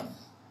Zion.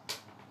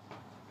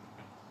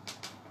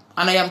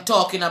 And I am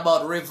talking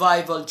about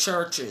revival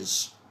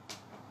churches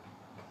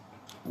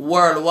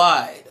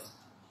worldwide.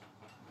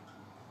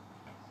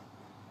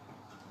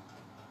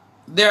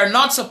 There are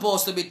not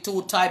supposed to be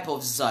two types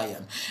of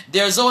Zion.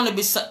 There's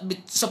only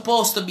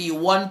supposed to be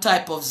one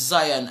type of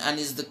Zion, and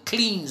it's the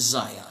clean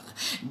Zion.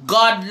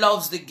 God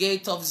loves the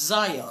gate of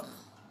Zion.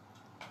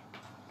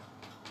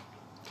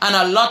 And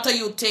a lot of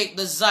you take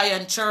the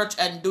Zion church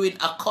and doing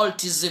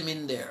occultism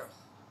in there.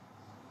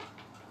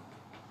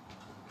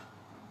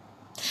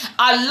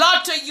 A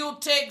lot of you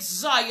take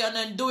Zion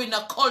and doing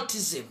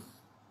occultism.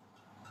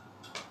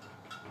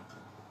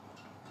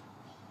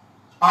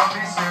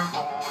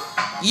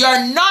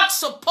 You're not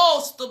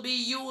supposed to be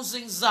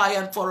using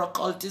Zion for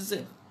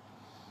occultism.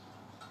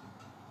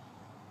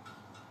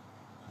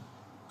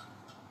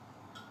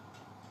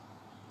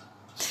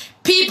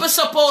 People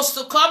supposed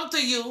to come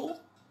to you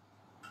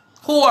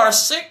who are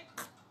sick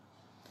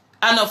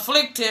and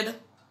afflicted,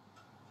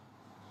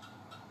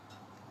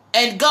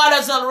 and God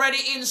has already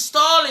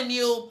installed in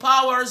you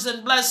powers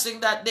and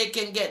blessing that they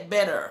can get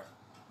better.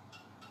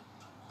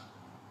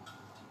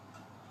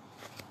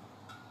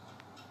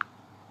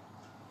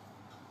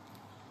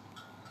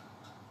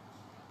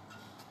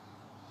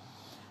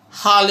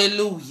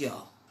 Hallelujah.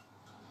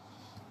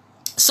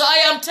 So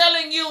I am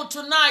telling you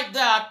tonight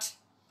that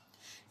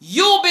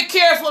you be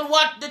careful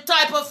what the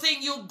type of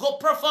thing you go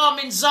perform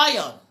in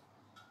Zion.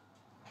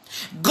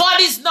 God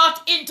is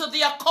not into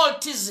the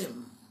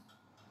occultism.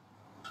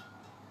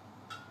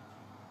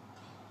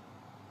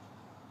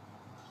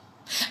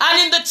 And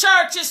in the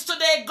churches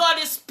today, God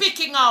is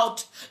picking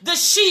out the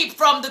sheep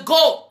from the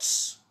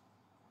goats.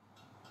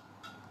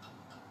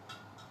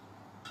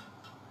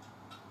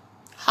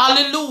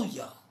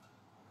 Hallelujah.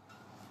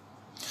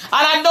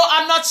 And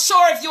I'm not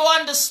sure if you're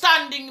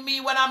understanding me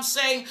when I'm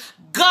saying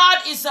God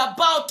is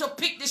about to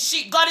pick the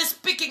sheep. God is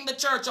picking the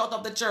church out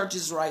of the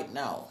churches right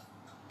now.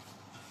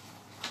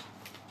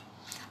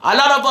 A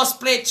lot of us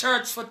play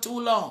church for too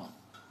long.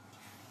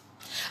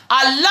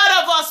 A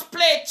lot of us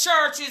play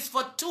churches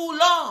for too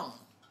long.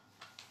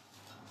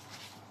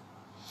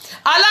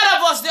 A lot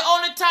of us, the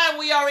only time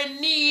we are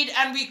in need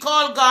and we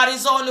call God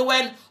is only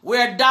when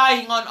we're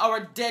dying on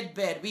our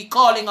deathbed. We're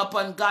calling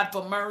upon God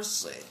for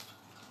mercy.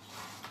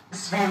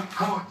 It's very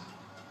good.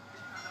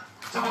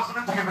 So what's the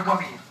time we're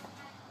coming?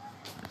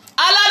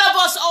 A lot of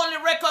us only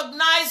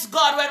recognize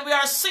God when we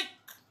are sick.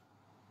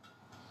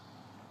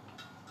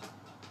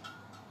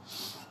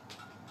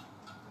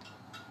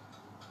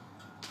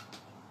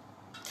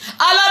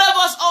 A lot of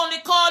us only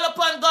call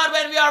upon God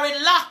when we are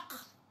in lack.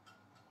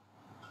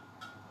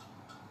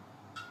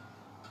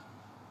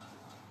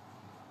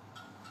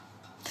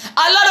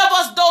 A lot of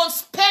us don't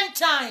spend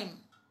time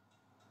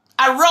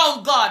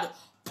around God,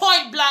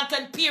 point blank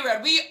and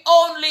period. We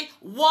only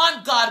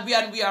want God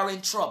when we are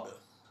in trouble.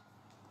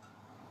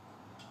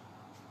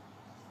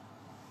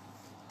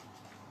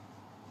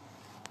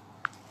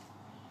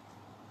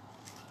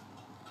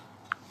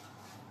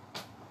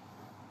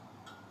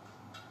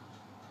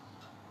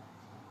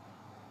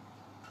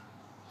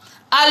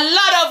 A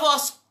lot of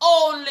us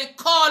only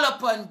call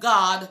upon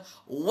God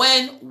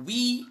when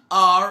we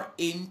are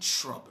in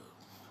trouble.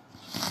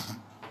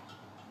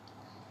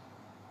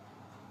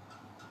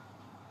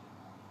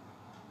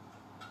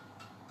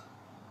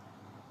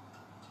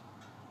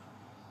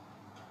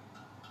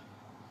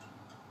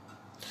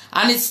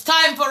 And it's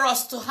time for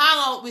us to hang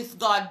out with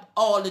God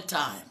all the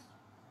time.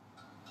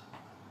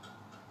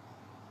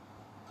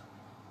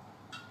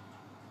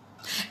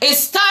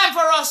 It's time for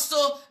us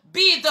to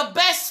be the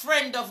best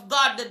friend of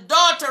God, the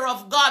daughter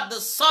of God,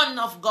 the son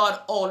of God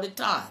all the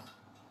time.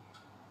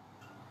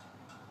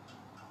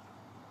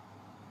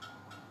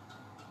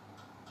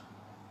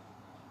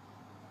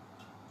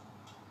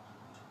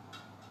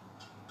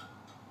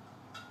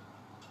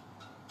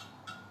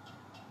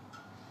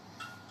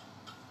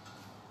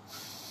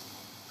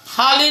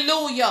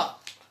 Hallelujah.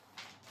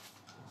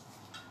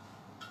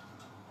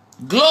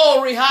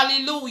 Glory,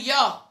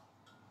 hallelujah.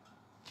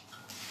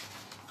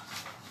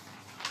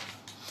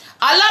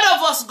 A lot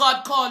of us,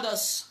 God called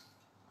us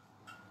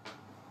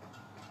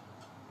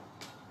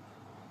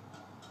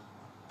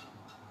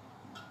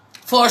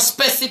for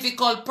specific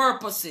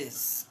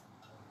purposes.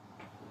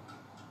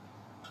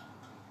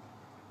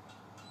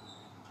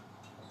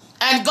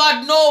 And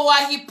God knows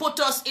why he put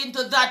us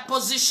into that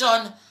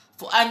position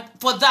for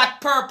that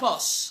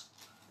purpose.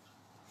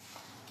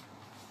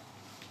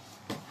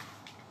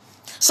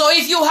 So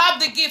if you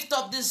have the gift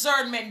of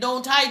discernment,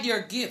 don't hide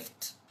your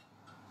gift.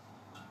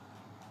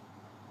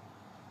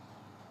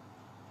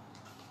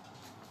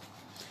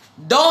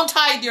 Don't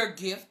hide your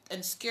gift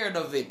and scared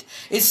of it.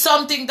 It's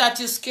something that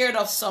you're scared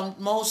of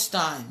most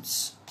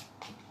times.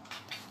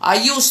 I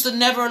used to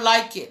never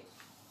like it.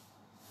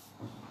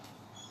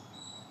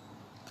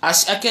 I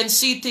can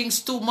see things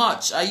too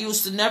much. I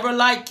used to never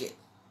like it.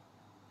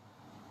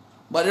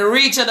 But it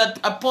reached at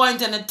a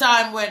point in a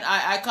time when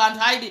I can't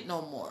hide it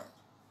no more.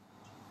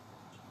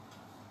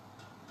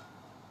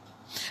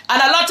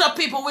 And a lot of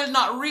people will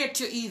not rate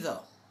you either.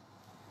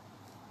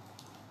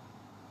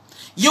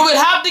 You will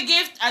have the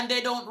gift and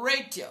they don't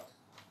rate you.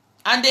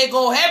 And they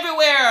go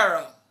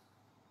everywhere.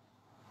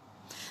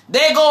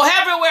 They go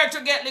everywhere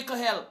to get little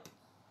help.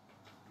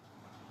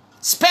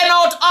 Spend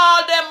out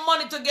all them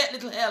money to get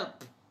little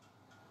help.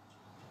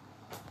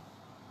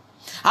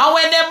 And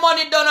when them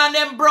money done and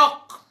them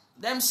broke,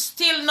 them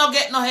still not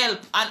get no help.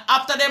 And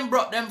after them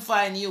broke, them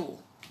find you.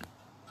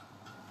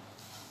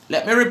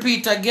 Let me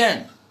repeat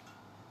again.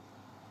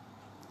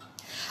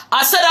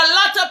 I said a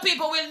lot of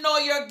people will know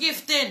your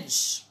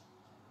giftings.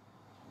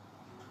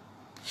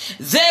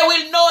 They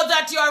will know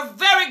that you are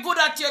very good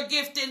at your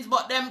giftings,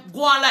 but them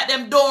go on like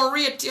them don't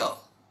rate you.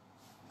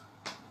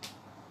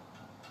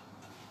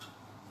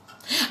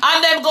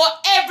 And them go,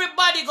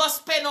 everybody go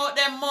spend out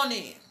their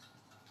money.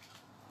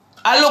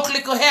 I look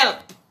little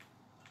help.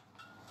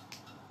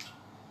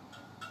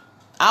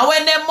 And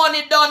when them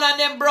money done and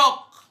them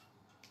broke,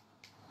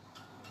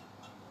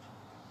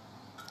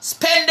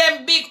 spend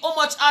them big how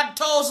much odd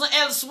thousand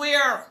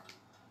elsewhere.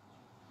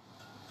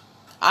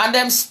 And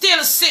them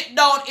still sit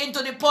down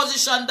into the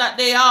position that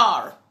they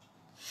are.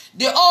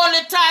 The only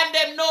time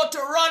them know to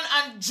run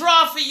and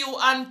draw for you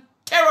and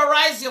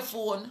terrorize your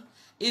phone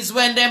is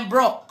when them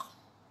broke.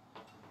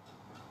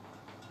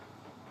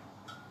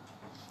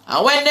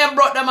 And when them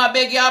broke, them I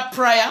beg you a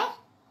prayer.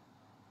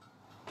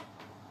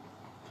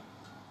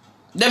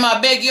 Them I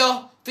beg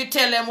you to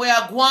tell them where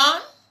I go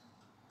on.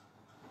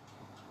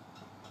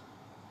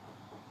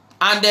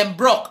 And them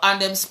broke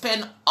and them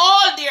spend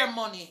all their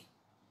money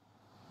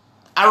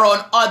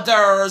around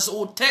others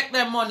who take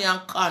their money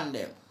and con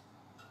them.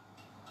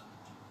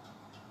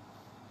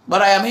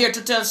 But I am here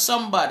to tell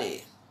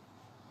somebody,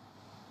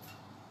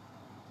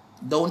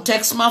 don't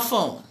text my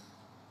phone.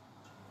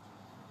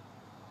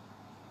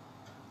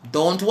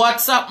 Don't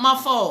WhatsApp my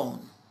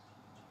phone.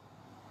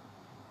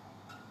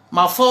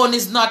 My phone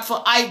is not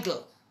for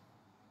idle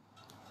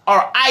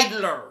or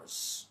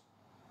idlers.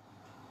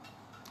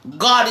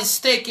 God is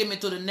taking me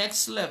to the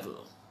next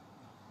level.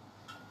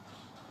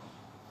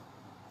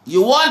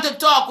 You want to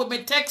talk with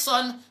me, text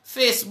on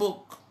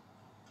Facebook.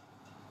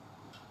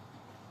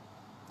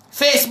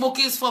 Facebook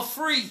is for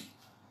free.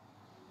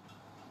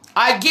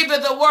 I give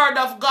you the word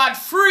of God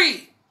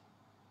free.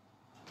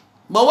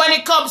 But when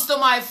it comes to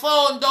my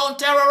phone, don't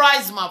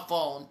terrorize my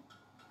phone.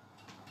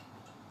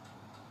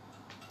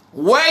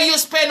 Where you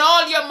spend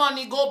all your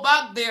money, go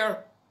back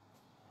there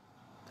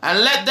and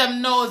let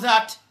them know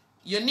that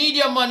you need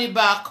your money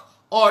back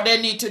or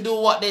they need to do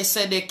what they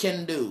said they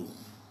can do.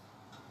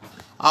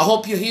 I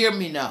hope you hear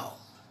me now.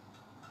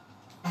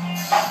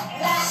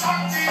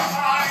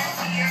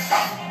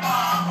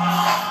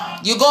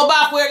 You go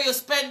back where you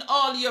spend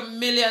all your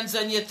millions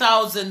and your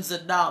thousands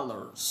of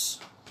dollars.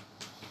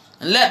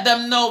 And let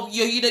them know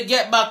you either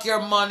get back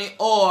your money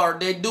or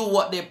they do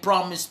what they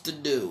promised to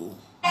do.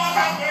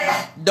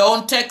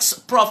 Don't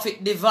text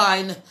Prophet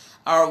Divine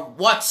or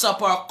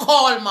WhatsApp or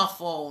call my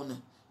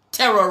phone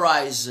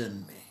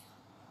terrorizing me.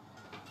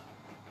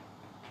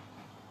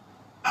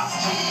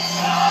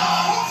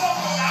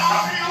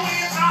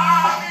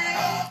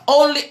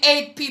 Only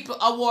 8 people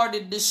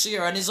awarded this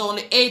year, and it's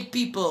only 8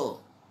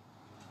 people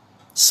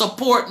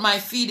support my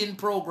feeding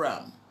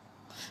program,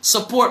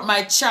 support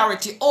my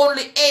charity.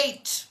 Only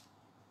 8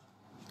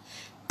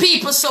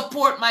 people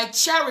support my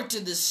charity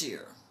this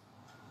year.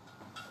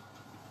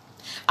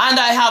 And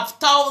I have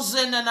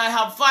 1,000 and I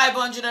have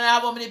 500 and I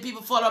have how many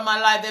people follow my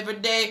life every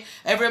day,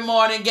 every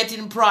morning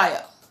getting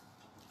prayer.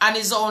 And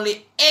it's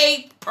only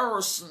 8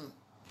 person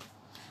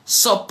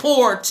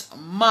support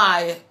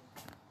my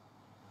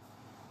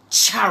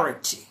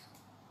charity.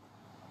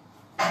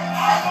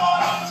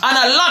 And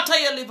a lot of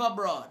you live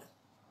abroad.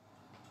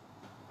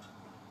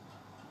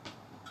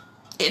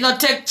 It not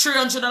take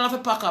 $300 for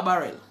pack a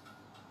barrel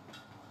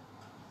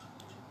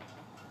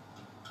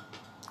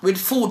with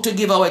food to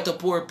give away to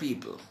poor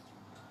people.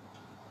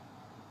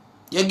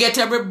 You get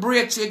every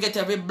breakthrough, you get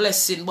every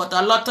blessing, but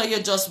a lot of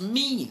you just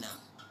mean.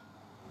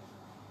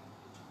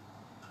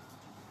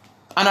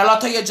 And a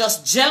lot of you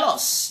just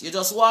jealous. You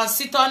just want to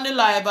sit on the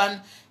live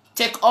and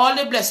take all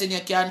the blessing you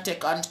can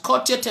take and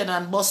cut your tongue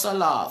and bust a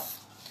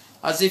laugh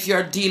as if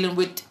you're dealing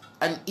with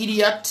an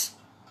idiot.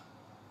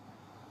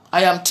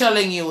 I am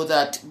telling you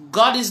that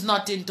God is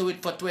not into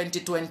it for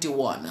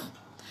 2021.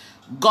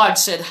 God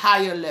said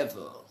higher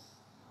level.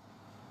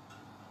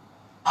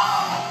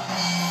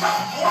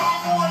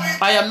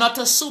 I am not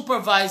a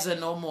supervisor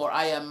no more.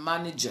 I am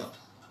manager.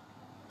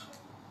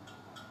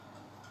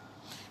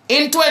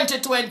 In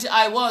 2020,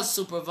 I was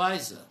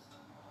supervisor.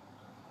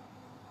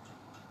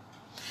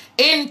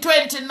 In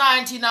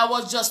 2019, I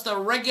was just a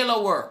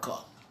regular worker.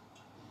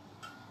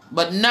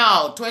 But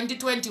now,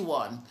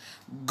 2021,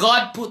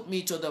 God put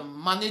me to the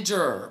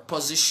manager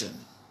position.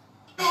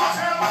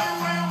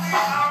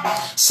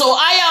 So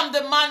I am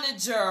the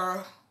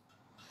manager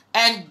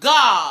and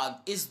God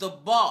is the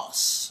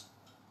boss.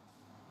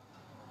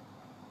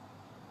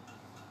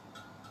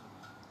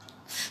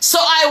 So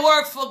I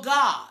work for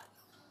God.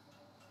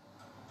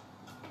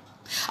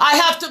 I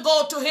have to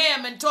go to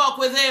him and talk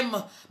with him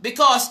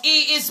because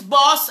he is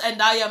boss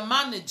and I am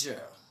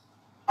manager.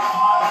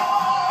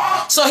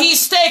 So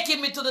he's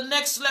taking me to the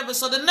next level.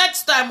 So the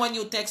next time when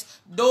you text,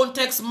 don't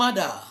text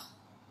mother.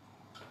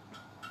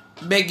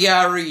 Beg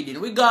your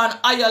reading. We gone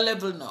higher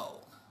level now.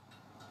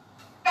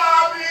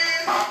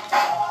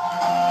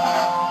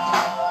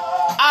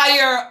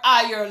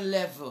 Higher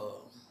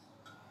level.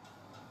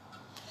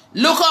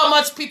 Look how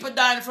much people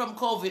dying from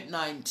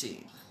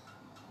COVID-19.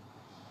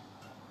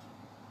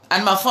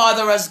 And my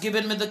Father has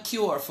given me the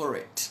cure for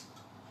it.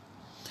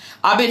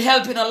 I've been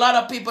helping a lot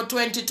of people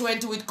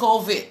 2020 with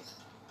COVID.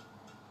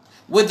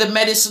 With the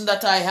medicine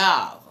that I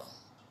have.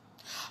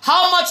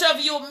 How much of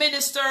you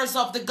ministers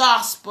of the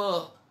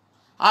gospel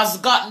has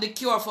gotten the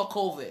cure for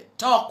COVID?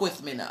 Talk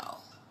with me now.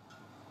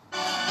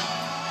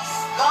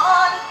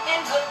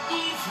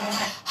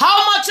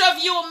 How much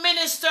of you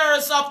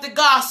ministers of the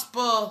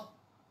gospel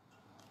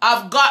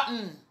have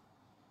gotten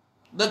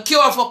the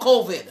cure for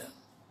COVID?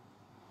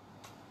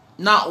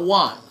 Not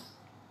one.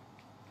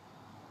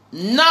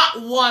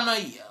 Not one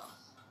of you.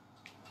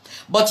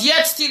 But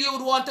yet still you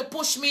would want to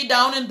push me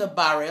down in the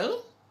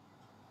barrel.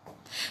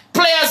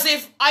 Play as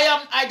if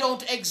I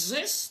don't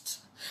exist.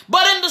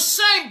 But in the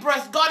same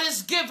breath, God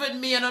has given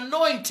me an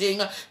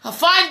anointing.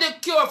 Find the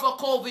cure for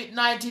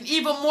COVID-19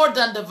 even more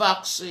than the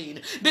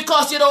vaccine.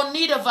 Because you don't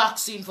need a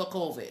vaccine for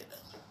COVID.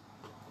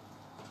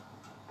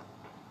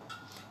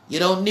 You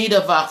don't need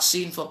a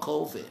vaccine for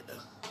COVID.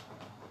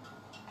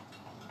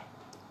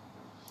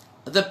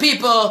 The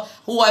people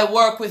who I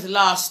worked with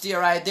last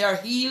year, they're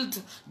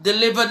healed,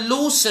 delivered,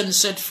 loose, and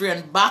set free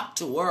and back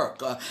to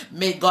work.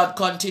 May God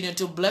continue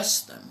to bless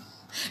them.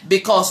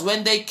 Because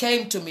when they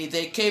came to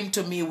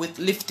me with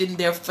lifting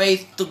their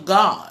faith to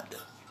God.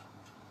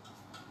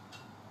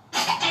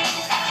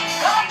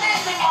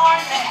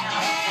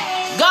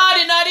 God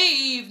in the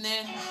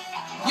evening.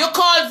 You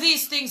call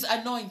these things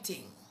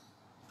anointing.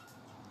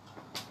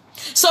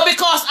 So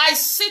because I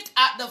sit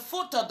at the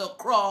foot of the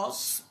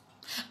cross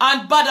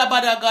and bada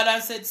God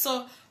and said,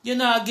 so you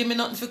know, give me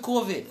nothing for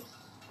COVID.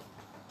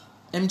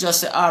 Him just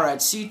say, all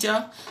right, sit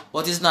here,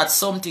 but it's not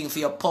something for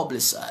you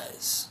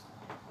publicize.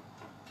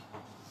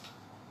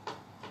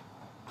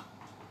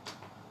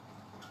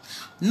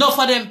 Enough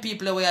of them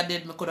people where I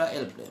did, me could have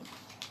helped them.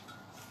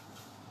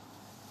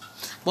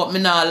 But me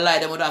not lie,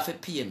 them would have to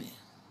pay me.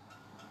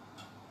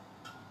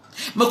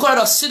 Me could have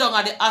just sit down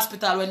at the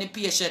hospital when the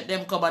patient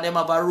them come and them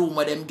have a room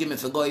where them give me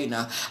for go in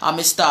and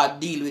me start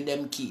deal with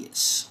them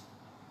case.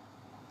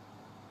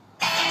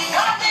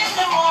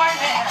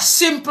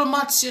 Simple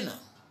maths, you know.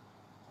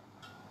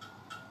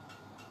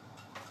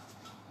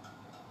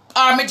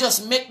 Or me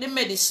just make the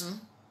medicine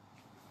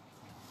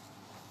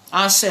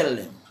and sell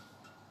them.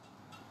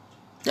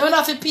 They will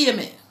have to pay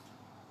me.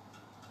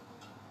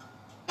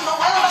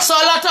 So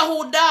a lot of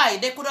who die,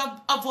 they could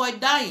have avoid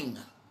dying.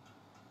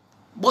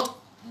 But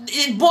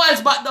it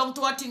boils back down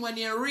to a thing when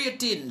you're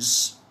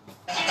ratings.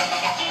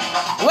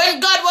 When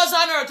God was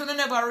on earth, you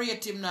never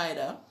rate him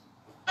neither.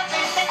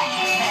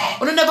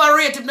 You never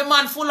rate him. The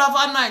man full of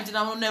anointing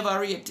and you never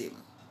rate him.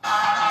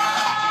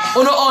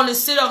 You only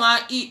sit down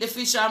and eat the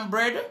fish and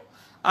bread,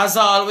 as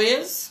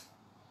always.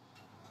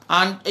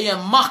 And you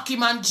mock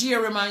him and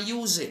jeer him and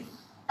use him.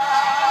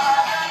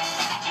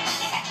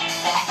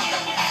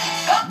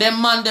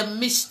 Them man, them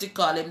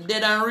mystical, him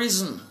dead and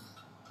risen.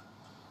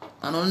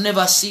 And you'll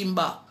never see him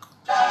back.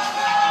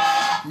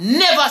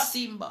 Never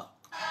see him back.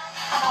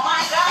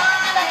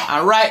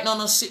 And right now,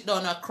 you sit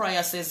down and cry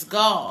and says,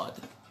 God,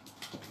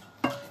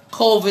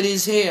 COVID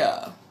is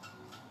here.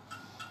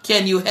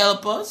 Can you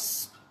help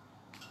us?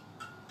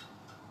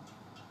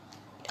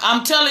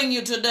 I'm telling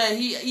you today,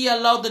 he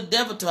allowed the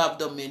devil to have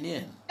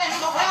dominion.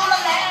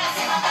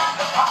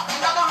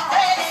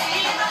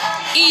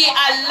 He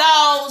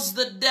allows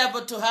the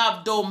devil to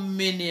have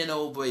dominion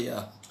over you.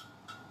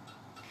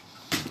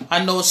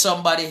 I know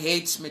somebody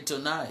hates me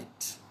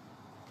tonight.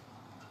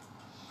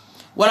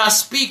 When I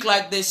speak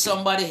like this,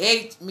 somebody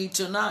hates me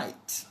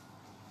tonight.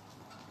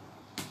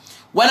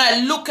 When I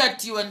look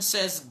at you and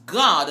says,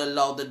 God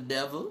allowed the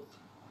devil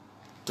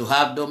to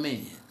have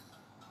dominion.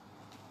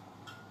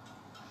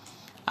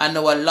 I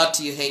know a lot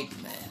of you hate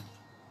me.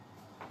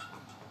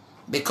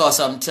 Because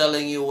I'm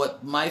telling you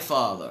what my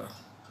Father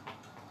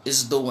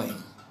is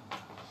doing.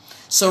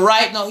 So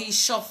right now he's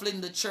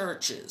shuffling the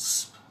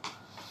churches.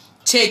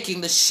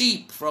 Taking the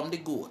sheep from the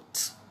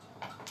goat.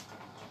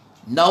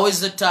 Now is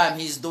the time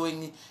he's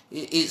doing,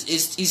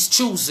 he's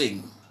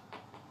choosing.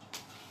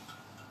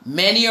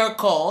 Many are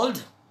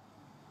called,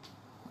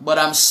 but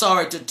I'm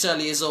sorry to tell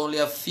you, it's only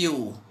a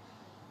few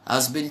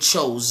has been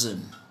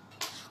chosen.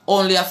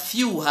 Only a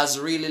few has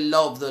really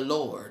loved the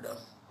Lord.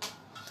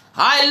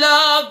 I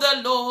love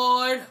the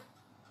Lord.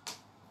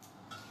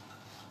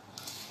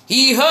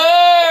 He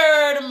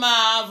heard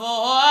my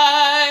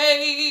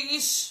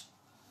voice.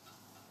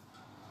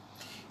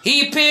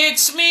 He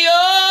picks me up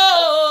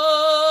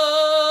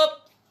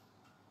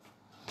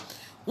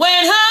when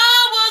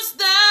I was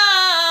down.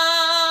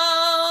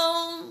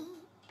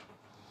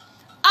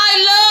 I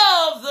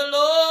love the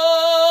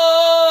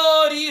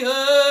Lord. He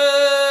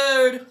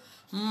heard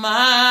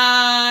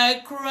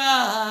my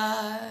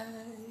cry.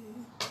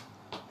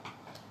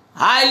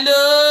 I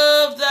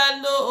love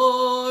the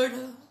Lord.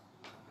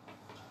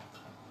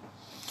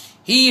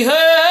 He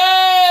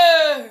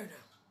heard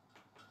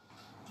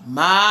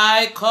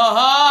my call.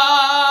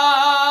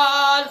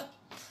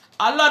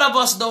 A lot of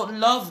us don't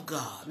love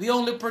God. We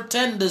only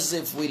pretend as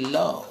if we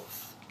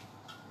love.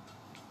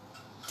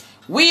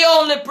 We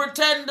only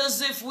pretend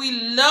as if we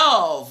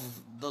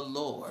love the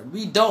Lord.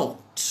 We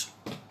don't.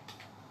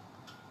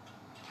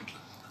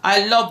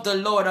 I love the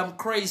Lord. I'm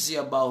crazy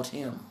about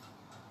him.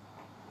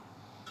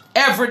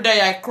 Every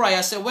day I cry.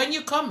 I say, when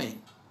you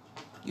coming?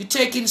 You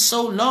taking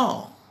so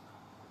long.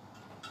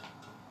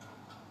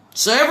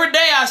 So every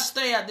day I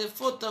stay at the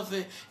foot of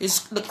the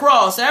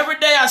cross. Every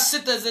day I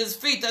sit at his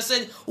feet. I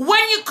say,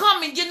 when you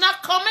coming? You're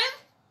not coming?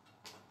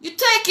 You're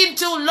taking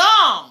too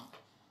long.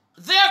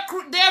 They're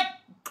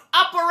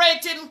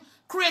operating,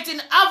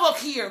 creating havoc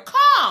here.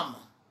 Come.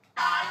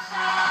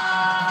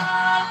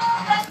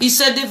 He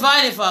said,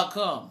 divine, if I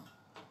come,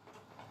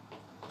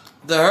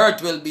 the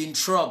earth will be in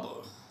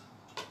trouble.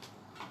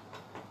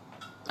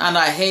 And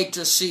I hate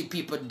to see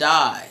people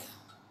die.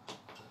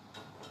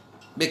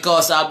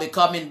 Because I'll be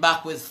coming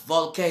back with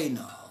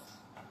volcano.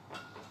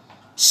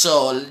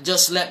 So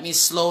just let me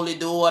slowly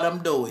do what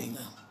I'm doing.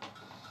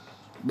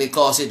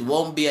 Because it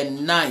won't be a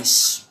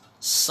nice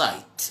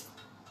sight.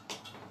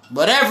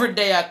 But every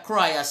day I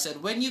cry, I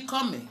said, when you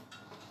coming?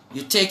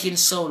 You're taking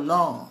so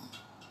long.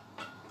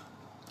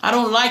 I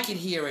don't like it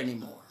here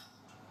anymore.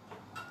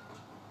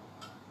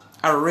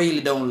 I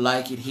really don't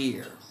like it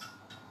here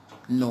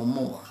no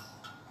more.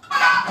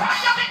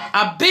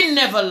 I've been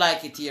never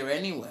like it here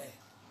anyway.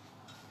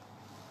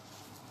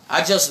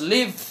 I just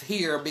live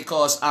here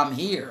because I'm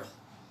here.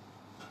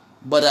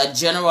 But I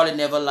generally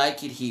never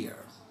like it here.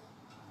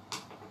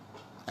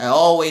 I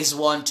always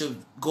want to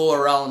go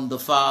around the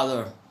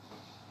Father,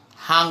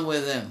 hang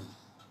with him.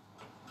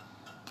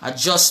 I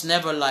just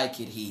never like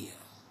it here.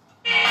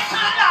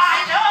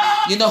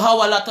 You know how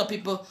a lot of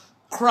people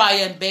cry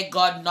and beg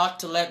God not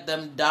to let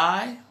them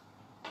die?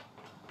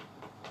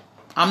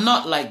 I'm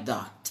not like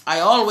that.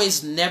 I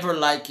always never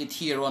like it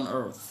here on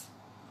earth.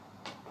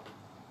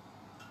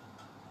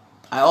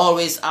 I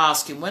always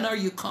ask him, when are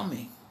you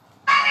coming?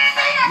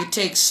 You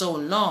take so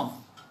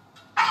long.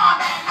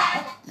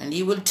 And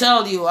he will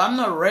tell you, I'm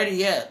not ready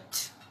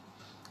yet.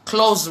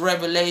 Close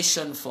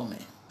revelation for me.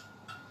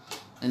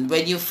 And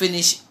when you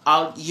finish,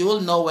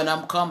 you'll know when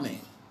I'm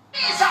coming.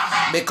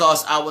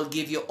 Because I will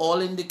give you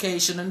all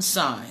indication and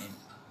sign.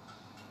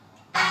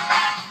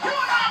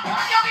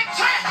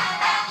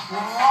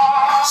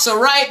 So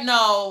right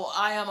now,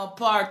 I am a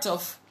part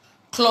of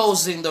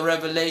closing the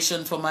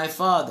revelation for my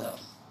Father.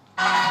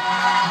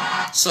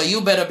 So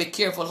you better be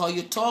careful how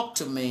you talk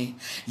to me.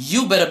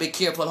 You better be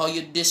careful how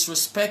you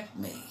disrespect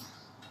me.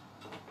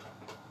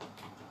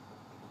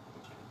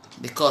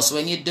 Because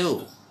when you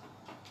do,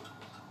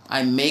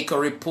 I make a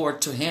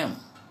report to him.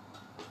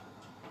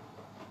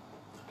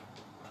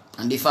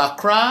 And if I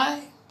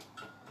cry,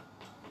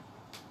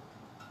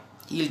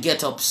 he'll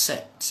get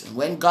upset. And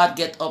when God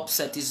gets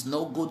upset, it's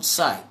no good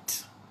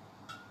sight.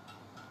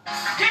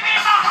 Give me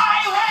my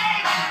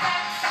highway.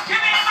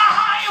 Give me my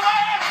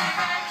highway.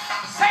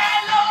 Say I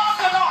love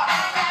the Lord.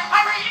 I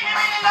really,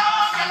 really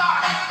love the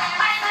Lord.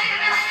 I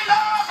really, really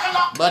love the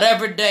Lord. But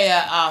every day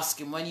I ask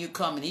him, when you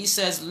come, and he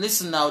says,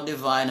 listen now,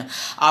 divine,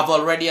 I've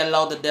already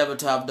allowed the devil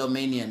to have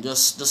dominion.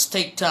 Just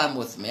take time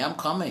with me. I'm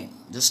coming.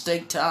 Just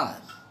take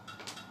time.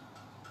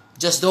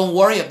 Just don't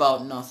worry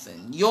about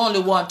nothing. You only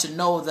want to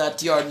know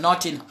that you're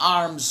not in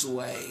harm's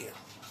way.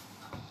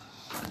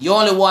 You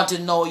only want to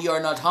know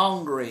you're not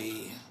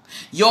hungry.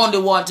 You only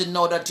want to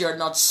know that you're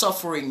not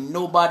suffering.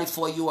 Nobody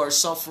for you are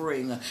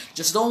suffering.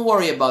 Just don't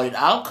worry about it.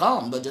 I'll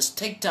come, but just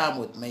take time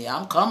with me.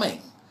 I'm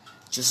coming.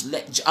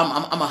 I'm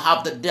going to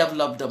have the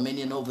devil have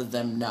dominion over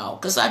them now.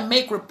 Because I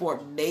make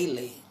report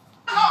daily.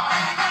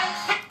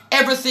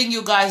 Everything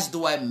you guys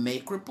do, I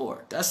make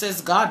report. I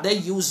says, God, they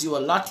use you a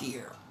lot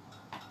here.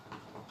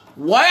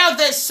 Why are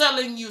they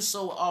selling you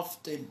so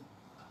often?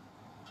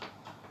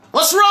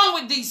 What's wrong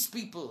with these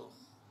people?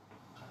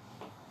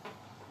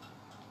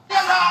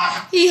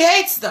 He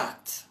hates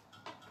that.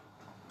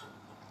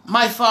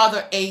 My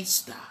Father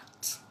hates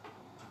that.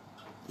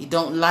 He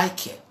don't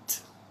like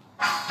it.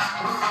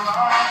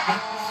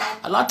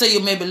 A lot of you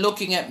may be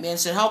looking at me and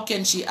say, how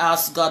can she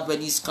ask God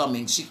when he's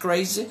coming? She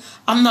crazy?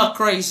 I'm not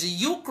crazy.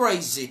 You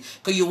crazy.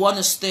 Because you want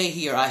to stay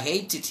here. I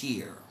hate it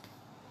here.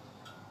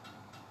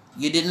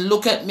 You didn't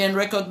look at me and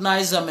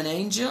recognize I'm an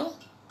angel?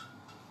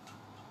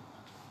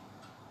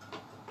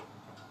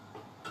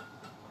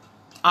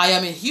 I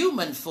am in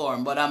human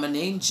form, but I'm an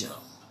angel.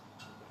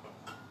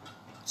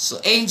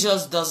 So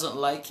angels doesn't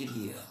like it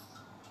here.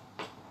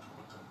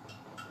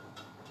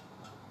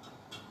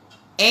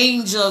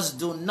 Angels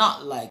do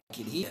not like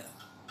it here.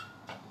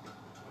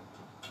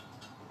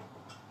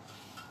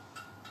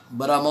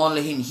 But I'm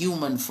only in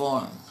human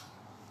form.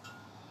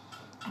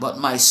 But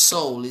my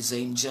soul is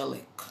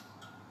angelic.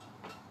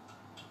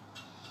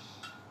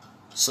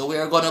 So we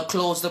are going to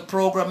close the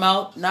program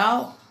out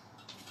now.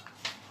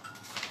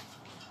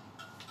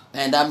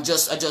 And I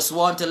just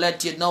want to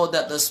let you know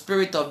that the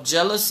spirit of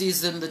jealousy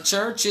is in the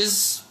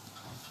churches.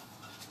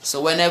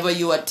 So whenever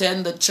you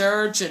attend the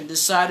church and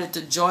decided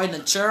to join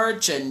a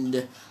church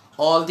and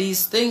all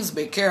these things,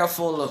 be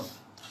careful,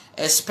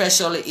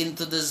 especially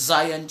into the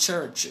Zion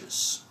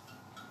churches.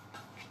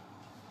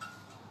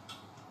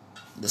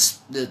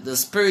 The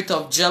spirit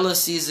of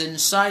jealousy is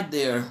inside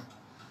there.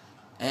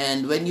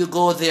 And when you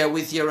go there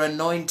with your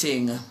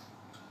anointing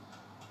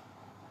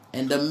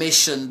and the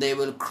mission, they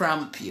will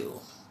cramp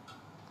you.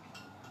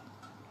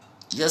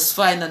 Just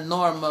find a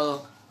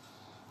normal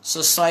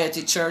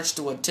society church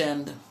to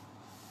attend.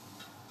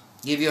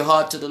 Give your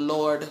heart to the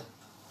Lord.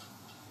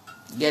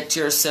 Get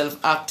yourself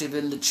active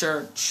in the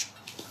church.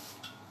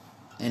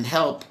 And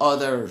help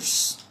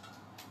others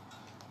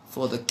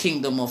for the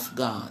kingdom of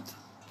God.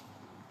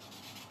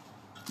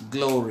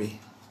 Glory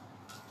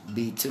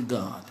be to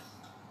God.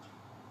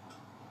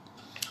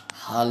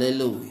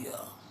 Hallelujah.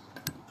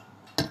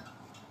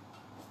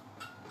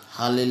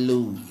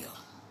 Hallelujah.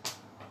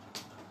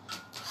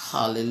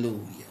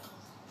 Hallelujah.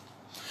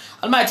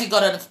 Almighty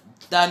God and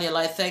Daniel,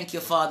 I thank you,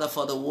 Father,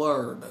 for the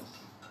word.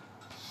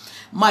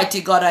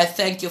 Mighty God, I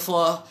thank you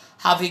for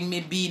having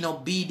me being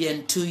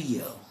obedient to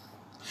you.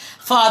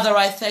 Father,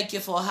 I thank you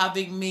for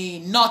having me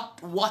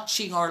not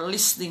watching or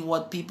listening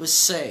what people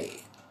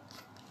say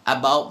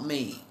about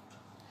me.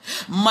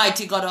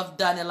 Mighty God of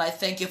Daniel, I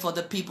thank you for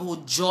the people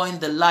who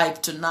joined the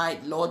live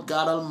tonight, Lord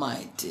God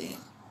Almighty.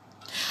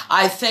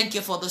 I thank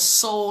you for the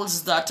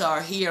souls that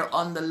are here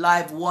on the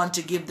live, want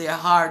to give their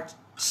hearts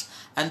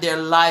and their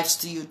lives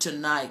to you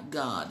tonight,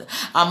 God.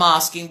 I'm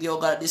asking thee, oh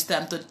God, at this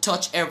time to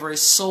touch every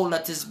soul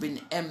that has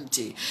been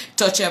empty.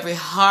 Touch every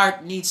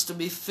heart needs to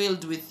be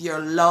filled with your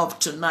love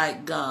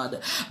tonight, God.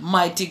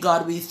 Mighty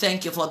God, we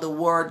thank you for the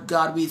word,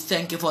 God. We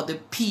thank you for the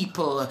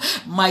people.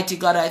 Mighty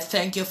God, I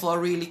thank you for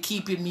really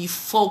keeping me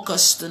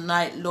focused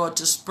tonight, Lord,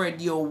 to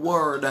spread your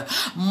word.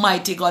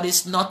 Mighty God,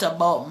 it's not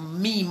about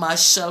me,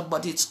 myself,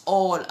 but it's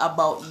all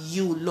about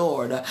you,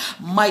 Lord.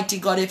 Mighty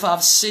God, if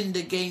I've sinned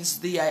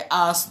against thee, I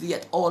ask thee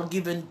at all, give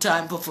giving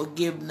time for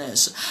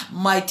forgiveness.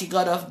 Mighty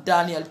God of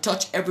Daniel,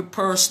 touch every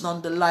person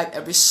on the live,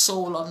 every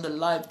soul on the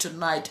live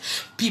tonight.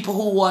 People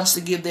who wants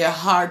to give their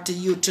heart to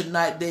you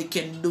tonight, they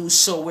can do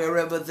so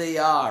wherever they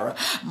are.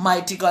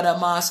 Mighty God,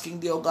 I'm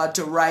asking thee, oh God,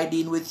 to ride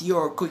in with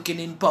your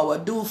quickening power.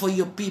 Do for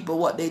your people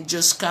what they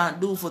just can't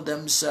do for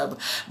themselves.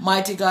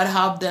 Mighty God,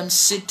 have them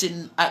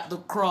sitting at the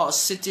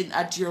cross, sitting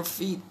at your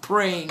feet,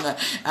 praying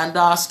and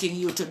asking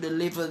you to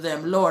deliver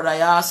them. Lord, I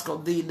ask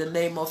of thee in the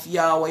name of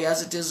Yahweh,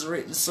 as it is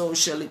written, so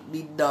shall it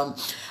be done.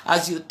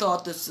 As you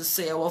taught us to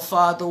say, our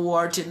Father who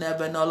art in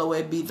heaven,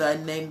 hallowed be thy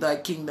name, thy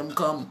kingdom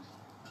come.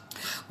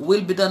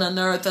 Will be done on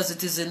earth as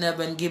it is in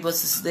heaven. Give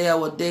us this day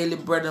our daily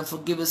bread, and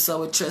forgive us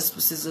our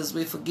trespasses as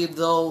we forgive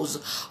those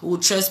who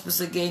trespass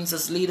against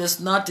us. Lead us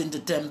not into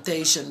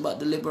temptation, but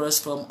deliver us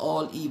from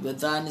all evil.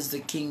 Thine is the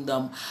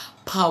kingdom,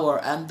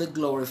 power, and the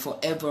glory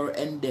forever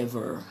and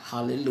ever.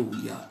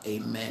 Hallelujah.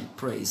 Amen.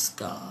 Praise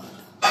God.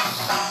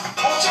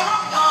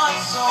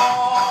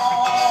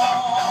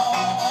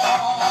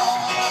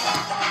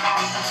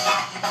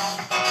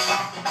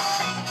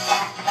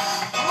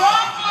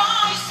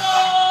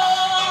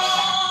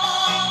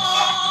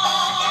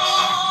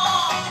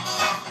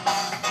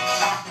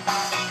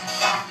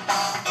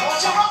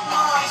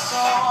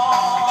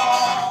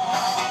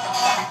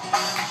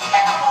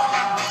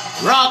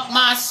 Rock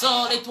my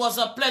soul. It was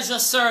a pleasure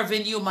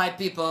serving you, my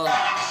people.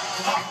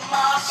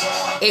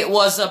 It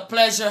was a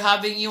pleasure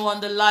having you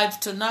on the live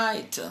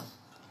tonight.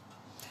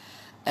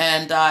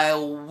 And I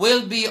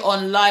will be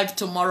on live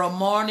tomorrow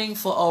morning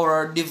for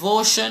our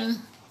devotion,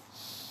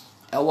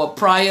 our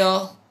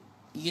prayer.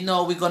 You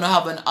know, we're going to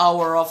have an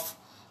hour of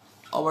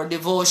our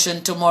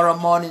devotion tomorrow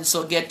morning.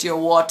 So get your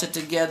water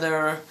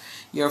together,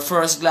 your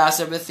first glass,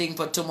 everything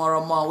for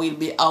tomorrow morning. We'll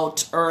be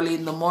out early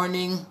in the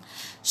morning.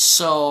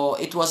 So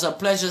it was a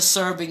pleasure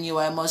serving you.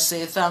 I must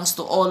say thanks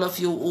to all of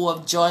you who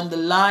have joined the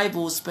live,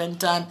 who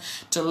spent time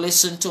to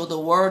listen to the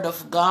word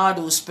of God,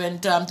 who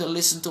spent time to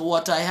listen to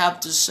what I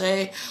have to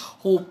say,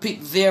 who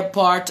pick their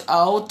part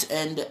out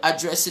and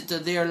address it to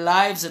their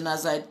lives. And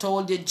as I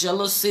told you,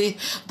 jealousy,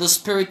 the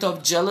spirit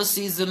of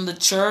jealousy is in the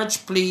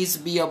church. Please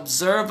be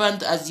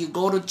observant as you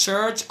go to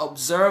church.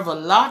 Observe a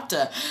lot.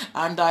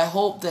 And I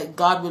hope that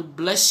God will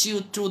bless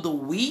you through the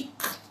week.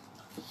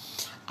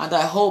 And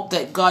I hope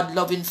that God's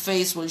loving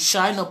face will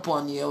shine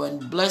upon you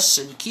and bless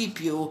and keep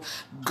you,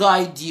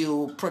 guide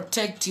you,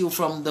 protect you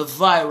from the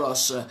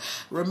virus.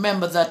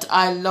 Remember that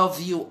I love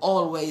you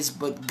always,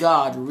 but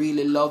God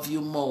really loves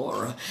you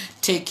more.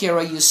 Take care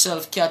of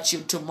yourself. Catch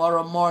you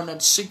tomorrow morning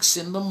at 6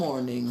 in the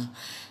morning.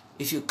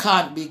 If you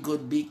can't be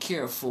good, be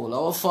careful.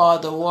 Our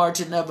Father who art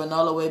in heaven,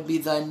 hallowed be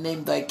thy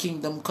name, thy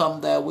kingdom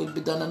come, thy will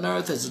be done on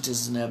earth as it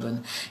is in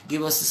heaven.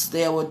 Give us this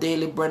day our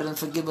daily bread, and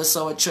forgive us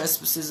our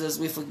trespasses as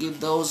we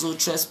forgive those who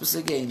trespass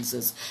against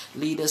us.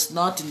 Lead us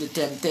not into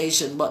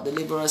temptation, but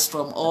deliver us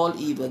from all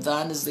evil.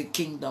 Thine is the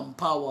kingdom,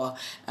 power,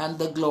 and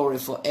the glory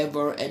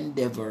forever and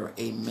ever.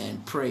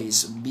 Amen.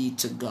 Praise be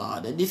to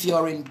God. And if you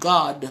are in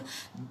God,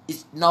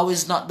 now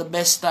is not the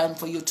best time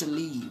for you to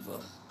leave.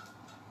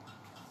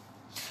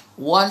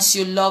 Once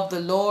you love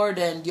the Lord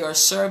and you're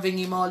serving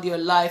Him all your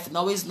life,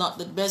 now is not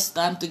the best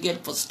time to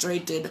get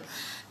frustrated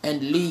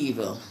and leave.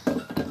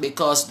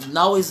 Because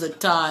now is the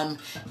time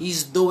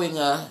He's doing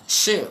a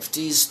shift.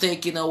 He's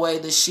taking away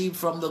the sheep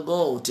from the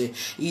goat.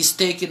 He's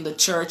taking the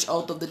church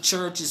out of the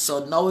churches.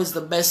 So now is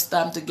the best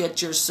time to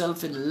get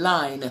yourself in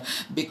line,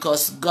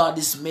 because God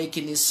is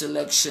making His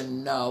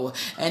selection now.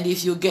 And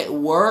if you get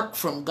work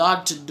from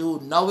God to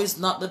do, now is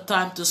not the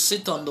time to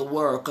sit on the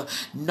work.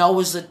 Now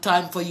is the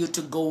time for you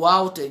to go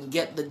out and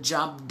get the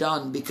job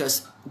done,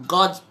 because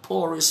God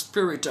pour His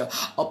Spirit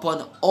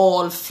upon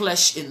all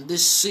flesh in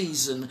this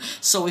season.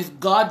 So if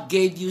God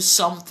gave you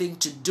something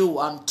to do,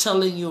 I'm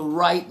telling you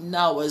right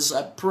now as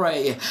I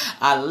pray,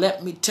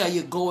 let me tell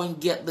you, go and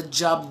get the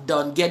job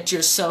done. Get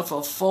yourself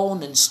a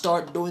phone and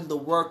start doing the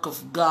work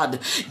of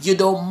God. You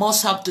don't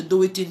must have to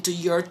do it into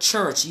your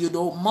church. You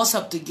don't must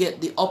have to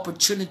get the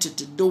opportunity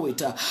to do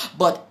it.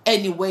 But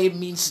anyway, it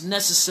means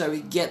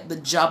necessary. Get the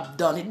job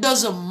done. It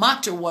doesn't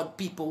matter what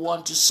people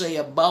want to say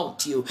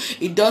about you.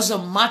 It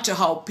doesn't matter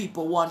how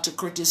people want to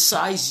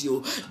criticize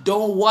you.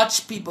 Don't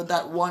watch people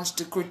that wants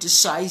to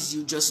criticize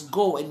you. Just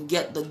go and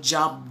get the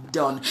job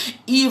done.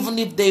 Even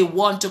if they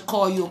want to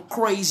call you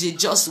crazy,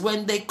 just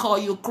when they call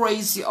you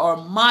crazy or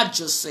mad,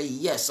 just say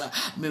yes,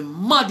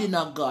 I'm mad in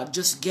a God.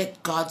 Just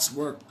get God's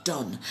work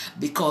done,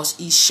 because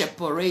He's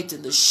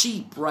separating the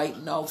sheep right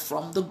now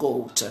from the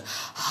goat.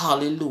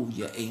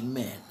 Hallelujah.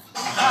 Amen.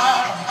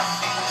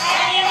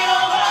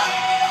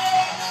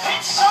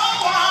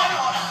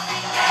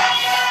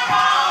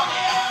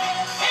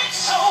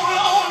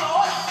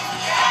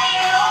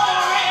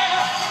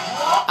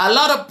 A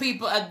lot of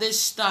people at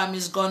this time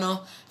is going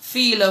to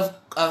feel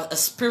a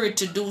spirit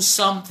to do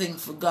something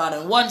for God.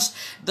 And once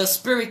the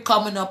spirit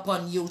coming up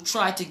on you,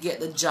 try to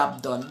get the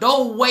job done.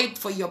 Don't wait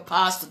for your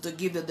pastor to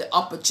give you the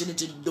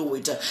opportunity to do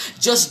it.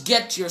 Just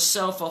get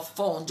yourself a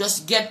phone.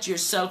 Just get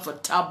yourself a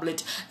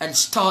tablet and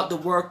start the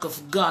work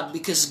of God,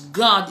 because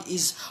God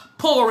is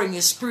pouring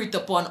his spirit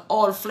upon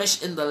all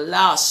flesh in the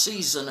last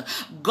season.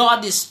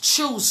 God is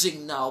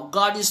choosing now.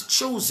 God is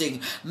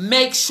choosing.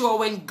 Make sure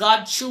when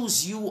God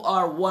chooses, you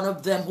are one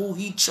of them who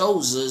he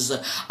chooses.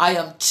 I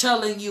am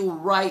telling you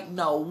right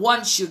now,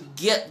 once you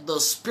get the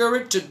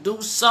spirit to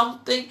do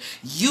something,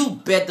 you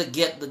better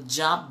get the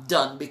job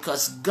done,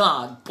 because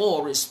God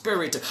pour his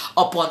spirit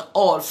upon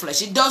all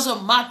flesh. It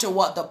doesn't matter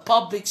what the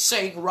public's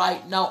saying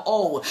right now.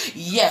 Oh,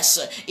 yes,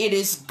 it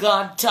is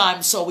God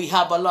time, so we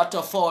have a lot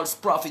of false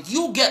prophets.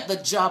 You get the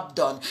job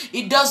done.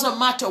 It doesn't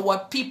matter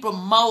what people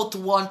mouth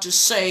want to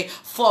say,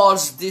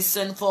 false this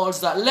and false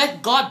that.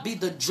 Let God be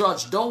the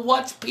judge. Don't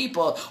watch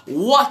people.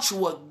 Watch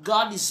what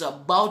God is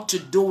about to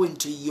do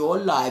into your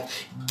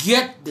life.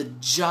 Get the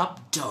job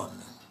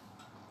done.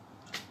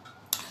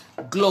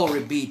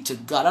 Glory be to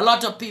God. A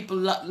lot of people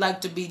like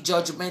to be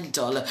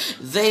judgmental.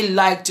 They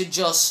like to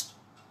just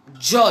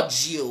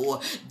judge you.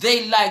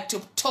 They like to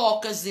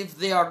talk as if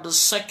they are the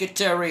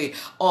secretary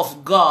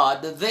of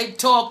God. They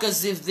talk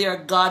as if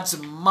they're God's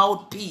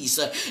mouthpiece.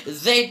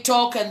 They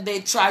talk and they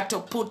try to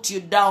put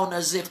you down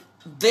as if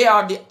they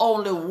are the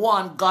only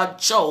one God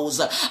chose.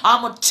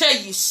 I'm going to tell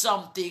you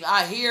something.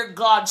 I hear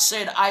God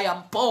said, I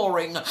am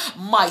pouring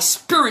my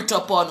spirit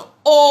upon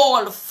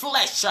all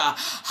flesh.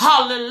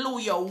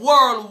 Hallelujah.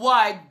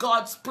 Worldwide,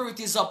 God's spirit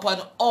is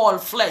upon all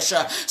flesh.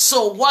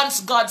 So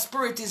once God's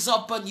spirit is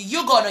upon you,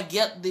 you're going to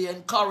get the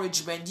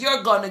encouragement.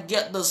 You're going to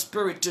get the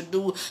spirit to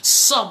do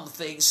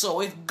something.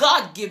 So if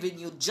God giving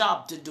you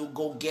job to do,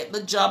 go get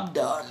the job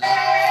done.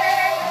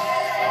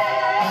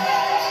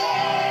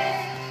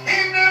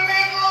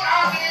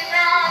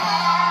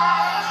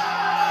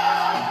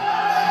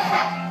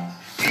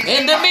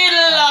 In the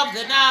middle of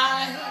the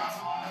night.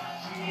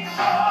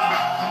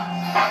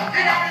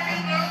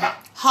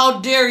 How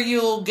dare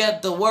you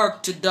get the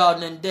work to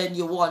done and then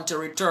you want to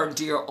return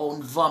to your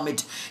own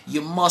vomit?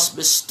 You must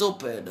be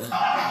stupid.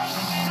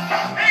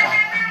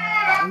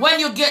 When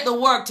you get the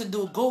work to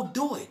do, go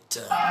do it.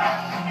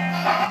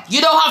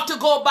 You don't have to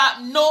go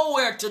back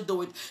nowhere to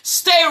do it.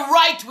 Stay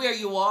right where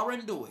you are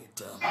and do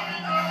it.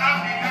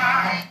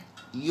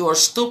 You're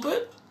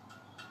stupid?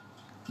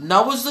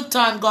 Now is the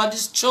time God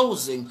is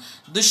choosing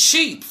the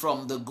sheep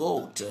from the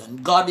goat.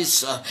 And God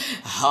is,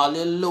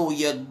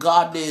 hallelujah,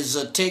 God is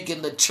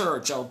taking the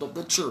church out of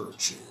the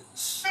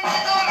churches.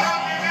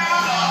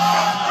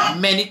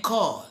 Many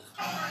call,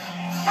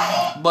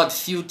 but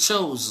few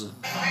chosen.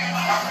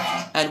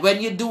 And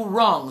when you do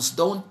wrongs,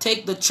 don't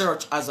take the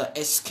church as an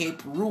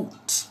escape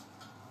route.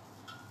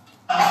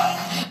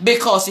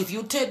 Because if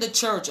you take the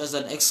church as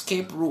an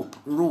escape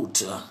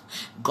route,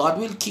 God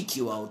will kick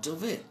you out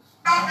of it.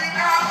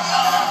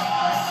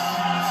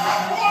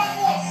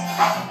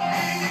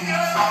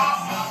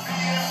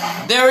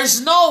 There is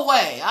no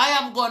way I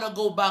am going to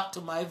go back to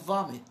my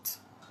vomit.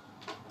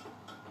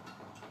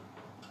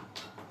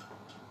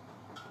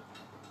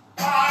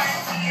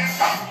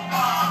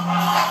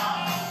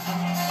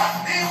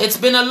 It's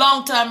been a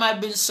long time I've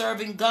been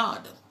serving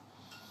God.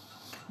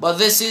 But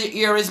this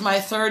year is my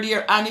 3rd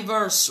year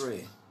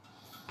anniversary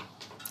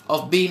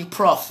of being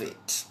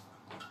prophet.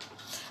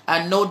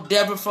 And no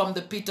devil from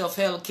the pit of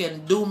hell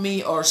can do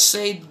me or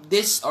say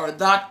this or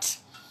that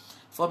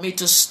for me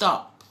to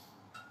stop.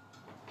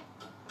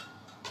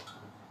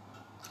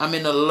 I'm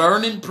in a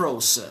learning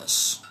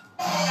process.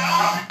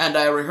 And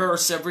I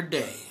rehearse every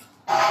day.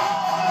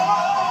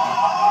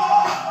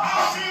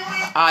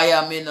 I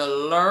am in a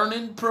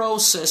learning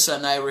process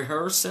and I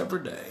rehearse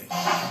every day.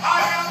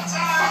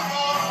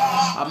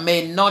 I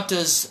may not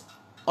as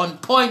on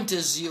point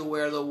as you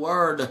where the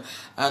word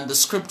and the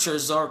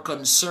scriptures are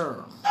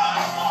concerned.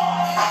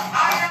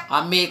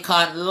 I may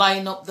can't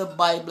line up the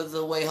Bible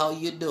the way how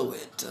you do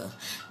it.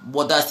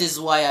 But that is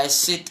why I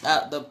sit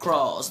at the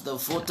cross, the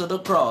foot of the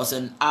cross,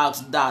 and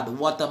ask God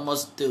what I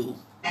must do.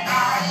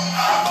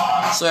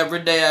 So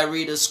every day I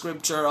read a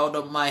scripture out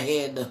of my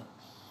head.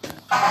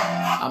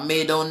 I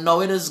may don't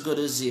know it as good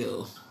as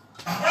you.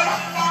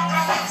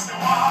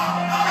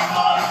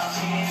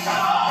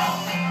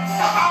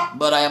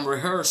 But I am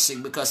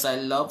rehearsing because I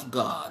love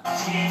God.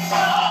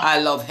 I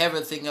love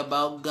everything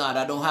about God.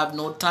 I don't have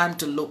no time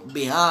to look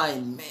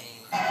behind me.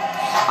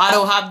 I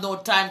don't have no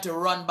time to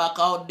run back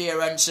out there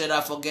and say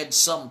I forget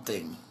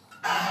something.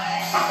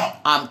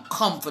 I'm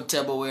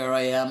comfortable where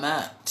I am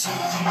at.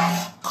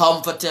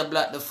 Comfortable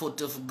at the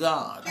foot of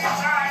God.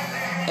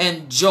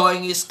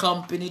 Enjoying his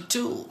company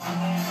too.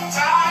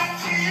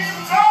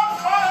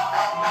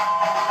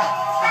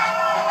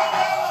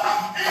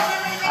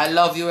 I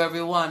love you,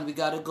 everyone. We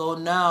gotta go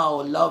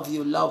now. Love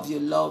you, love you,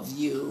 love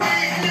you.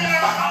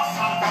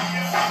 You're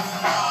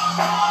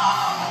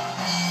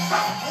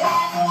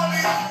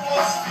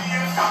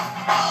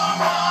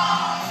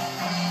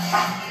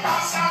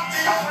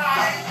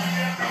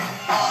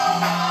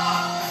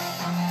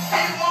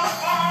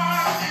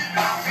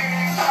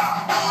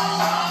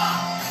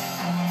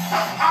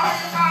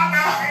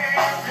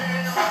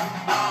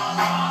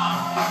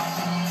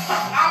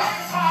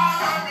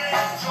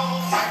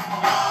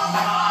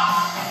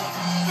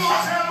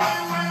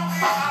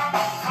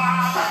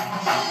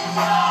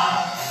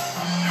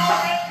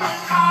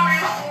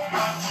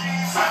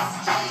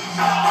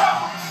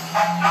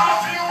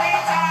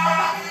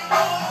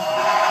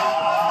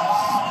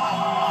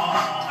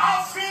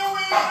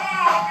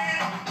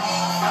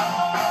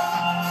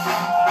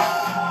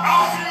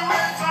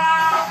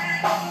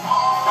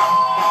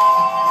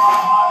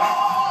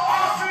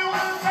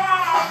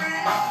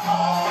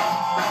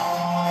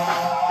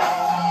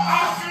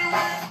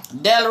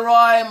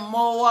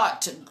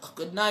Scott,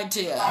 good night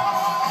to you.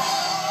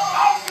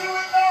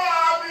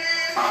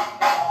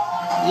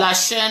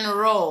 Lashen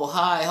Rowe,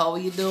 hi, how are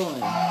you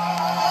doing?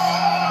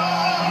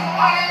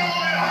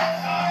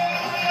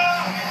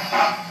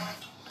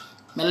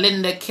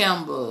 Melinda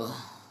Campbell.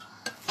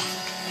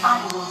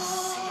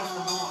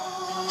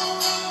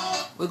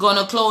 We're going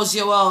to close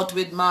you out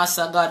with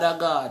Master God of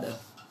God.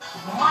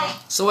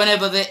 So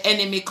whenever the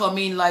enemy come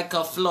in like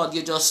a flood,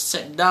 you just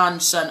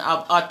dance and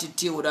have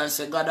attitude and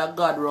say, God of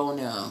God round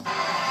here.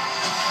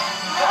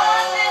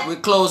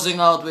 We're closing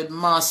out with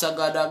Master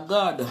God of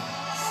God.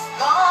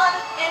 God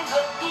in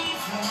the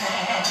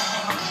evening.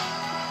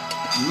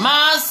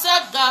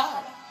 Master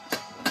God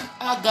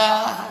of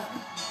God.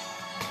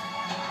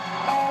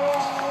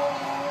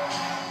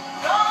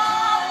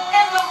 God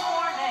in the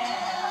morning.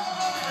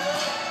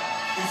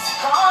 It's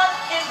God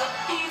in the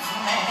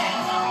evening.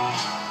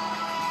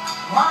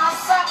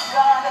 Master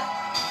God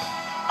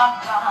of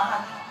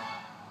God.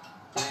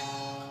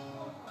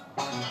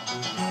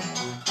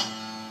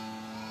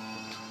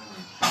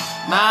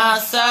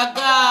 Master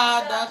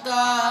God of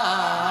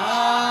God.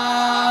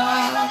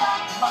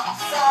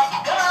 Master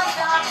God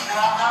of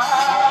God.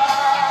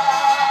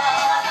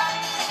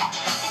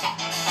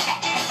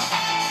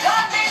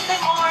 God in the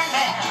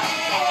morning.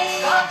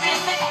 God in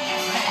the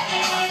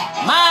evening.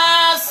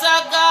 Master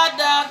God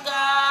of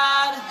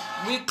God.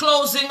 We're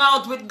closing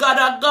out with God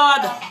of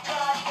God.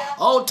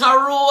 Outer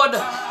road.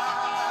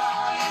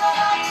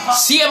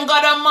 Same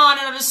God of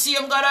morning and the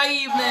same God of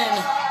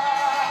evening.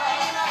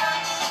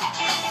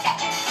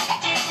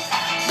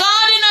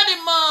 God in the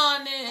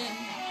morning.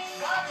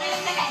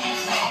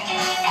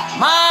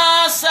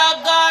 Master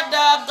God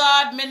of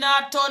God, me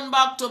not turn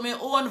back to me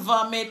own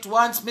vomit.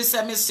 Once me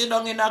say me sit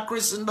down in a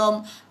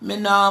Christendom, me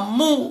not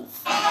move.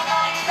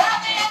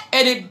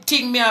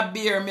 Anything me a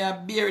bear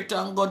it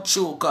and go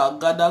through, cause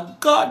God of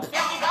God.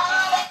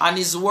 And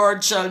his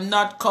word shall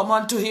not come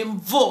unto him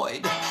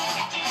void.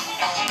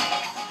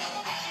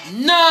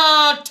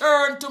 No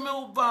turn to me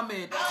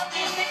vomit.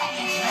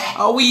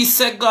 And we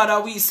say God,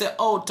 and we say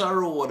outer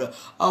road,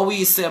 and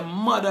we say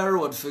mother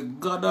road for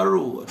God a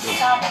road.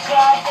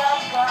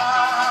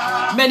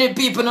 Many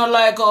people don't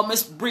like how I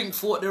bring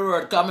forth the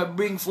word, because I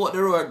bring forth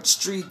the word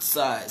street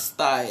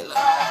style.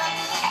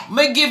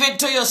 Me give it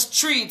to your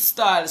street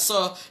style,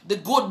 so the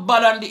good,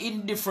 bad, and the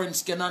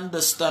indifference can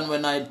understand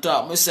when I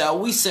talk. Me say,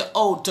 we say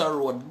outer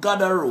road,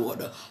 God a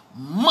road.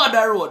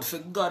 Mother road for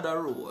God a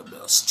road.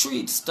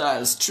 Street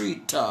style,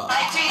 street talk.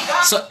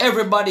 So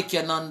everybody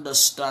can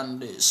understand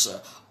this.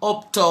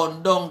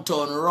 Uptown,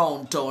 downtown,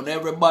 round town,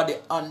 everybody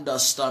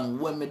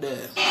understand when me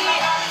there.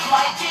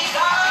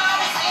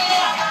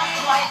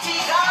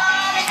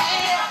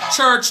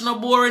 Church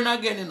not boring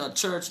again, you know.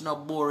 Church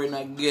not boring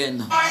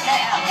again.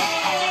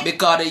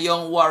 Because the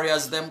young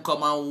warriors them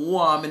come and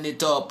warming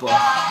it up.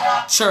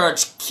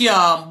 Church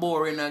can't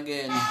boring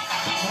again.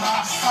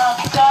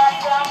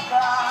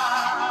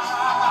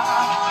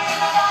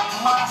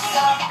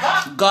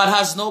 God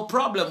has no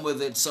problem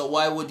with it, so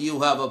why would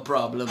you have a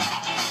problem?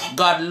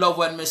 God love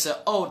when me say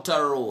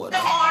outer road.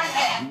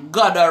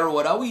 God a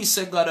road. And we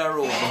say God a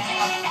road.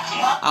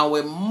 And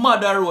we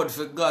mother road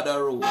for God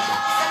a road.